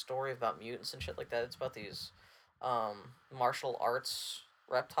this story about mutants and shit like that. It's about these martial arts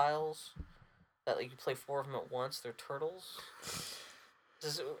reptiles that you play 4 of them at once. They're turtles.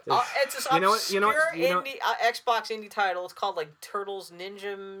 It's this You know what- obscure you know what- you know- indie Xbox indie title. It's called like Turtles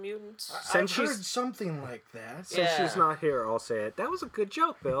Ninja Mutants. I've Since heard she's- something like that. Since Yeah. she's not here, I'll say it. That was a good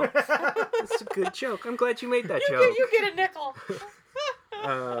joke, Bill. It's a good joke. I'm glad you made that joke. You get a nickel.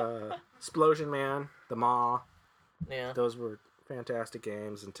 Explosion Man, The Maw. Yeah. Those were fantastic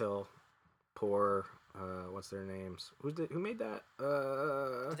games until poor, what's their names? Who made that?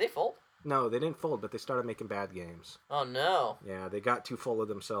 Did they fold? No, they didn't fold, but they started making bad games. Oh no. Yeah, they got too full of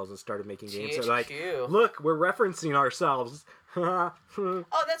themselves and started making games that like, THQ. look, we're referencing ourselves. Oh,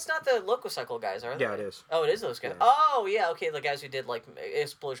 that's not the Lococycle guys, are they? Yeah, it is. Oh, it is those guys. Yeah. Oh, yeah, okay, the guys who did like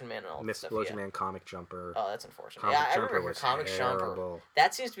Explosion Man and all that Miss stuff. Explosion Yeah. Man, Comic Jumper. Oh, that's unfortunate. Comic Yeah, I Jumper remember was Comic Jumper. terrible.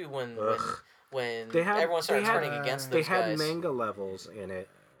 That seems to be when everyone started turning against those They had guys. manga levels in it,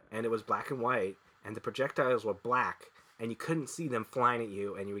 and it was black and white, and the projectiles were black, and you couldn't see them flying at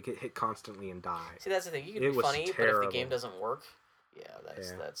you, and you would get hit constantly and die. See, that's the thing. You can It be was funny, but if terrible. the game doesn't work,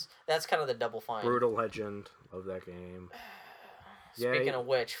 that's kind of the double fine. Brutal Legend, love that game. Speaking Yeah, of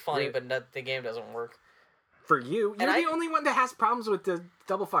which, funny, yeah. but the game doesn't work. For you, And you're the only one that has problems with the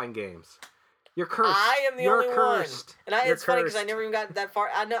Double Fine games. You're cursed. I am the You're only cursed. one. And You're it's funny because I cursed. never even got that far.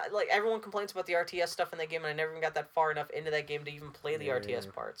 I know, like, everyone complains about the RTS stuff in that game, and I never even got that far enough into that game to even play the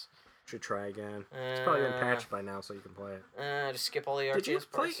RTS parts. Should try again. It's probably been patched by now, so you can play it. Just skip all the RTS Did you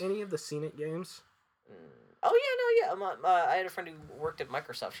play parts. any of the Scene It games? Oh, yeah, no, yeah. I had a friend who worked at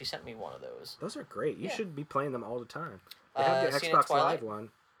Microsoft. She sent me one of those. Those are great. You Yeah. should be playing them all the time. They have the Scene It Xbox Twilight? Live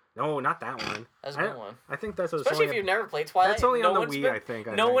one. No, not that one. That's a good one. I think that's Especially if you've never played Twilight. That's only no on the one's Wii, been- I think.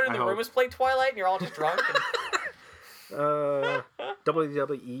 No one in I the room hope. has played Twilight, and you're all just drunk. And...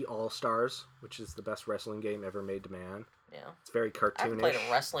 WWE All Stars, which is the best wrestling game ever made to man. yeah. It's very I haven't played cartoonish.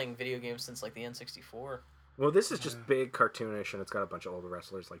 a wrestling video game since, like, the N64. Well, this is just big cartoonish, and it's got a bunch of old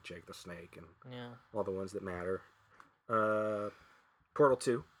wrestlers like Jake the Snake and Yeah. all the ones that matter. Portal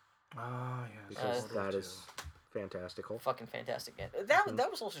 2, Oh, yes. because Portal that 2. is fantastical. Fucking fantastic game. That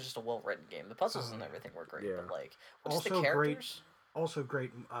was also just a well-written game. The puzzles and everything were great, Yeah. but, like, just the Also great. characters... Also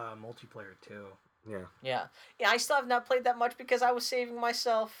great multiplayer too. Yeah, Yeah, I still have not played that much because I was saving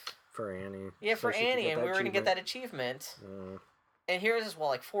myself. for Annie. Yeah, for So she could Annie, get and that we were gonna get achievement. that achievement. And here it is, well,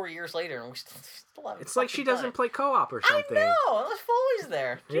 like 4 years later, and we still haven't. It's like she fucking done doesn't it. play co-op or something. I know, unless Foley's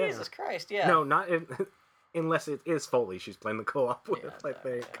there. Yeah. Jesus Christ, yeah. No, not unless it is Foley. She's playing the co-op with, Yeah, I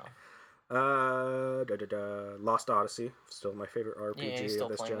think. yeah. Lost Odyssey, still my favorite Yeah, you're RPG still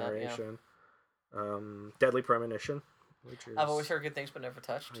of this playing that, yeah. generation. Deadly Premonition, which is I've always heard good things, but never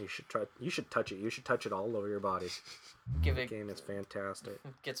touched. you should try. You should touch it. You should touch it all over your body. Give The it, game is fantastic.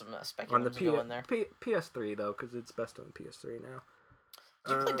 get some On the speculums going there. PS3 though, because it's best on PS3 now.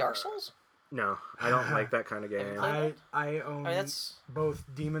 Did you play Dark Souls? No, I don't like that kind of game. played I own that's- both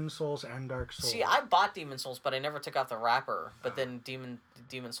Demon Souls and Dark Souls. See, I bought Demon Souls, but I never took out the wrapper. But then Demon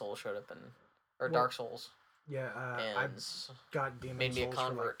Souls showed up Dark Souls. Yeah, I And got Demon made me a Souls for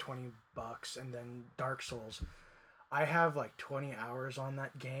like convert. $20, and then Dark Souls. I have like 20 hours on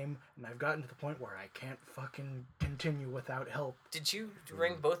that game, and I've gotten to the point where I can't fucking continue without help. did you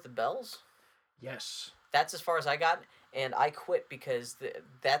ring both the bells? Yes. That's as far as I got, and I quit because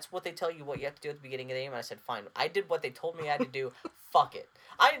that's what they tell you what you have to do at the beginning of the game. And I said, fine. I did what they told me I had to do. Fuck it.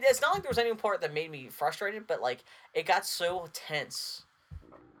 It's not like there was any part that made me frustrated, but like it got so tense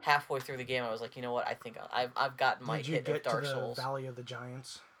halfway through the game. I was like, you know what? I think I've gotten my Did you hit get of Dark to the Souls. Valley of the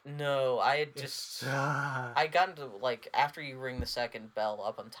Giants? No, I had just Ah. I got into like after you ring the second bell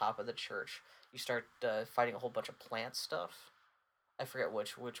up on top of the church, you start fighting a whole bunch of plant stuff. I forget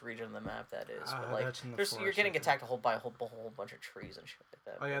which region of the map that is, but like that's in the you're forest, getting I think. attacked by a whole bunch of trees and shit like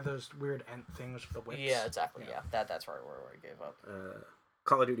that. Oh yeah, those weird ant things with the whips. Yeah, exactly. Yeah, that's right where I gave up.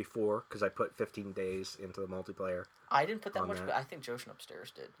 Call of Duty 4, because I put 15 days into the multiplayer. I didn't put that on much, that. but I think Joshin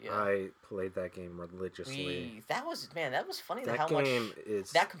upstairs did. Yeah. I played that game religiously. That was funny That how game much is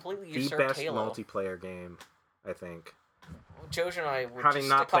that completely the usurped best Halo. multiplayer game, I think. Jojo and I were Having just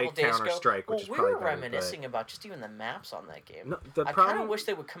not a couple played days Counter-Strike, ago. which is we probably were better, but- reminiscing about just even the maps on that game. No, the I kind problem- of wish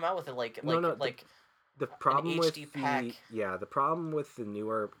they would come out with it like The problem with HD pack. the problem with the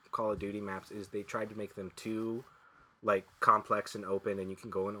newer Call of Duty maps is they tried to make them too like complex and open, and you can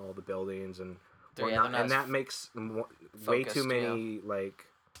go in all the buildings and They're whatnot, not and as that makes way too focused, many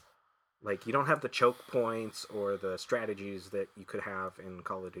like you don't have the choke points or the strategies that you could have in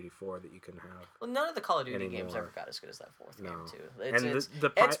Call of Duty 4 that you can have. Well, none of the Call of Duty games anymore. ever got as good as that fourth No. game too. And It's the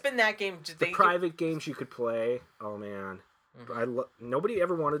been that game. The private games you could play, oh man. Nobody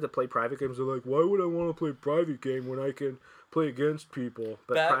ever wanted to play private games. They're like, why would I want to play private game when I can play against people?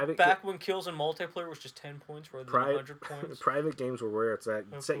 But back when kills in multiplayer was just 10 points rather than 100 points. private games were where it's at.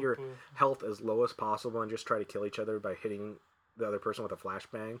 Set your health as low as possible and just try to kill each other by hitting the other person with a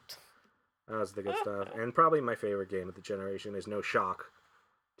flashbang. That was the good stuff. And probably my favorite game of the generation is no shock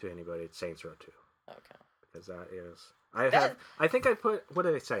to anybody. It's Saints Row 2. Okay. Because that is... I think I put... What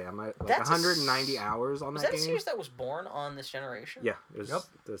did I say? I'm at like 190 hours on that game. Was that a series that was born on this generation? Yeah. It was,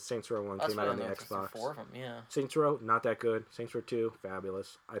 the Saints Row 1 came out on the Xbox. Four of them, yeah. Saints Row, not that good. Saints Row 2,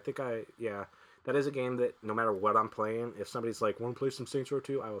 fabulous. I think that is a game that no matter what I'm playing, if somebody's like, want to play some Saints Row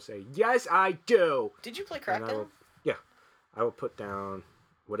 2? I will say, yes, I do! Did you play Crackdown? I will put down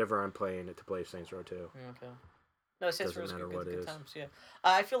whatever I'm playing to play Saints Row 2. Okay. No, Saints Row is good times, yeah.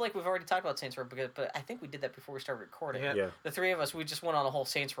 I feel like we've already talked about Saints Row, but I think we did that before we started recording. Yeah. The three of us, we just went on a whole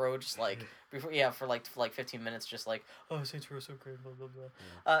Saints Row, just like, before, for like 15 minutes, just like, oh, Saints Row is so great, blah, blah,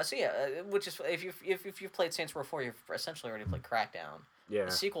 blah. Which is, if you've played Saints Row 4, you've essentially already played Crackdown. Yeah,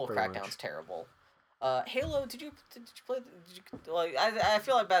 the sequel of pretty Crackdown's much. Terrible. Halo, did you play? Like, I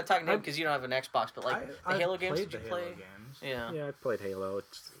feel like bad talking to him because you don't have an Xbox, but like the Halo games, did you play? Yeah. Yeah, I played Halo.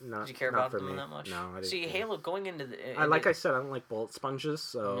 It's not. Did you care not about for them me. that much? No, I didn't. See, care. Halo going into the. Like I said, I don't like bullet sponges.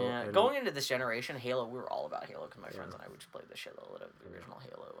 So yeah, and going into this generation, Halo, we were all about Halo because my friends and I would just play the shitload of the original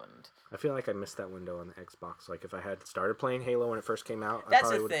Halo, and I feel like I missed that window on the Xbox. Like if I had started playing Halo when it first came out, that's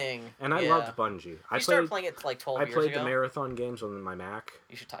I probably the would. thing. And I loved Bungie. I started playing it like 12 years ago. I played the marathon games on my Mac.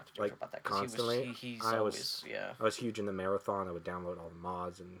 You should talk to George about that because constantly. he's I always I was huge in the marathon. I would download all the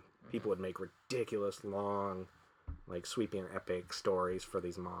mods, and people would make ridiculous long, like sweeping epic stories for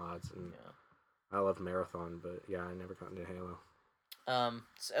these mods. And I loved marathon, but yeah, I never got into Halo.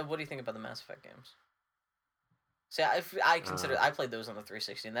 So what do you think about the Mass Effect games? See, I consider I played those on the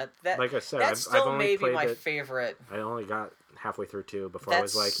 360, and that like I said, that's still I've only maybe played my favorite. I only got halfway through 2 before I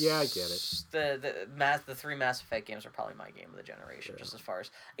was like, yeah, I get it. The three Mass Effect games are probably my game of the generation, just as far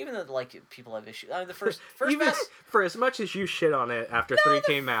as even though like people have issues. The first for as much as you shit on it after 3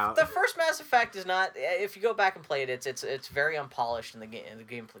 came out, the first Mass Effect is not. If you go back and play it, it's very unpolished, and the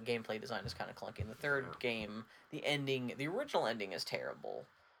gameplay design is kind of clunky. And the third game, the original ending is terrible.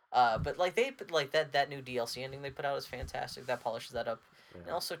 But like that new DLC ending they put out is fantastic. That polishes that up, and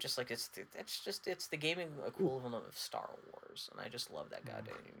also just like it's the gaming equivalent of Star Wars, and I just love that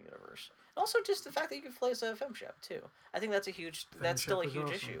goddamn universe. And also just the fact that you can play as a femshep too. I think that's still a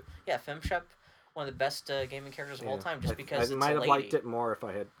huge issue. Yeah, femshep, one of the best gaming characters of all time, just because I might have liked it more if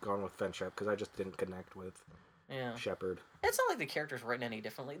I had gone with femshep because I just didn't connect with. Shepard. It's not like the character's written any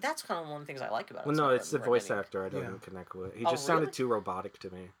differently. That's kind of one of the things I like about it. Well, no, it's the voice actor I didn't connect with. He just sounded too robotic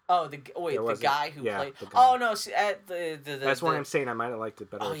to me. Oh, the guy who played. The guy. Oh no, see, that's why I'm saying I might have liked it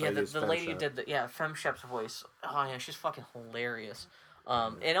better. Oh if yeah, I used the lady who Femshep. did Femshep's voice. Oh yeah, she's fucking hilarious.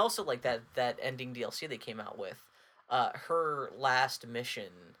 And also like that ending DLC they came out with, her last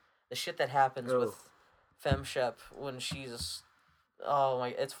mission, the shit that happens with Femshep when she's,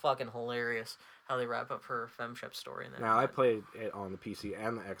 it's fucking hilarious. How they wrap up her femshep story in that. Now I played it on the PC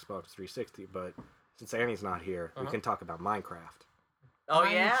and the Xbox 360, but since Annie's not here, we can talk about Minecraft. Oh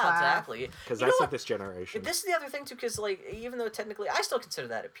yeah, exactly. Because that's like this generation. This is the other thing too, because like even though technically I still consider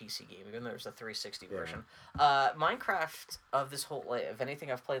that a PC game, even though there's a 360 version. Minecraft of this whole of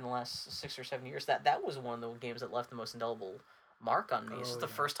anything I've played in the last 6 or 7 years, that was one of the games that left the most indelible mark on me. This is the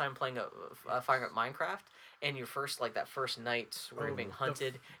first time playing firing up Minecraft. And your first night where you're being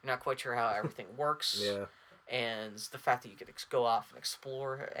hunted, you're not quite sure how everything works. Yeah. And the fact that you could go off and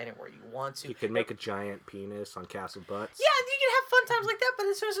explore anywhere you want to. You can make a giant penis on castle butts. Yeah, you can have fun times like that, but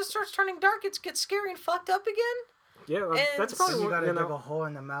as soon as it starts turning dark, it gets scary and fucked up again. Yeah, that's probably you what gotta dig a hole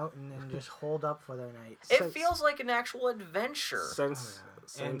in the mountain and just hold up for the night. It feels like an actual adventure. Since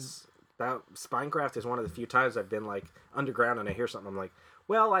that Minecraft is one of the few times I've been like underground and I hear something, I'm like,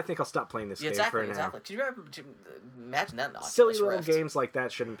 well, I think I'll stop playing this game for now. Exactly. Can you imagine that? In Silly Oculus little Rift? games like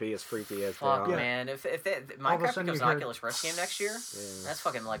that shouldn't be as freaky as they are. Man, if Minecraft becomes an Oculus Rift game next year, that's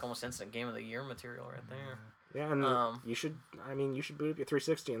fucking like almost instant Game of the Year material right there. Yeah, and you should boot up your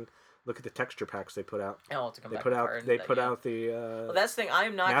 360 and look at the texture packs they put out. They put out the well, that's the thing.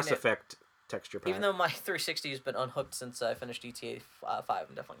 I'm not Mass Effect texture pack. Even though my 360 has been unhooked since I finished GTA 5,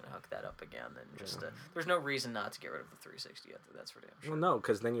 I'm definitely gonna hook that up again. And just there's no reason not to get rid of the 360. That's for damn sure. Well, no,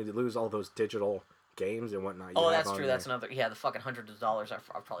 because then you lose all those digital games and whatnot. That's true. That's another. Yeah, the fucking hundreds of dollars I've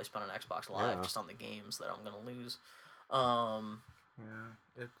probably spent on Xbox Live just on the games that I'm gonna lose.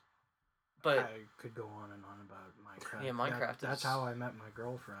 But I could go on and on about Minecraft. Yeah, Minecraft. That's how I met my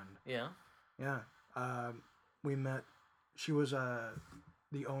girlfriend. Yeah. Yeah. We met. She was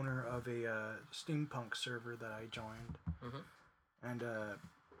the owner of a steampunk server that I joined, and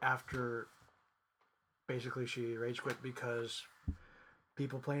after basically she rage quit because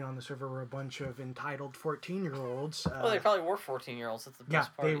people playing on the server were a bunch of entitled 14-year-olds. Well, they probably were 14-year-olds. That's the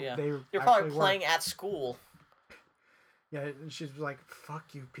best part. They're You're probably playing at school. Yeah, and she's like,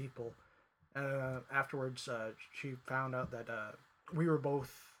 "Fuck you, people." Afterwards, she found out that we were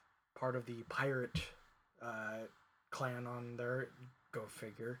both part of the pirate clan on there. Go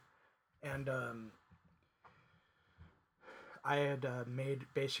figure. And I had made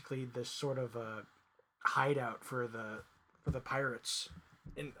basically this sort of hideout for the pirates,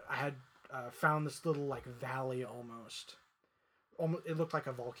 and I had found this little like valley almost. It looked like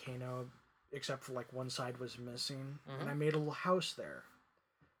a volcano, except for like one side was missing, and I made a little house there.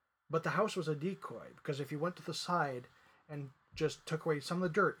 But the house was a decoy, because if you went to the side and just took away some of the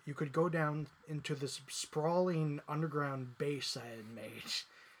dirt, you could go down into this sprawling underground base I had made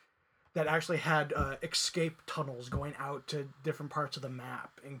that actually had escape tunnels going out to different parts of the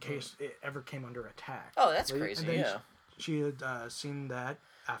map in case it ever came under attack. Oh, that's crazy, yeah. She had seen that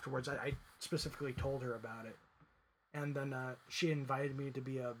afterwards. I specifically told her about it. And then she invited me to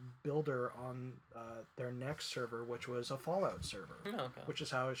be a builder on their next server, which was a Fallout server. Oh, okay. Which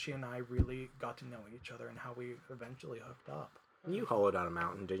is how she and I really got to know each other and how we eventually hooked up. You hollowed out a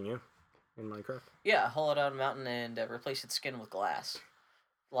mountain, didn't you, in Minecraft? Yeah, hollowed out a mountain and replaced its skin with glass.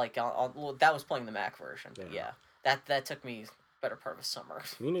 Like, that was playing the Mac version. Yeah. That took me better part of a summer.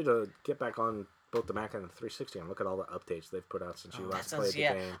 You need to get back on both the Mac and the 360 and look at all the updates they've put out since you last played the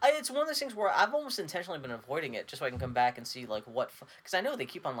game. It's one of those things where I've almost intentionally been avoiding it just so I can come back and see like what, because I know they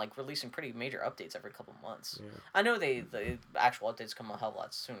keep on like releasing pretty major updates every couple months. Yeah. I know the actual updates come a hell of a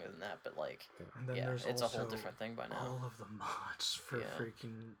lot sooner than that, but like it's a whole different thing by now. All of the mods for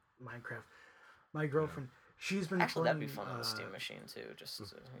freaking Minecraft. My girlfriend, she's been actually playing, that'd be fun on the Steam machine too. Just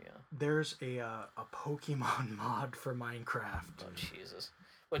There's a Pokemon mod for Minecraft. Oh Jesus.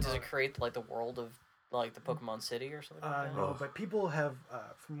 What, does it create, like, the world of, like, the Pokemon City or something like that? No, but people have,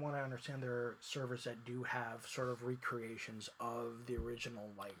 from what I understand, there are servers that do have sort of recreations of the original,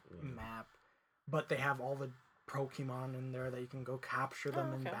 like, map. But they have all the Pokemon in there that you can go capture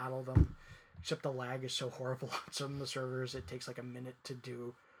them and battle them. Except the lag is so horrible on some of the servers, it takes, like, a minute to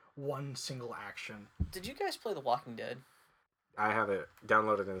do one single action. Did you guys play The Walking Dead? I have it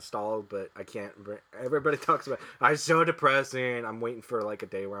downloaded and installed, but I can't. Everybody talks about I'm so depressing. I'm waiting for like a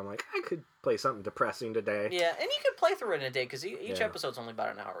day where I'm like, I could play something depressing today. Yeah, and you could play through it in a day because each episode's only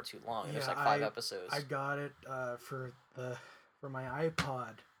about an hour or two long. There's like 5 episodes. I got it for my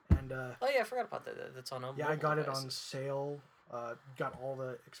iPod, and oh yeah, I forgot about that. That's on. Yeah, I got it on sale. Got all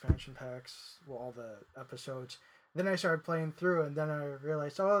the expansion packs, all the episodes. Then I started playing through, and then I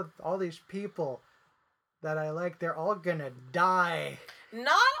realized, all these people that I like, they're all gonna die.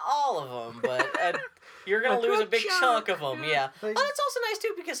 Not all of them, but you're gonna lose a big chunk of them. Yeah. Like, it's also nice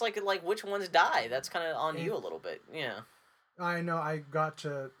too because like which ones die. That's kind of on you a little bit. Yeah. I know. I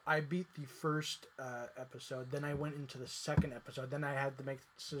beat the first episode. Then I went into the second episode. Then I had to make the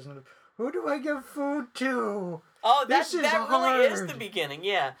decision of who do I give food to. Oh, that really is the beginning.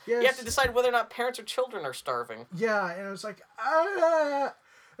 Yeah. Yes. You have to decide whether or not parents or children are starving. Yeah, and it was like,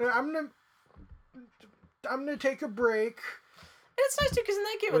 I'm gonna take a break. And it's nice too because in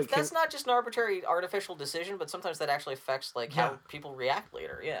that game, that's not just an arbitrary artificial decision, but sometimes that actually affects like how people react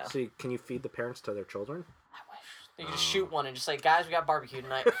later. Yeah. So can you feed the parents to their children? I wish you could just shoot one and just say, "Guys, we got barbecue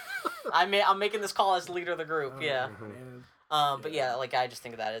tonight." I'm making this call as the leader of the group. Yeah. But yeah, like I just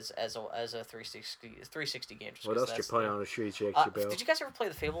think of that as a 360 game. What else did you play on the street, Jake? Did you guys ever play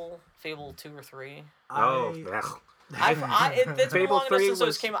the Fable 2 or 3? It's been long enough since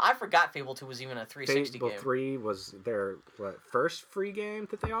those came out. I forgot Fable 2 was even a 360 game. Fable 3 was their first free game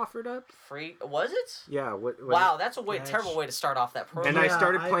that they offered up. Free? Was it? Yeah. Wow, that's a terrible way to start off that program. And I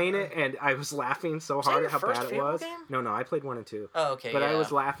started playing it, and I was laughing so hard at how bad it was. Game? No, I played 1 and 2. Oh, okay. But I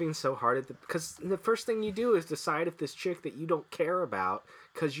was laughing so hard because the first thing you do is decide if this chick that you don't care about,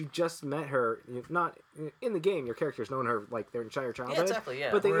 because you just met her, not in the game, your character's known her like their entire childhood. Yeah, exactly.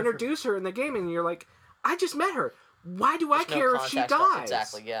 Yeah. But they introduce her in the game, and you're like, I just met her. Why do I care if she dies?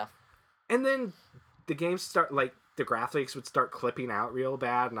 Exactly, yeah. And then the games start, like, the graphics would start clipping out real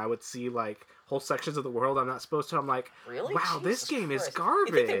bad, and I would see, like, whole sections of the world I'm not supposed to. I'm like, really? Wow, Jesus this game Christ. is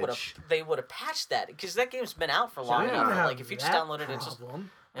garbage. You think they would have patched that? Because that game's been out for long enough. Like, if you just downloaded it, just...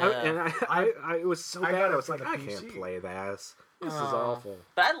 It was so bad. I was like, I can't play this. This is awful.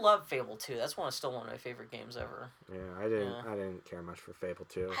 But I love Fable 2. That's still one of my favorite games ever. Yeah, I didn't care much for Fable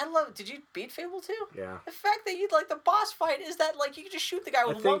 2. Did you beat Fable 2? Yeah. The fact that the boss fight is that, like, you can just shoot the guy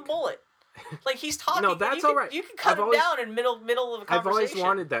with one bullet. Like, he's talking. No, that's all right. You can cut him down in middle of a conversation. I've always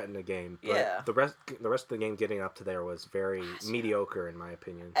wanted that in a game. But the rest of the game getting up to there was very mediocre, in my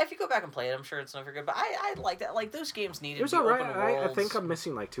opinion. If you go back and play it, I'm sure it's not very good. But I like that. Like, those games needed to be all right. open worlds. I think I'm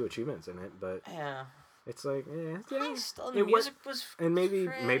missing, like, 2 achievements in it, but... Yeah. It's like, yeah. Still, It the was- music was. And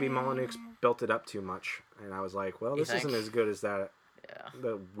maybe Molyneux built it up too much, and I was like, well, You this isn't think? as good as that Yeah.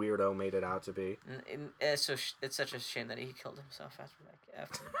 the weirdo made it out to be. It's such a shame that he killed himself after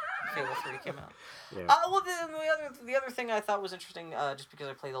Fable 3 came out. Yeah. Well, the other thing I thought was interesting, just because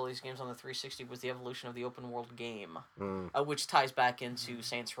I played all these games on the 360, was the evolution of the open world game, which ties back into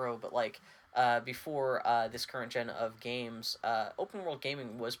Saints Row. But like before this current gen of games, open world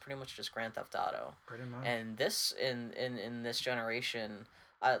gaming was pretty much just Grand Theft Auto. Pretty much. And this in this generation.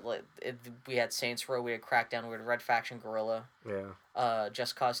 We had Saints Row, we had Crackdown, we had Red Faction Guerrilla, Yeah.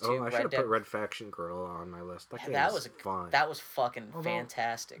 Just Cause 2, Oh, I should Red have Dead. put Red Faction Gorilla on my list. That game that was was fun. That was fucking Although,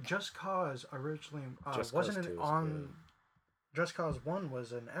 fantastic. Just Cause originally Just wasn't Cause it 2 is on. good. Just Cause 1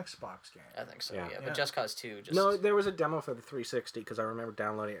 was an Xbox game. I think so, Yeah. yeah. Yeah. But Just Cause 2 just... No, there was a demo for the 360 because I remember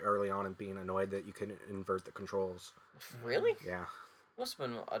downloading it early on and being annoyed that you couldn't invert the controls. Really? Yeah. Must have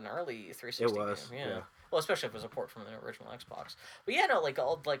been an early 360 It was, game. Yeah. yeah. Well, especially if it was a port from the original Xbox. But yeah, no, like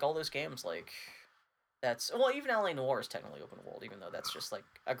all those games, like... That's... Well, even LA Noire is technically open world, even though that's just like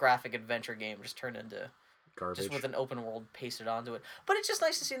a graphic adventure game just turned into... Garbage. Just with an open world pasted onto it. But it's just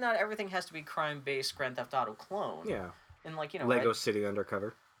nice to see not everything has to be crime-based Grand Theft Auto clone. Yeah. And like, you know... Lego City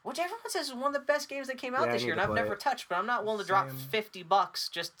Undercover. Which everyone says is one of the best games that came out Yeah, I this need year, and to I've play never it. touched, but I'm not willing to drop Same.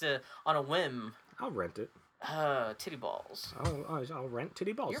 $50 just to, on a whim. I'll rent it. Titty balls. I'll rent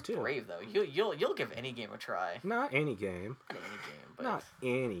Titty Balls You're too. brave though. You'll give any game a try. Not any game. Not any game, but Not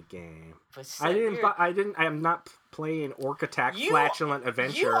any game. but I am not playing Orc Attack Flatulent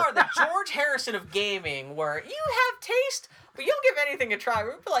Adventure. You are the George Harrison of gaming, where you have taste, but you'll give anything a try.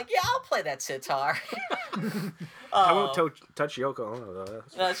 We'll be like, yeah, I'll play that sitar. I won't touch Yoko Ono though.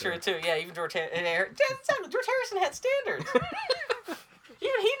 That's true too. Yeah, even George Harrison had standards.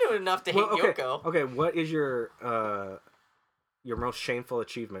 Even he knew enough to hate Yoko. Okay, what is your most shameful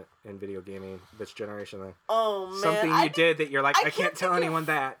achievement in video gaming this generation then? Oh man, Something you did that you're like, I can't tell anyone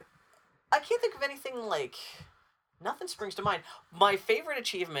that. I can't think of anything like. Nothing springs to mind. My favorite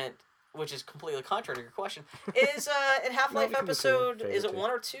achievement, which is completely contrary to your question, is in Half-Life No, we can do episode, favorite is it too. 1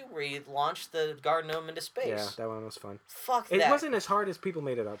 or 2, where you launch the guard gnome into space. Yeah, that one was fun. Fuck It that. wasn't as hard as people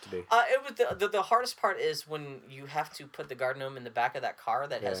made it out to be. It was the hardest part is when you have to put the guard gnome in the back of that car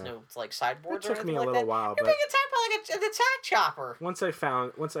that has Yeah. no like sideboards. It or took anything me a like little that. while, You're but being attacked by like an attack chopper. once I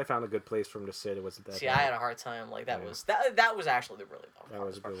found a good place for him to sit, it wasn't that See, bad. I had a hard time. Like that Yeah. was that was actually the really That was a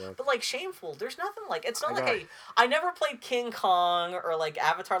hardest part. good one. But like shameful, there's nothing like it's not I like got- I never played King Kong or like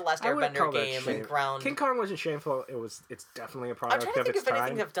Avatar: The Last I wouldn't Airbender call that game shame. and Ground. King Kong wasn't shameful. It's definitely a product trying to of think its of anything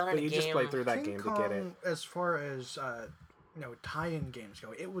time. they've done in but a you just game. played through that King game Kong, to get it. as far as tie-in games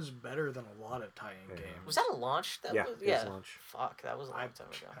go, it was better than a lot of tie-in games. Was that a launch? That Yeah, was, it was launch. Fuck, that was a long time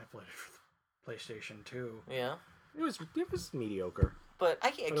ago. I played it for the PlayStation 2. Yeah. It was mediocre. But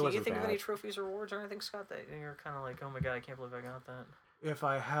can you wasn't think of any bad. trophies or awards or anything, Scott, that you're kind of like, oh my god, I can't believe I got that? If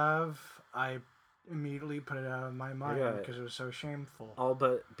I have, I immediately put it out of my mind got- because it was so shameful. All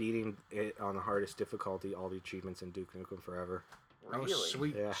but beating it on the hardest difficulty, all the achievements in Duke Nukem Forever. Really? Oh,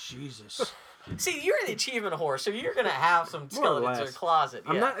 sweet Yeah. Jesus. See, you're the achievement whore, so you're gonna have some More or skeletons in your less. closet.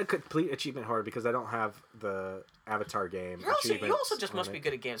 I'm yeah. not a complete achievement whore because I don't have the Avatar game. You also achievements just on must it. be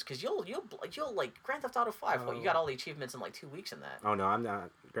good at games because you'll like Grand Theft Auto 5. What, you got all the achievements in like 2 weeks in that? Oh no, I'm not.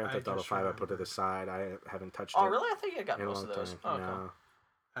 Grand I Theft Auto just 5 I put to remembered. the side. I haven't touched Oh it really? I thought you had gotten in a most long of those. time. Oh, no. cool.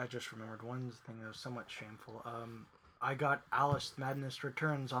 I just remembered one thing that was somewhat shameful. I got Alice Madness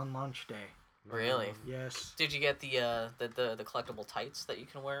Returns on launch day. Really? Yes. Did you get the collectible tights that you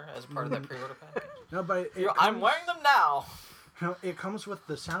can wear as part of that pre-order package? No, but I'm wearing them now. No, it comes with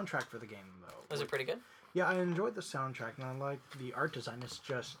the soundtrack for the game, though. Was it pretty good? Yeah, I enjoyed the soundtrack, and I like the art design. It's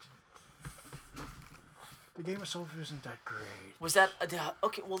just the game itself isn't that great. Was that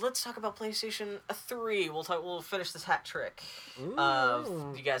okay? Well, let's talk about PlayStation 3. We'll finish this hat trick. You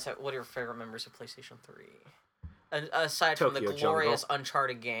guys, what are your favorite memories of PlayStation 3? Aside from the Tokyo glorious Jungle.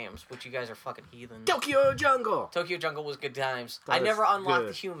 Uncharted games, which you guys are fucking heathens. Tokyo Jungle. Tokyo Jungle was good times. That I was never unlocked the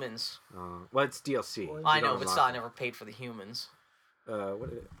good. humans. Well, it's DLC. I You know, don't but unlock still, I them. never paid for the humans. What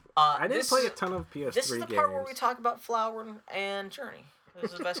is it? I I didn't play a ton of PS3 This is the games. part where we talk about Flower and Journey.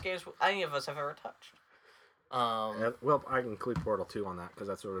 This is the best games any of us have ever touched. Well, I can include Portal 2 on that because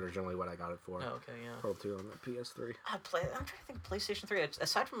that's originally what I got it for. Oh, okay, yeah. Portal 2 on the PS3. I'm trying to think. PlayStation 3.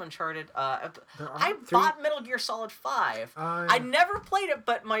 Aside from Uncharted, I aren't bought Metal Gear Solid 5. I never played it,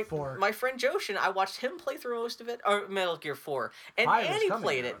 but my friend Joshin, I watched him play through most of it, or Metal Gear 4, and 5 is Annie coming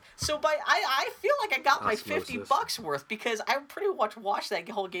played it. out. So I feel like I got my Osmosis. $50 worth because I pretty much watched that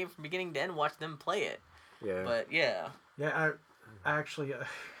whole game from beginning to end, watched them play it. Yeah. But yeah. Yeah, I actually,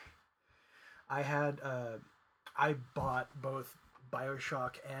 I had, I bought both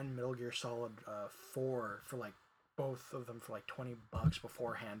Bioshock and Metal Gear Solid 4 for like both of them for like $20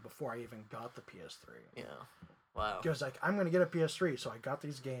 beforehand before I even got the PS3. Yeah. Wow. Because like I'm gonna get a PS3, so I got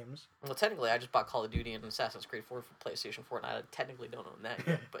these games. Well, technically, I just bought Call of Duty and Assassin's Creed 4 for PlayStation 4, and I technically don't own that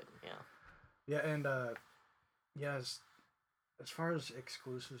yet, but yeah. Yeah, and as far as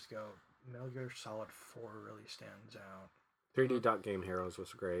exclusives go, Metal Gear Solid 4 really stands out. 3D Dot Game Heroes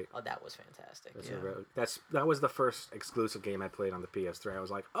was great. Oh, that was fantastic. That was the first exclusive game I played on the PS3. I was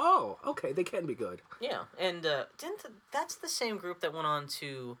like, oh, okay, they can be good. Yeah, and that's the same group that went on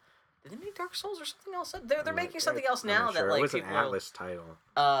to. Did they make Dark Souls or something else? They're making something else now that like it was people. an Atlas title.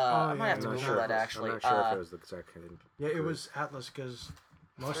 I might have to Google that actually. I'm not sure if it was the exact same. Yeah, it was Atlas because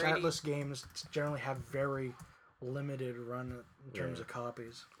most 3D. Atlas games generally have very limited run in terms of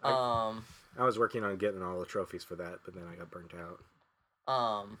copies. I was working on getting all the trophies for that, but then I got burnt out.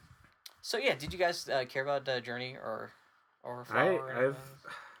 So yeah, did you guys care about Journey or Flower?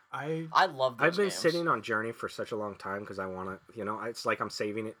 I love those I've been games. sitting on Journey for such a long time because I want to, it's like I'm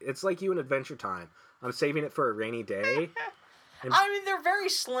saving it. It's like you in Adventure Time. I'm saving it for a rainy day. I mean, they're very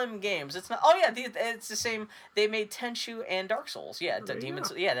slim games. It's not. Oh yeah, it's the same. They made Tenchu and Dark Souls. Yeah,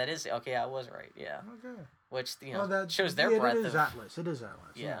 Demons. Yeah, that is. Okay, I was right. Yeah. Okay. Which that shows their breadth. It is Atlas. It is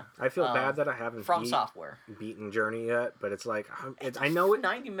Atlas. Yeah. I feel bad that I haven't beaten Journey yet, but it's like I know it.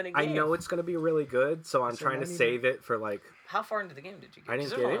 90-minute game. I know it's gonna be really good, so I'm trying to save it for like. How far into the game did you get? I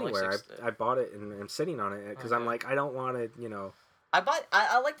didn't get anywhere. I bought it and I'm sitting on it because I'm like I don't want to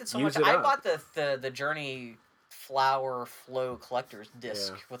I liked it so much. I up. bought the Journey Flower Flow Collector's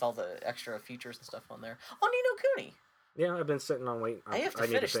disc with all the extra features and stuff on there. Oh, Ni no Kuni. Yeah, I've been sitting on waiting. I have to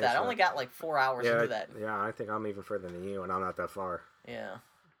finish that. I only got like 4 hours into that. Yeah, I think I'm even further than you, and I'm not that far. Yeah.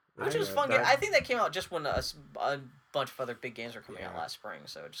 Which was fun. I think that came out just when a bunch of other big games were coming out last spring,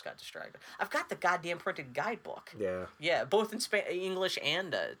 so I just got distracted. I've got the goddamn printed guidebook. Yeah. Yeah, both in English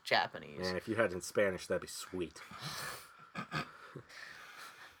and Japanese. Yeah, if you had it in Spanish, that'd be sweet.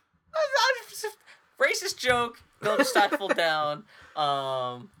 Racist joke. Go to stifle down.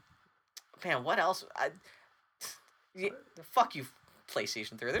 Man, what else? Fuck you,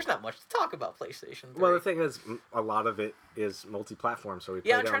 PlayStation 3. There's not much to talk about PlayStation 3. Well, the thing is, a lot of it is multi-platform, so we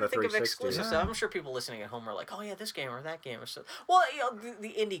played I'm it trying on to the think 360. of exclusive stuff. I'm sure people listening at home are like, oh yeah, this game or that game. Or so. Well,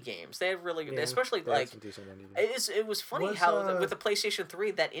 the indie games, they have really, especially like, it was funny how with the PlayStation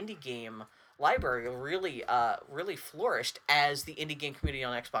 3, that indie game library really flourished as the indie game community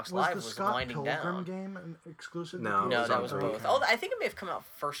on Xbox Live was winding down. Was the Scott Pilgrim game exclusive? No, that was both. Oh, I think it may have come out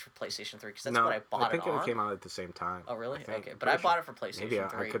first for PlayStation 3 because that's what I bought it on. I think it came out at the same time. Oh, really? Okay, but I bought it for PlayStation 3.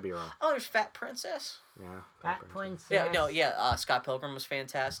 I could be wrong. Oh, there's Fat Princess. Yeah. Fat Princess. Yeah, Scott Pilgrim was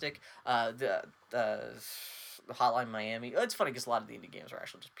fantastic. The Hotline Miami. It's funny because a lot of the indie games are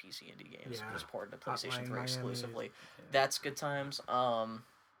actually just PC indie games. Yeah. Just ported to PlayStation 3 exclusively. That's good times.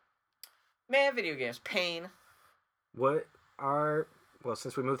 Man, video games. Pain.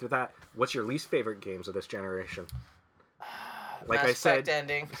 Since we moved through that, what's your least favorite games of this generation? Like I said,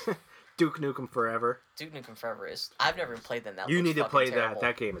 ending. Duke Nukem Forever. Duke Nukem Forever is. I've never even played that. You need to play terrible. that.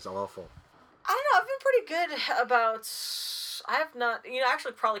 That game is awful. I don't know. I've been pretty good about. I have not.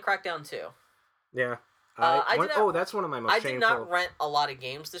 Actually, probably Crackdown 2. Yeah. That's one of my most shameful. I did not rent a lot of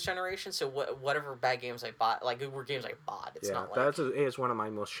games this generation, so whatever bad games I bought, like were games I bought. It's not like... that is one of my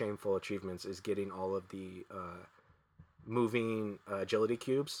most shameful achievements, is getting all of the moving agility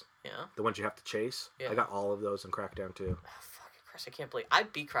cubes. Yeah. The ones you have to chase. Yeah. I got all of those in Crackdown 2. Oh, fucking Christ, I can't believe... I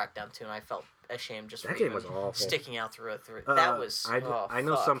beat Crackdown 2, and I felt ashamed just that for game was awful. Sticking out through it. That was... I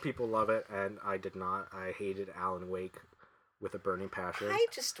know some people love it, and I did not. I hated Alan Wake with a burning passion. I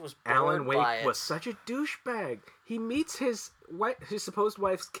just was bored Alan Wake by it. was such a douchebag. He meets his supposed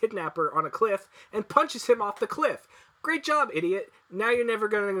wife's kidnapper on a cliff and punches him off the cliff. Great job, idiot. Now you're never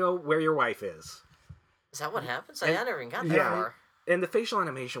going to know where your wife is. Is that what happens? I never even got that far. And the facial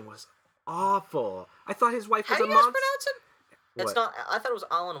animation was awful. I thought his wife was a monster. How do you guys pronounce it? It's not... I thought it was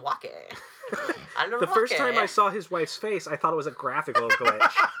Alan Wake. The first time I saw his wife's face, I thought it was a graphical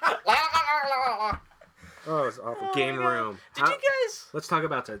glitch. Oh, it was awful. Game Room. Did you guys... Let's talk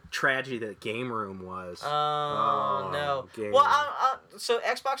about the tragedy that Game Room was. Oh, no. So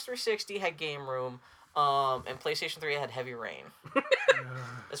Xbox 360 had Game Room, and PlayStation 3 had Heavy Rain.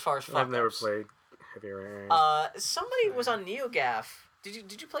 As far as I've never played Heavy Rain. Somebody was on NeoGAF.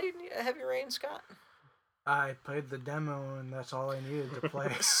 Did you play Heavy Rain, Scott? I played the demo, and that's all I needed to play. I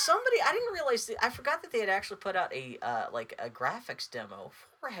didn't realize I forgot that they had actually put out a graphics demo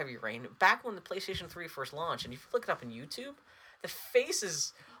for Heavy Rain back when the PlayStation 3 first launched. And if you look it up on YouTube, the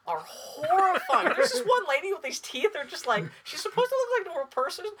faces are horrifying. There's this one lady with these teeth. They're just like, she's supposed to look like a normal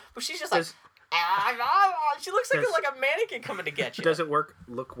person, but she's just like, She looks like a mannequin coming to get you. Does it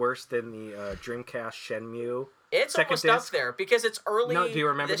look worse than the Dreamcast Shenmue? It's second almost disc? up there because it's early. No, do you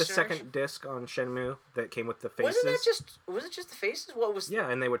remember the this generation. second disc on Shenmue that came with the faces? Was it just the faces? What was? Yeah,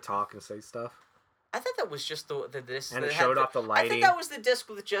 and they would talk and say stuff. I thought that was just the disc. And that it had showed off the lighting. I think that was the disc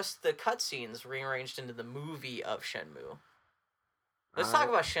with just the cutscenes rearranged into the movie of Shenmue. Let's talk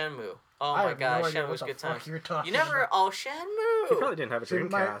about Shenmue. Oh I my have god, no idea Shenmue's what the good fuck times. you're talking You never. about. Oh, Shenmue. He probably didn't have a See,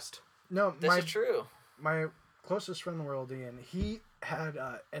 Dreamcast. This is true. My closest friend in the world, Ian, he had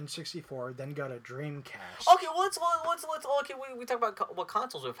N64, then got a Dreamcast. Okay, well, let's okay. We talk about what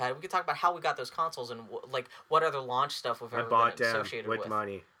consoles we've had. We can talk about how we got those consoles and like what other launch stuff we've I ever bought been them associated with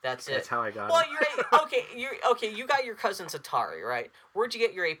money. That's it. That's how I got Well, it. You got your cousin's Atari, right? Where'd you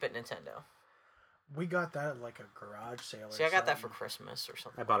get your 8-bit Nintendo? We got that at like a garage sale. See, I got that for Christmas or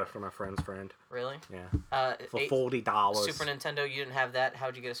something. I bought it from a friend's friend. Really? Yeah. For $40. Super Nintendo. You didn't have that.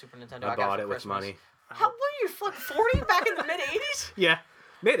 How'd you get a Super Nintendo? I bought it with money. How were you? Like 40 back in the mid 80s? Yeah.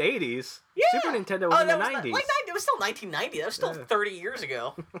 Mid 80s. Yeah. Super Nintendo was in the 90s. It was still 1990. That was still 30 years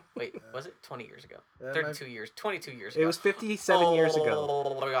ago. Wait, was it 20 years ago? 32 years. 22 years ago. It was 57 years ago.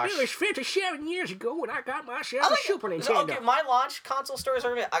 Oh my gosh. It was 57 years ago when I got myself a Super Nintendo. Okay, my launch console stories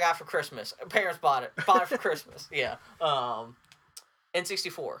are I got for Christmas. Parents bought it. Bought it for Christmas. Yeah.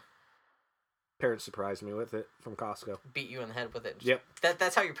 N64. Parents surprised me with it from Costco. Beat you in the head with it. Yep.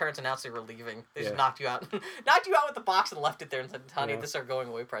 That's how your parents announced they were leaving. They just knocked you out. Knocked you out with the box and left it there and said, honey, this is our going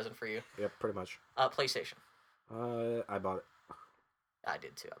away present for you. Yep, pretty much. PlayStation. I bought it. I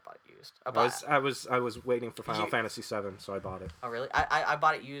did too. I bought it used. I was waiting for Final Fantasy VII, so I bought it. Oh really? I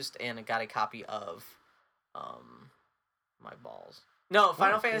bought it used and got a copy of my balls. No,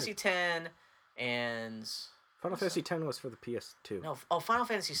 Final Fantasy X and Final Fantasy X was for the PS2. No, Final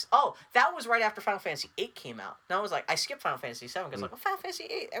Fantasy. Oh, that was right after Final Fantasy VIII came out. And I was like, I skipped Final Fantasy VII because like, Final Fantasy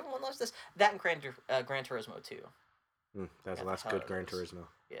VIII, everyone loves this. That and Gran Turismo 2. That's good Gran Turismo.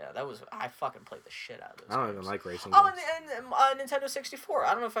 Yeah, I fucking played the shit out of those. I don't even like racing games. Oh, and Nintendo 64.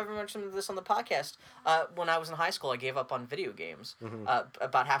 I don't know if I've ever mentioned this on the podcast. When I was in high school, I gave up on video games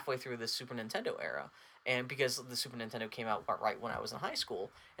about halfway through the Super Nintendo era. And because the Super Nintendo came out right when I was in high school.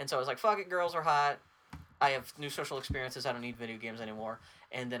 And so I was like, fuck it, girls are hot. I have new social experiences. I don't need video games anymore.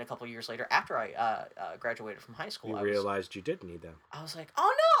 And then a couple of years later, after I graduated from high school, I realized you did need them. I was like,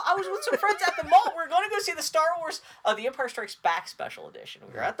 oh no! I was with some friends at the mall. We were going to go see the Star Wars, The Empire Strikes Back special edition.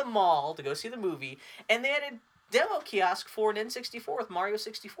 We were at the mall to go see the movie, and they had a demo kiosk for an N64 with Mario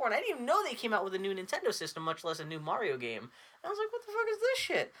 64, and I didn't even know they came out with a new Nintendo system, much less a new Mario game. And I was like, what the fuck is this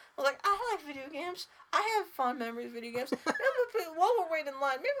shit? I was like, I like video games. I have fond memories of video games. While we're waiting in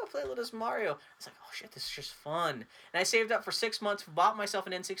line, maybe I'll play a little Mario. I was like, oh shit, this is just fun. And I saved up for 6 months, bought myself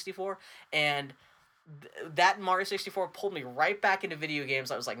an N64, and that Mario 64 pulled me right back into video games.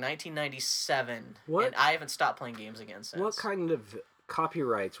 That was like 1997, and I haven't stopped playing games again since. What kind of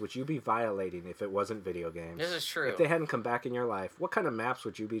copyrights would you be violating if it wasn't video games? This is true. If they hadn't come back in your life, what kind of maps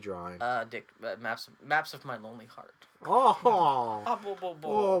would you be drawing? Maps of my lonely heart. Oh.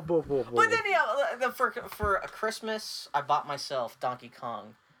 But then for Christmas, I bought myself Diddy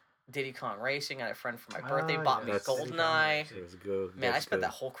Kong Racing. I had a friend for my birthday bought me GoldenEye. It was good. Man, I spent that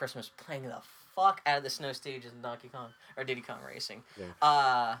whole Christmas playing the fuck out of the snow stages in Diddy Kong Racing.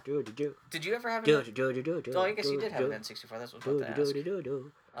 Yeah. Did you ever have an Oh, I guess you did have an N64. That's what I was about to ask.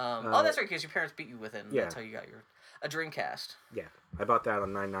 That's right, because your parents beat you with it, and that's how you got a Dreamcast. Yeah, I bought that on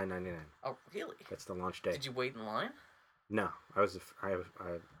 $9.99. Oh, really? That's the launch day. Did you wait in line? No, I was the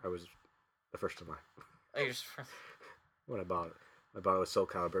first in line. Oh, you're just... When I bought it. I bought it with Soul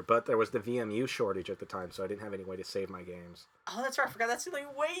Calibur, but there was the VMU shortage at the time, so I didn't have any way to save my games. Oh, that's right. I forgot. That's the only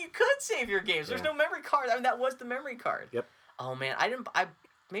way you could save your games. There's no memory card. I mean, that was the memory card. Yep. Oh man,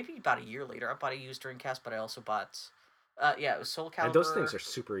 maybe about a year later, I bought a used Dreamcast, but I also bought, it was Soul Calibur. And those things are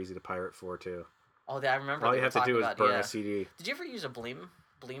super easy to pirate for too. Oh, I remember. All you have to do is burn a CD. Did you ever use a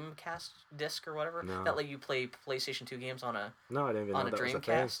Bleemcast disc or whatever? No. That let you play PlayStation 2 games on a No, I didn't even know that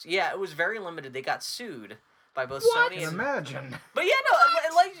Dreamcast. was a thing. Yeah, it was very limited. They got sued by both What? Sony and... Imagine. But yeah, no,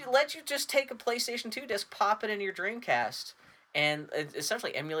 it let you just take a PlayStation 2 disc, pop it in your Dreamcast, and it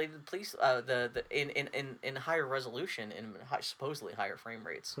essentially emulated in higher resolution and supposedly higher frame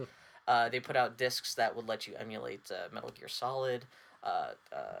rates. They put out discs that would let you emulate Metal Gear Solid, Gran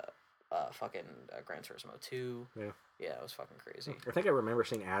Turismo 2. Yeah, it was fucking crazy. I think I remember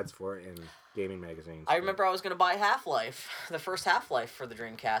seeing ads for it in gaming magazines. I remember I was going to buy Half-Life, the first Half-Life for the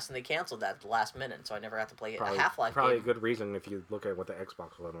Dreamcast, and they canceled that at the last minute, so I never got to play a Half-Life game. Probably a good reason if you look at what the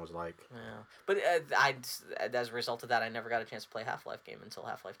Xbox One was like. Yeah, but as a result of that, I never got a chance to play a Half-Life game until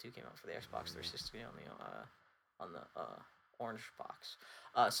Half-Life 2 came out for the Xbox 360 orange box.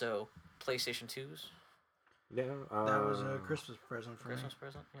 So PlayStation 2s. Yeah. That was a Christmas present for Christmas me.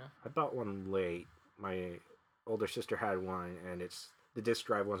 present. Yeah. I bought one late. My older sister had one, and the disc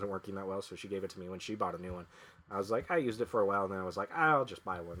drive wasn't working that well, so she gave it to me when she bought a new one. I was like, I used it for a while, and then I was like, I'll just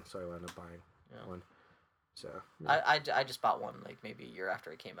buy one. So I ended up buying one. So yeah. I just bought one like maybe a year after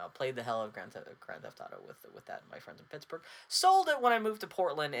it came out. Played the hell of Grand Theft Auto with that my friends in Pittsburgh. Sold it when I moved to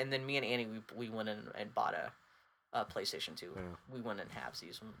Portland, and then me and Annie we went in and bought a PlayStation 2. Yeah. We went in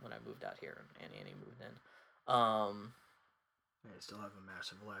halvesies when I moved out here, and Annie moved in. I still have a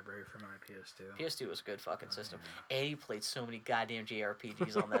massive library for my PS2. PS2 was a good fucking system. Annie played so many goddamn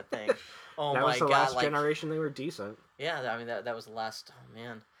JRPGs on that thing. Oh that my was the god! last generation they were decent. Yeah, I mean that was the last. Oh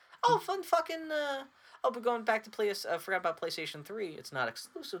man. Oh, fun fucking. But going back to I forgot about PlayStation 3. It's not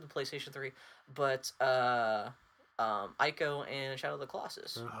exclusive to PlayStation 3, but Ico and Shadow of the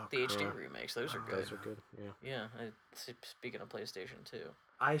Colossus, the HD remakes. Those are good. Those are good. Yeah. Yeah. Speaking of PlayStation 2,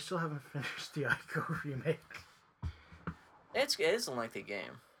 I still haven't finished the Ico remake. it is a lengthy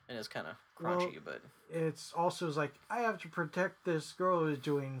game, and it's kind of crunchy, but it's also like I have to protect this girl who's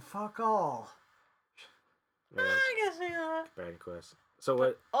doing fuck all. Yeah. I guess yeah. Bad quest. So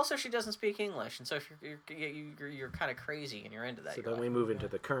what? Also, she doesn't speak English, and so if you're kind of crazy and you're into that. So then we move into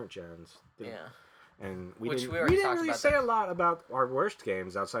the current gens. Yeah. And we Which didn't, we already didn't talked really about say that. a lot about our worst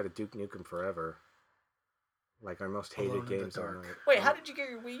games outside of Duke Nukem Forever. Like our most hated Alone in the games on Dark. Wait, how did you get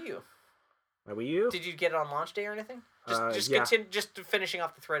your Wii U? my Wii U? Did you get it on launch day or anything? Just yeah. just finishing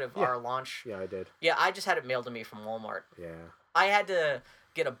off the thread of our launch. Yeah, I did. Yeah, I just had it mailed to me from Walmart. Yeah. I had to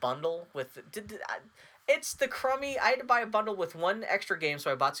get a bundle with. It's the crummy. I had to buy a bundle with one extra game,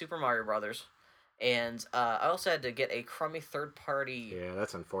 so I bought Super Mario Brothers, and I also had to get a crummy third-party. Yeah,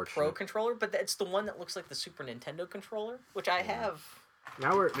 that's unfortunate. Pro controller, but it's the one that looks like the Super Nintendo controller, which I have.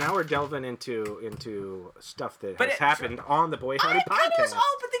 Now we're delving into stuff that has happened on the Boy Howdy podcast.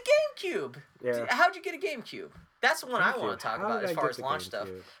 But the GameCube. Yeah. How'd you get a GameCube? That's the one I want to talk How about did as I far get as the launch stuff.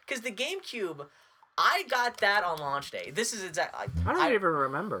 GameCube? Because the GameCube, I got that on launch day. This is exactly. I don't even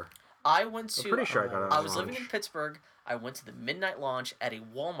remember. I went to. I'm pretty sure I got it on I was launch. living in Pittsburgh. I went to the midnight launch at a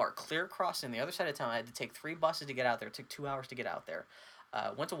Walmart clear across on the other side of town. I had to take 3 buses to get out there. It took 2 hours to get out there.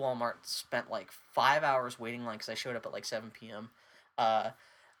 Went to Walmart, spent like 5 hours waiting in line because I showed up at like 7 p.m.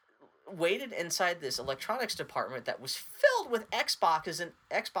 Waited inside this electronics department that was filled with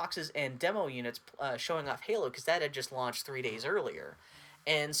Xboxes and demo units showing off Halo because that had just launched 3 days earlier.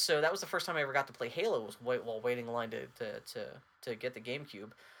 And so that was the first time I ever got to play Halo was while waiting in line to get the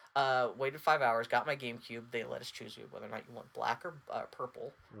GameCube. Waited 5 hours, got my GameCube. They let us choose whether or not you want black or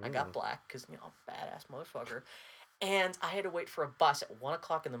purple. I got black because, badass motherfucker. And I had to wait for a bus at 1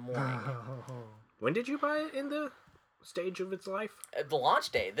 o'clock in the morning. When did you buy it in the stage of its life? The launch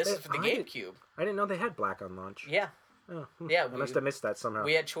day. This is for the GameCube. I didn't know they had black on launch. Yeah. Oh, yeah. I must have missed that somehow.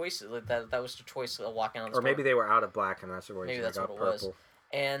 We had choices. That was the choice of walking on the Or maybe they were out of black and that's where maybe I that's got what it purple. was.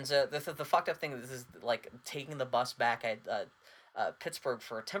 And the fucked up thing is like taking the bus back. I had Pittsburgh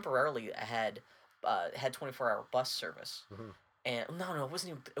for temporarily had 24-hour bus service. Mm-hmm. And no, it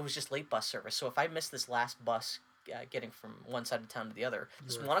wasn't even. It was just late bus service. So if I missed this last bus getting from one side of town to the other,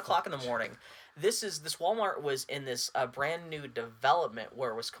 it's 1 o'clock in the morning. This Walmart was in this brand new development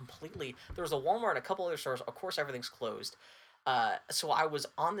where it was completely. There was a Walmart and a couple other stores. Of course, everything's closed. So I was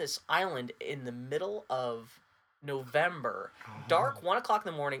on this island in the middle of November, dark, 1 o'clock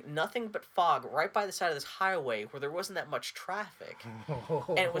in the morning, nothing but fog right by the side of this highway where there wasn't that much traffic.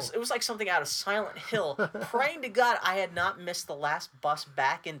 And it was like something out of Silent Hill, praying to God I had not missed the last bus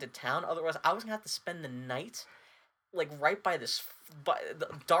back into town. Otherwise, I was going to have to spend the night like right by the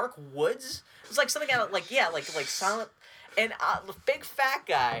dark woods. It was like something out of like Silent. And the big fat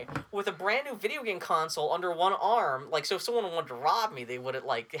guy with a brand new video game console under one arm, like, so if someone wanted to rob me, they would have,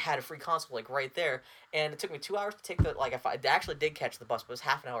 like, had a free console, like, right there. And it took me 2 hours to take if I actually did catch the bus, but it was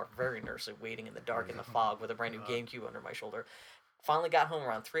half an hour very nervously waiting in the dark in the fog with a brand new GameCube under my shoulder. Finally got home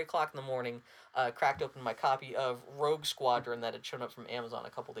around 3 o'clock in the morning, cracked open my copy of Rogue Squadron that had shown up from Amazon a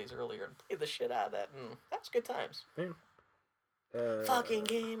couple days earlier and played the shit out of that, and that was good times. Yeah. Fucking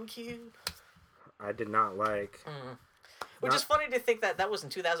GameCube. I did not like... Which is funny to think that was in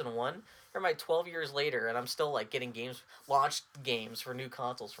 2001. Here am I 12 years later, and I'm still, like, getting launched games for new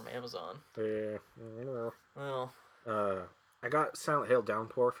consoles from Amazon. Yeah, I don't know. Well. I got Silent Hill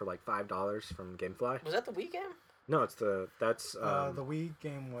Downpour for, like, $5 from GameFly. Was that the Wii game? No, that's... the Wii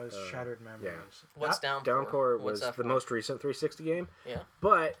game was Shattered Memories. Yeah. What's Downpour? Downpour was the most recent 360 game. Yeah.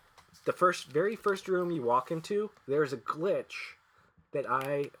 But the very first room you walk into, there's a glitch that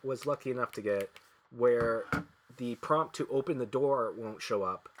I was lucky enough to get where... the prompt to open the door won't show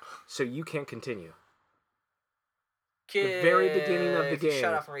up, so you can't continue. The very beginning of the if you game.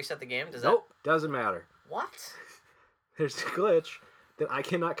 shut off and reset the game, does Nope, doesn't matter. that... What? There's a glitch that I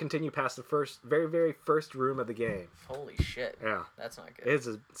cannot continue past the very first room of the game. Holy shit. Yeah. That's not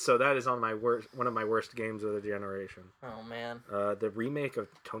good. So that is one of my worst games of the generation. Oh, man. The remake of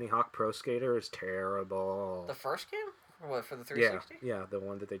Tony Hawk Pro Skater is terrible. The first game? Or what, for the 360? Yeah, the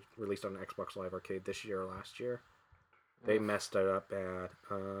one that they released on Xbox Live Arcade this year or last year. They messed it up bad.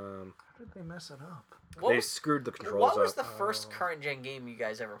 How did they mess it up? They screwed the controls up. What was the first current gen game you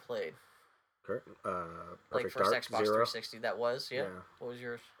guys ever played? Like Perfect first Dark Xbox Zero. 360, that was? Yeah. What was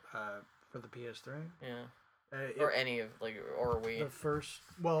yours? For the PS3? Yeah. Or any of, like, or Wii? The first,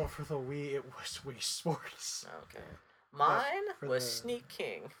 well, for the Wii, it was Wii Sports. Okay. Mine was Sneak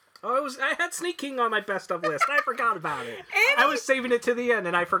King. Oh, I had Sneak King on my best of list. I forgot about it. I was saving it to the end,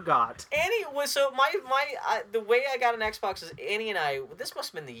 and I forgot. Annie was the way I got an Xbox is Annie and I. This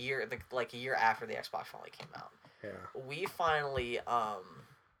must have been a year after the Xbox finally came out. Yeah. We finally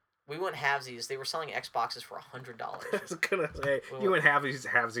we went halvesies. They were selling Xboxes for $100. I was gonna say you went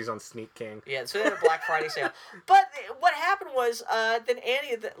halvesies on Sneak King. Yeah, so they had a Black Friday sale. But what happened was then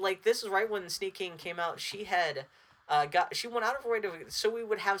Annie, this is right when Sneak King came out. She had. She went out of her way to, so we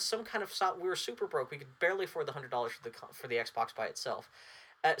would have some kind of we were super broke. We could barely afford the $100 for the Xbox by itself.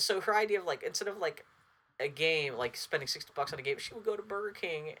 So her idea of instead of a game, spending $60 on a game, she would go to Burger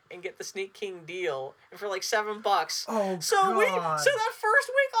King and get the Sneak King deal, and for $7. Oh, so God. So that first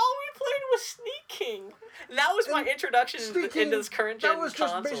week, all we played was Sneak King. And that was my introduction into this current gen That was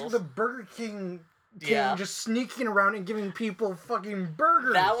just consoles. basically the Burger King. Yeah. Just sneaking around and giving people fucking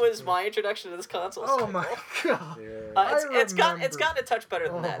burgers. That was my introduction to this console. Oh my god! Yeah. It's gotten a touch better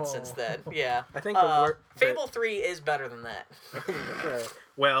than that since then. Yeah, I think Fable 3 is better than that.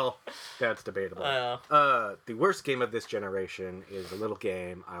 Well, that's debatable. Uh, The worst game of this generation is a little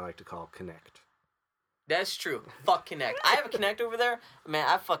game I like to call Kinect. That's true. Fuck Kinect. I have a Kinect over there. Man,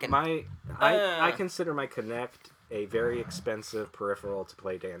 I consider my Kinect a very expensive peripheral to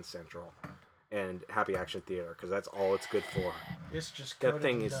play Dance Central and Happy Action Theater, because that's all it's good for. It's just that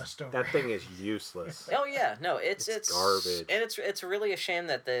thing is useless. Oh yeah, no, it's garbage, and it's really a shame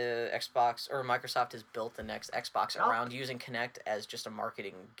that the Xbox or Microsoft has built the next Xbox around using Kinect as just a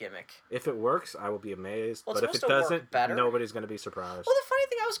marketing gimmick. If it works, I will be amazed. Well, but if it doesn't, nobody's going to be surprised. Well, the funny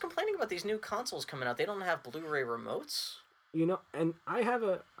thing, I was complaining about these new consoles coming out. They don't have Blu-ray remotes. And I have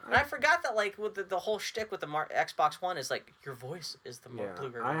a... And I forgot that, with the whole shtick with the Xbox One is, your voice is the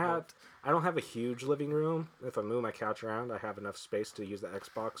Blu-ray remote. I don't have a huge living room. If I move my couch around, I have enough space to use the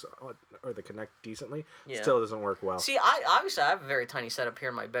Xbox or the Kinect decently. Yeah. Still doesn't work well. See, I have a very tiny setup here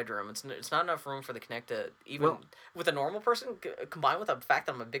in my bedroom. It's not enough room for the Kinect to even with a normal person combined with the fact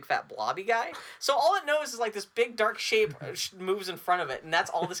that I'm a big fat blobby guy. So all it knows is this big dark shape moves in front of it, and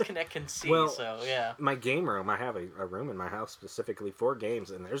that's all this Kinect can see. So yeah. My game room, I have a room in my house specifically for games,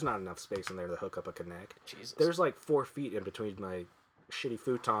 and there's not enough space in there to hook up a Kinect. Jesus. There's 4 feet in between my shitty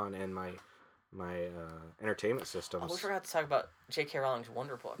futon and my entertainment systems. Oh, we forgot to talk about J.K. Rowling's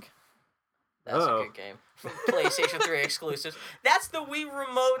Wonder Book. That's a good game. PlayStation 3 exclusives. That's the Wii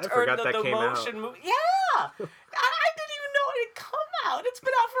remote or the motion move. Yeah! I didn't even know it had come out. It's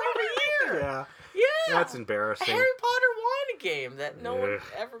been out for over a year. Yeah. Yeah. That's embarrassing. A Harry Potter wand game that no one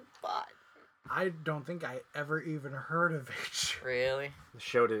ever bought. I don't think I ever even heard of it. Really?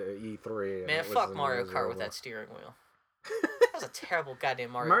 Showed it at E3. Man, fuck Mario Kart with that steering wheel. That was a terrible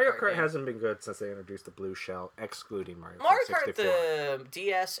goddamn Mario Kart. Mario Kart hasn't been good since they introduced the blue shell, excluding Mario Kart 64. the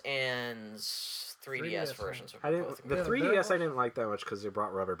DS and 3DS versions are both the 3DS I didn't like that much because they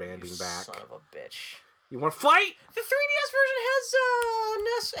brought rubber banding back. Son of a bitch. You want to fight? The 3DS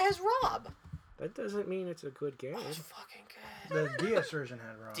version has Rob. That doesn't mean it's a good game. Oh, it's fucking good. The DS version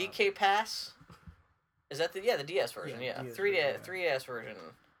had Rob. DK Pass? Is that the DS version? Yeah. 3DS version.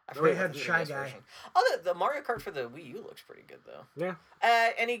 I forget had Shy Guy. Version. The Mario Kart for the Wii U looks pretty good though. Yeah.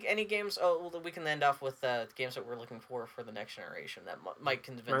 Any games? Oh, well, we can end off with the games that we're looking for the next generation that might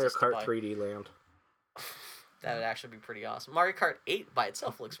convince Mario us Kart to buy. 3D Land. That would actually be pretty awesome. Mario Kart 8 by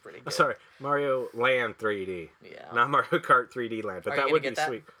itself looks pretty good. Sorry, Mario Land 3D. Yeah. Not Mario Kart 3D Land, but that would be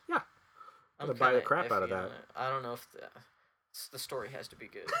sweet. Yeah. I'm gonna buy the crap out of that. I don't know if the story has to be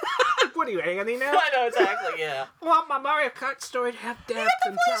good. What are you, Annie now? I know, exactly, yeah. I want my Mario Kart story to have depth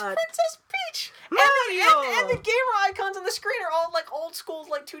and touch. Princess Peach! Mario! And the gamer icons on the screen are all old school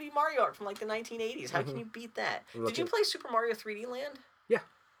 2D Mario art from the 1980s. How can you beat that? Did you play Super Mario 3D Land? Yeah.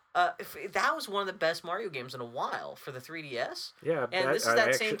 That was one of the best Mario games in a while for the 3DS. Yeah, and this is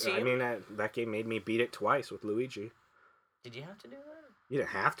that same team. I mean, that game made me beat it twice with Luigi. Did you have to do that? You didn't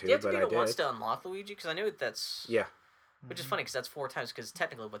have to, you have to but beat I it did. once to unlock Luigi? Because I knew that's... Yeah. Which is funny, because that's 4 times, because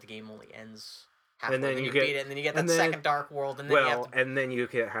technically what the game only ends halfway, And then then you beat get- it, and then you get that and then- second Dark World, and then you have Well, to... and then you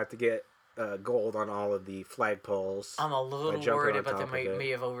have to get gold on all of the flagpoles. I'm a little jumping worried on about top they of it. may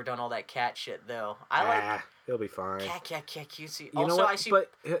have overdone all that cat shit, though. I like... He'll be fine. Cat, cutesy. You know Also, what? I see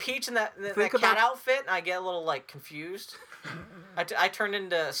But, Peach in that think cat about- outfit, and I get a little, like, confused. I turned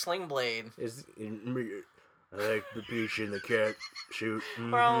into Sling Blade. I like the Peach and the cat shoot.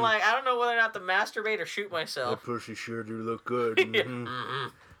 Where I'm like, I don't know whether or not to masturbate or shoot myself. That pussy sure do look good.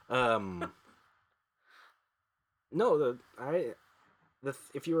 Yeah. No,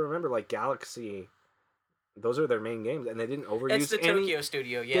 if you remember, like Galaxy, those are their main games, and they didn't overuse It's the Tokyo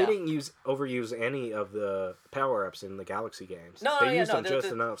studio, yeah. They didn't overuse any of the power-ups in the Galaxy games. No, they yeah, used no, them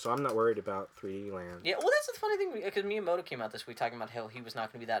just enough, so I'm not worried about 3D Land. Yeah, well, that's the funny thing, because Miyamoto came out this week talking about how he was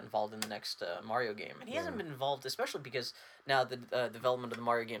not going to be that involved in the next Mario game. And he hasn't been involved, especially because now the development of the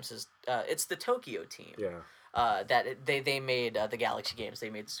Mario games is, it's the Tokyo team. Yeah. They made the Galaxy games, they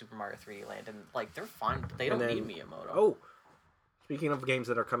made Super Mario 3D Land, and, like, they're fine, but they don't need Miyamoto. Oh, speaking of games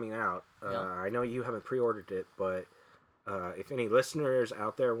that are coming out, Yeah. I know you haven't pre-ordered it, but if any listeners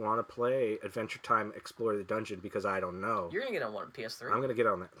out there want to play Adventure Time Explore the Dungeon, because I don't know. You're going to get on one PS3? I'm going to get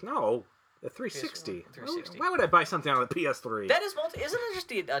on that. No, the 360. PS3. 360. Why would I buy something on the PS3? That is isn't it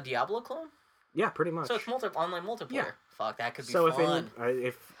just a Diablo clone? Yeah, pretty much. So it's online multiplayer. Yeah. Fuck, that could be so fun.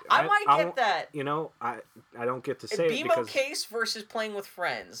 if I might I'll- get that. You know, I don't get to say it BMO because case versus playing with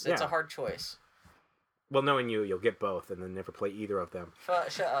friends. It's Yeah. a hard choice. well, knowing you'll get both and then never play either of them.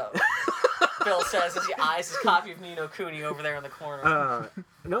 Shut up. Phil says as he eyes his copy of Nino Kuni over there in the corner.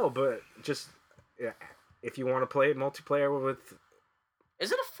 No, but just if you want to play multiplayer with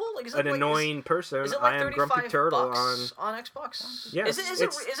Is it a full like? Is it an like, annoying person, Is it like I am Grumpy Turtle $35 on Xbox? Yes, Is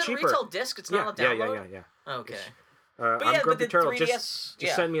it's it a cheaper. retail disc? It's not a download. Yeah. Okay. I'm yeah, but Grumpy the Turtle. 3DS Just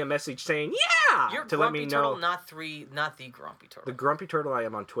yeah. send me a message saying yeah You're to let Grumpy me Turtle, know. not the Grumpy Turtle. The Grumpy Turtle I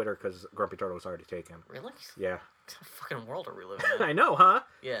am on Twitter because Grumpy Turtle was already taken. Really? Yeah. What fucking world are we living in? I know, huh?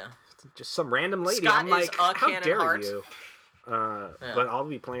 Yeah. Just some random lady. Scott I'm like, is a how cannon dare heart. you? But I'll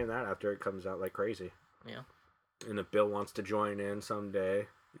be playing that after it comes out like crazy. Yeah. And if Bill wants to join in someday.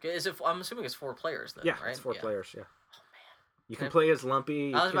 Is it? I'm assuming it's 4 players then, Yeah, right? it's 4 players, yeah. Oh man. You can play as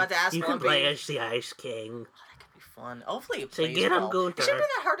Lumpy. I was about to ask You can Lumpy. play as the Ice King. Oh, that could be fun. Hopefully it Say, plays "Get 'em, well. Gunther." It shouldn't be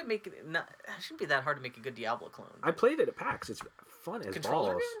that hard to make. It shouldn't be that hard to make a good Diablo clone. I played it at PAX. It's fun as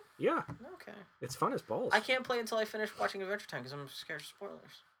Controller balls. Yeah, Okay. it's fun as balls. I can't play until I finish watching Adventure Time because I'm scared of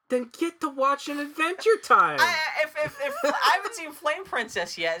spoilers. Then get to watch an Adventure Time. If I haven't seen Flame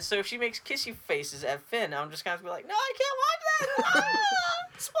Princess yet, so if she makes kissy faces at Finn, I'm just gonna have to be like, no, I can't watch that.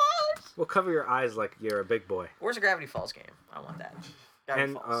 Spoilers. Well, cover your eyes like you're a big boy. Where's the Gravity Falls game? I want that. Gravity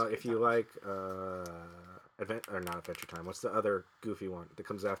And Falls. if you like not Adventure Time, what's the other goofy one that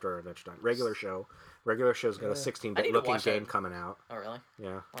comes after Adventure Time? Regular Show. Regular Show's got a I 16-bit need to looking watch game that. coming out. Oh really?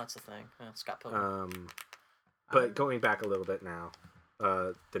 Yeah. Well, that's the thing. Scott Pilgrim. But going back a little bit now,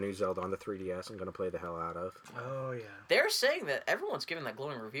 the new Zelda on the 3DS, I'm gonna play the hell out of. Oh yeah. They're saying that everyone's giving that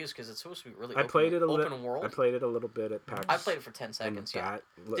glowing reviews because it's supposed to be really. I played it a open little. world. I played it a little bit at PAX. I played it for 10 seconds. Yeah.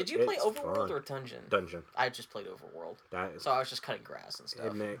 Did you play it's Overworld fun. or Dungeon? Dungeon? I just played Overworld. That is. So I was just cutting grass and stuff.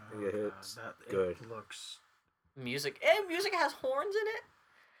 It's God, good. It looks. Music has horns in it.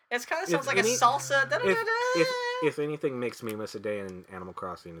 It kind of If sounds like a any- salsa. If anything makes me miss a day in Animal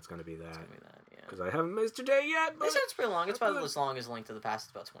Crossing, it's gonna be that. Because I haven't missed a day yet. They But said it's pretty long. It's about good. as long as Link to the Past.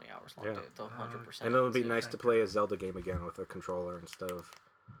 It's about 20 hours long. Yeah. It's 100%. And it would be nice to play a Zelda game again with a controller instead of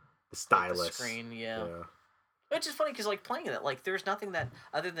the stylus. The screen, yeah. Which is funny because like playing it, like there's nothing that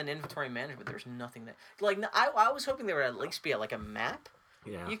other than inventory management. There's nothing that like I was hoping there would at least be like a map.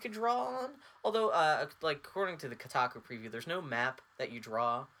 Yeah. You could draw on. Although, like according to the Kotaku preview, there's no map that you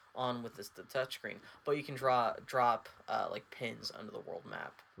draw on with the touchscreen, but you can drop like pins under the world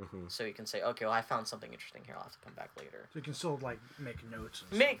map, so you can say, okay, well I found something interesting here. I'll have to come back later. So you can still like make notes.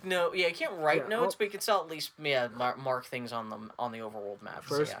 And Make note, yeah. You can't write Yeah, notes, but you can still at least mark things on the overworld map.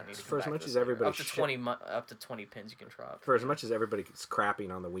 For as- I need to come for as back much to as this later. everybody up to shit- 20 pins you can drop. For as much as everybody's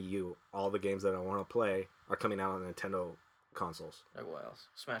crapping on the Wii U, all the games that I want to play are coming out on Nintendo consoles. Like what else?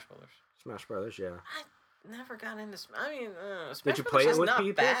 Smash Brothers. Smash Brothers, yeah. I never got into. I mean, Smash Did you Brothers play it is with not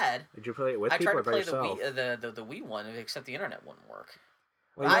people? bad. Did you play it with I people tried or to by play yourself? the Wii one, except the internet wouldn't work.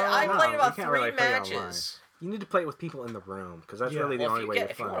 Well, I no, played you about can't 3 really play online. matches. You need to play it with people in the room because that's Yeah. really the Well, only way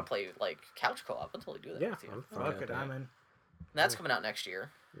if you to want to fun. play like couch co-op, I'll totally do that Yeah, with you. I'm fine. fuck with it, that. I'm in. That's coming out next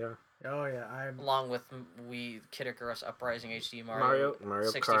year, Yeah. Oh yeah, I'm. along with Wii Kid Icarus Uprising HD, Mario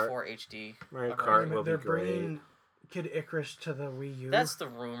 64 HD. Mario Uprising. Kart will be They're great. bringing Kid Icarus to the Wii U. That's the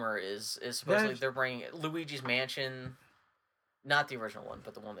rumor. Is supposedly That's- they're bringing Luigi's Mansion, not the original one,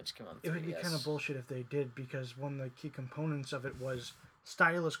 but the one that just came out on the It would be 3DS. kind of bullshit if they did, because one of the key components of it was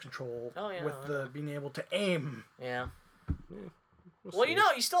stylus control with the being able to aim. Yeah. We'll you know,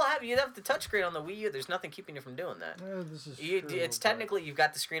 you'd have the touchscreen on the Wii U. There's nothing keeping you from doing that. This is true, it's but... technically you've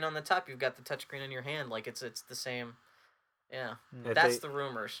got the screen on the top, you've got the touchscreen in your hand. Like it's the same. Yeah, that's the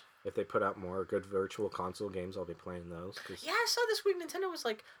rumors. If they put out more good virtual console games, I'll be playing those. Yeah, I saw this week Nintendo was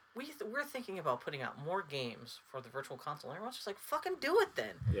like, we're thinking about putting out more games for the virtual console. And everyone's just like, fucking do it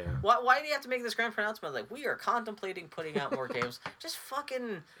then. Yeah. Why do you have to make this grand pronouncement? Like, we are contemplating putting out more games. Just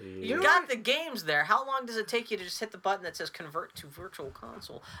fucking, Yeah. you got the games there. How long does it take you to just hit the button that says convert to virtual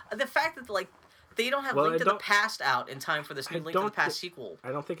console? The fact that, like, they don't have Link to the Past out in time for this new Link to the Past sequel.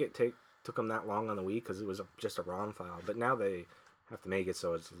 I don't think it took them that long on the Wii because it was just a ROM file. But now they have to make it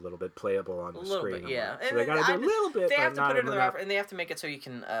so it's a little bit playable on the screen. A little bit, yeah. So they got to do a little bit. They have to put it in enough, and they have to make it so you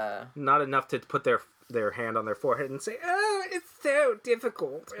can. Not enough to put their hand on their forehead and say, "Oh, it's so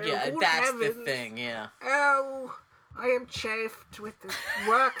difficult." Yeah, good that's heavens. the thing. Yeah. Oh, I am chafed with the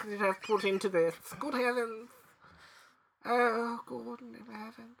work that I've put into this. Good heavens. Oh, good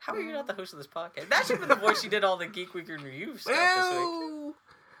heavens. How are you not the host of this podcast? That should have been the voice you did all the Geek Week and Review stuff this week.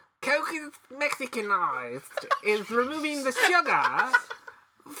 Coke is Mexicanized is removing the sugar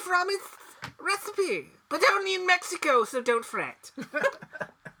from its recipe, but only in Mexico, so don't fret.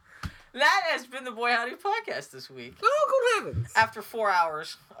 That has been the Boy Howdy podcast this week. Oh, good heavens! After 4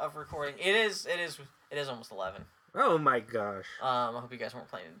 hours of recording, it is almost 11. Oh my gosh! I hope you guys weren't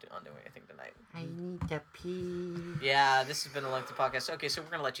planning on doing anything tonight. I need to pee. Yeah, this has been a lengthy podcast. Okay, so we're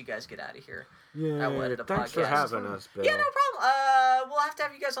gonna let you guys get out of here. Yeah, thanks for having us, Bill. Yeah, no problem. We'll have to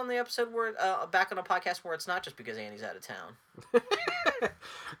have you guys on the episode where back on a podcast where it's not just because Annie's out of town.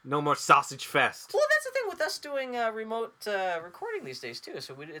 No more sausage fest. Well, that's the thing with us doing remote recording these days too.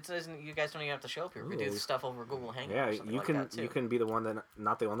 So it isn't you guys don't even have to show up here. We do the stuff over Google Hangouts. Yeah, or something you can you can be the one that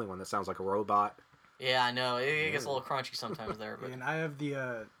not the only one that sounds like a robot. Yeah, I know. It gets a little crunchy sometimes there. But... And I have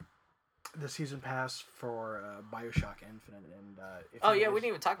the season pass for BioShock Infinite. And we didn't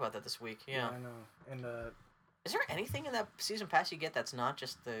even talk about that this week. Yeah, I know. And is there anything in that season pass you get that's not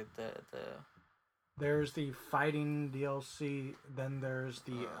just the... There's the fighting DLC. Then there's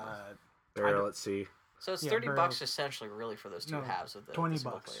the Burial at Sea. So it's $30 essentially, really, for those two halves of the $20.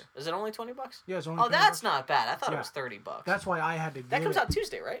 Player. Is it only $20? Yeah, it's only. Oh, that's not bad. I thought it was $30. That's why I had to. That comes out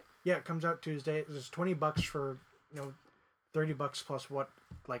Tuesday, right? Yeah, it comes out Tuesday. It's $20 for $30 plus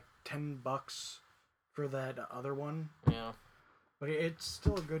like $10 for that other one. Yeah. But it's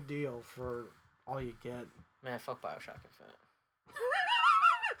still a good deal for all you get. Man, fuck BioShock Infinite.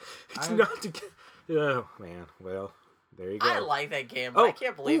 It's not to get... Oh, man. Well, there you go. I like that game, but I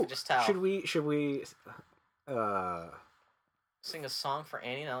can't believe just how... Should we sing a song for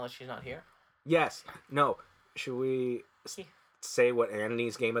Annie now that she's not here? Yes. No. Should we say what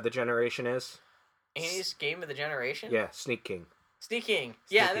Annie's game of the generation is? Annie's game of the generation? Yeah, Sneak King. Sneak King.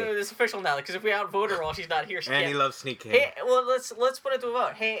 Yeah, it's official now, because if we outvote her while she's not here, she Annie can't... loves Sneak King. Hey, well, let's put it to a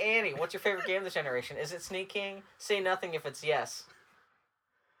vote. Hey, Annie, what's your favorite game of the generation? Is it Sneak King? Say nothing if it's yes.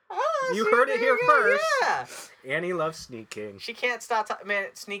 Oh, you heard it here first. Yeah. Annie loves Sneak King. She can't stop talking. Man,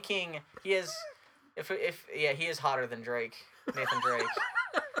 Sneak King, he is... he is hotter than Drake. Nathan Drake.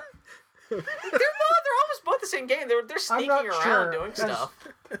 They're almost both the same game. They're sneaking around doing stuff.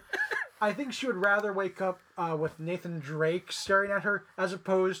 I think she would rather wake up with Nathan Drake staring at her as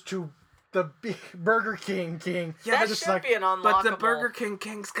opposed to the Burger King King. Yeah, that should be an unlockable... But the Burger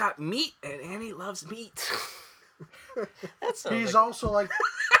King's got meat, and Annie loves meat. He's also like...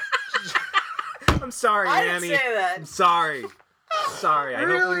 I'm sorry, Annie. I didn't say that. I'm sorry. Sorry, I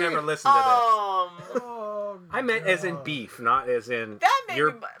hope you never listen to this. I meant as in beef, not as in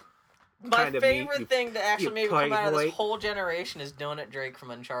my favorite thing that actually made me come out of this whole generation is Donut Drake from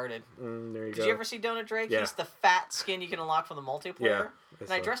Uncharted. Did you ever see Donut Drake? Yeah. He's the fat skin you can unlock from the multiplayer. Yeah,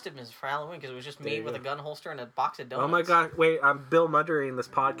 and I dressed him as for Halloween because it was just me with a gun holster and a box of donuts. Oh my god, wait, I'm Bill Muddering this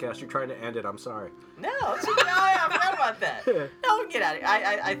podcast. You're trying to end it. I'm sorry. No, I forgot about that. No, we can get out of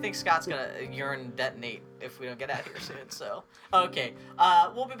here. I think Scott's going to urine detonate if we don't get out of here soon. So, okay.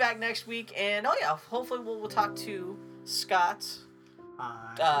 We'll be back next week. And, hopefully we'll talk to Scott,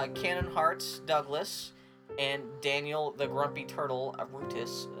 Cannon Hearts, Douglas, and Daniel, the Grumpy Turtle,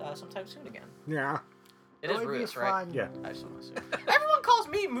 Rutis, sometime soon again. Yeah. It is Rutis, right? Yeah. I just want to say. Everyone calls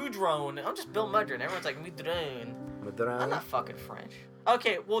me Moudrone. I'm just Bill Mudron. Everyone's like, Moudrone. I'm not fucking French.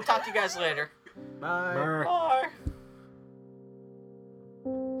 Okay, we'll talk to you guys later. Bye. Bye.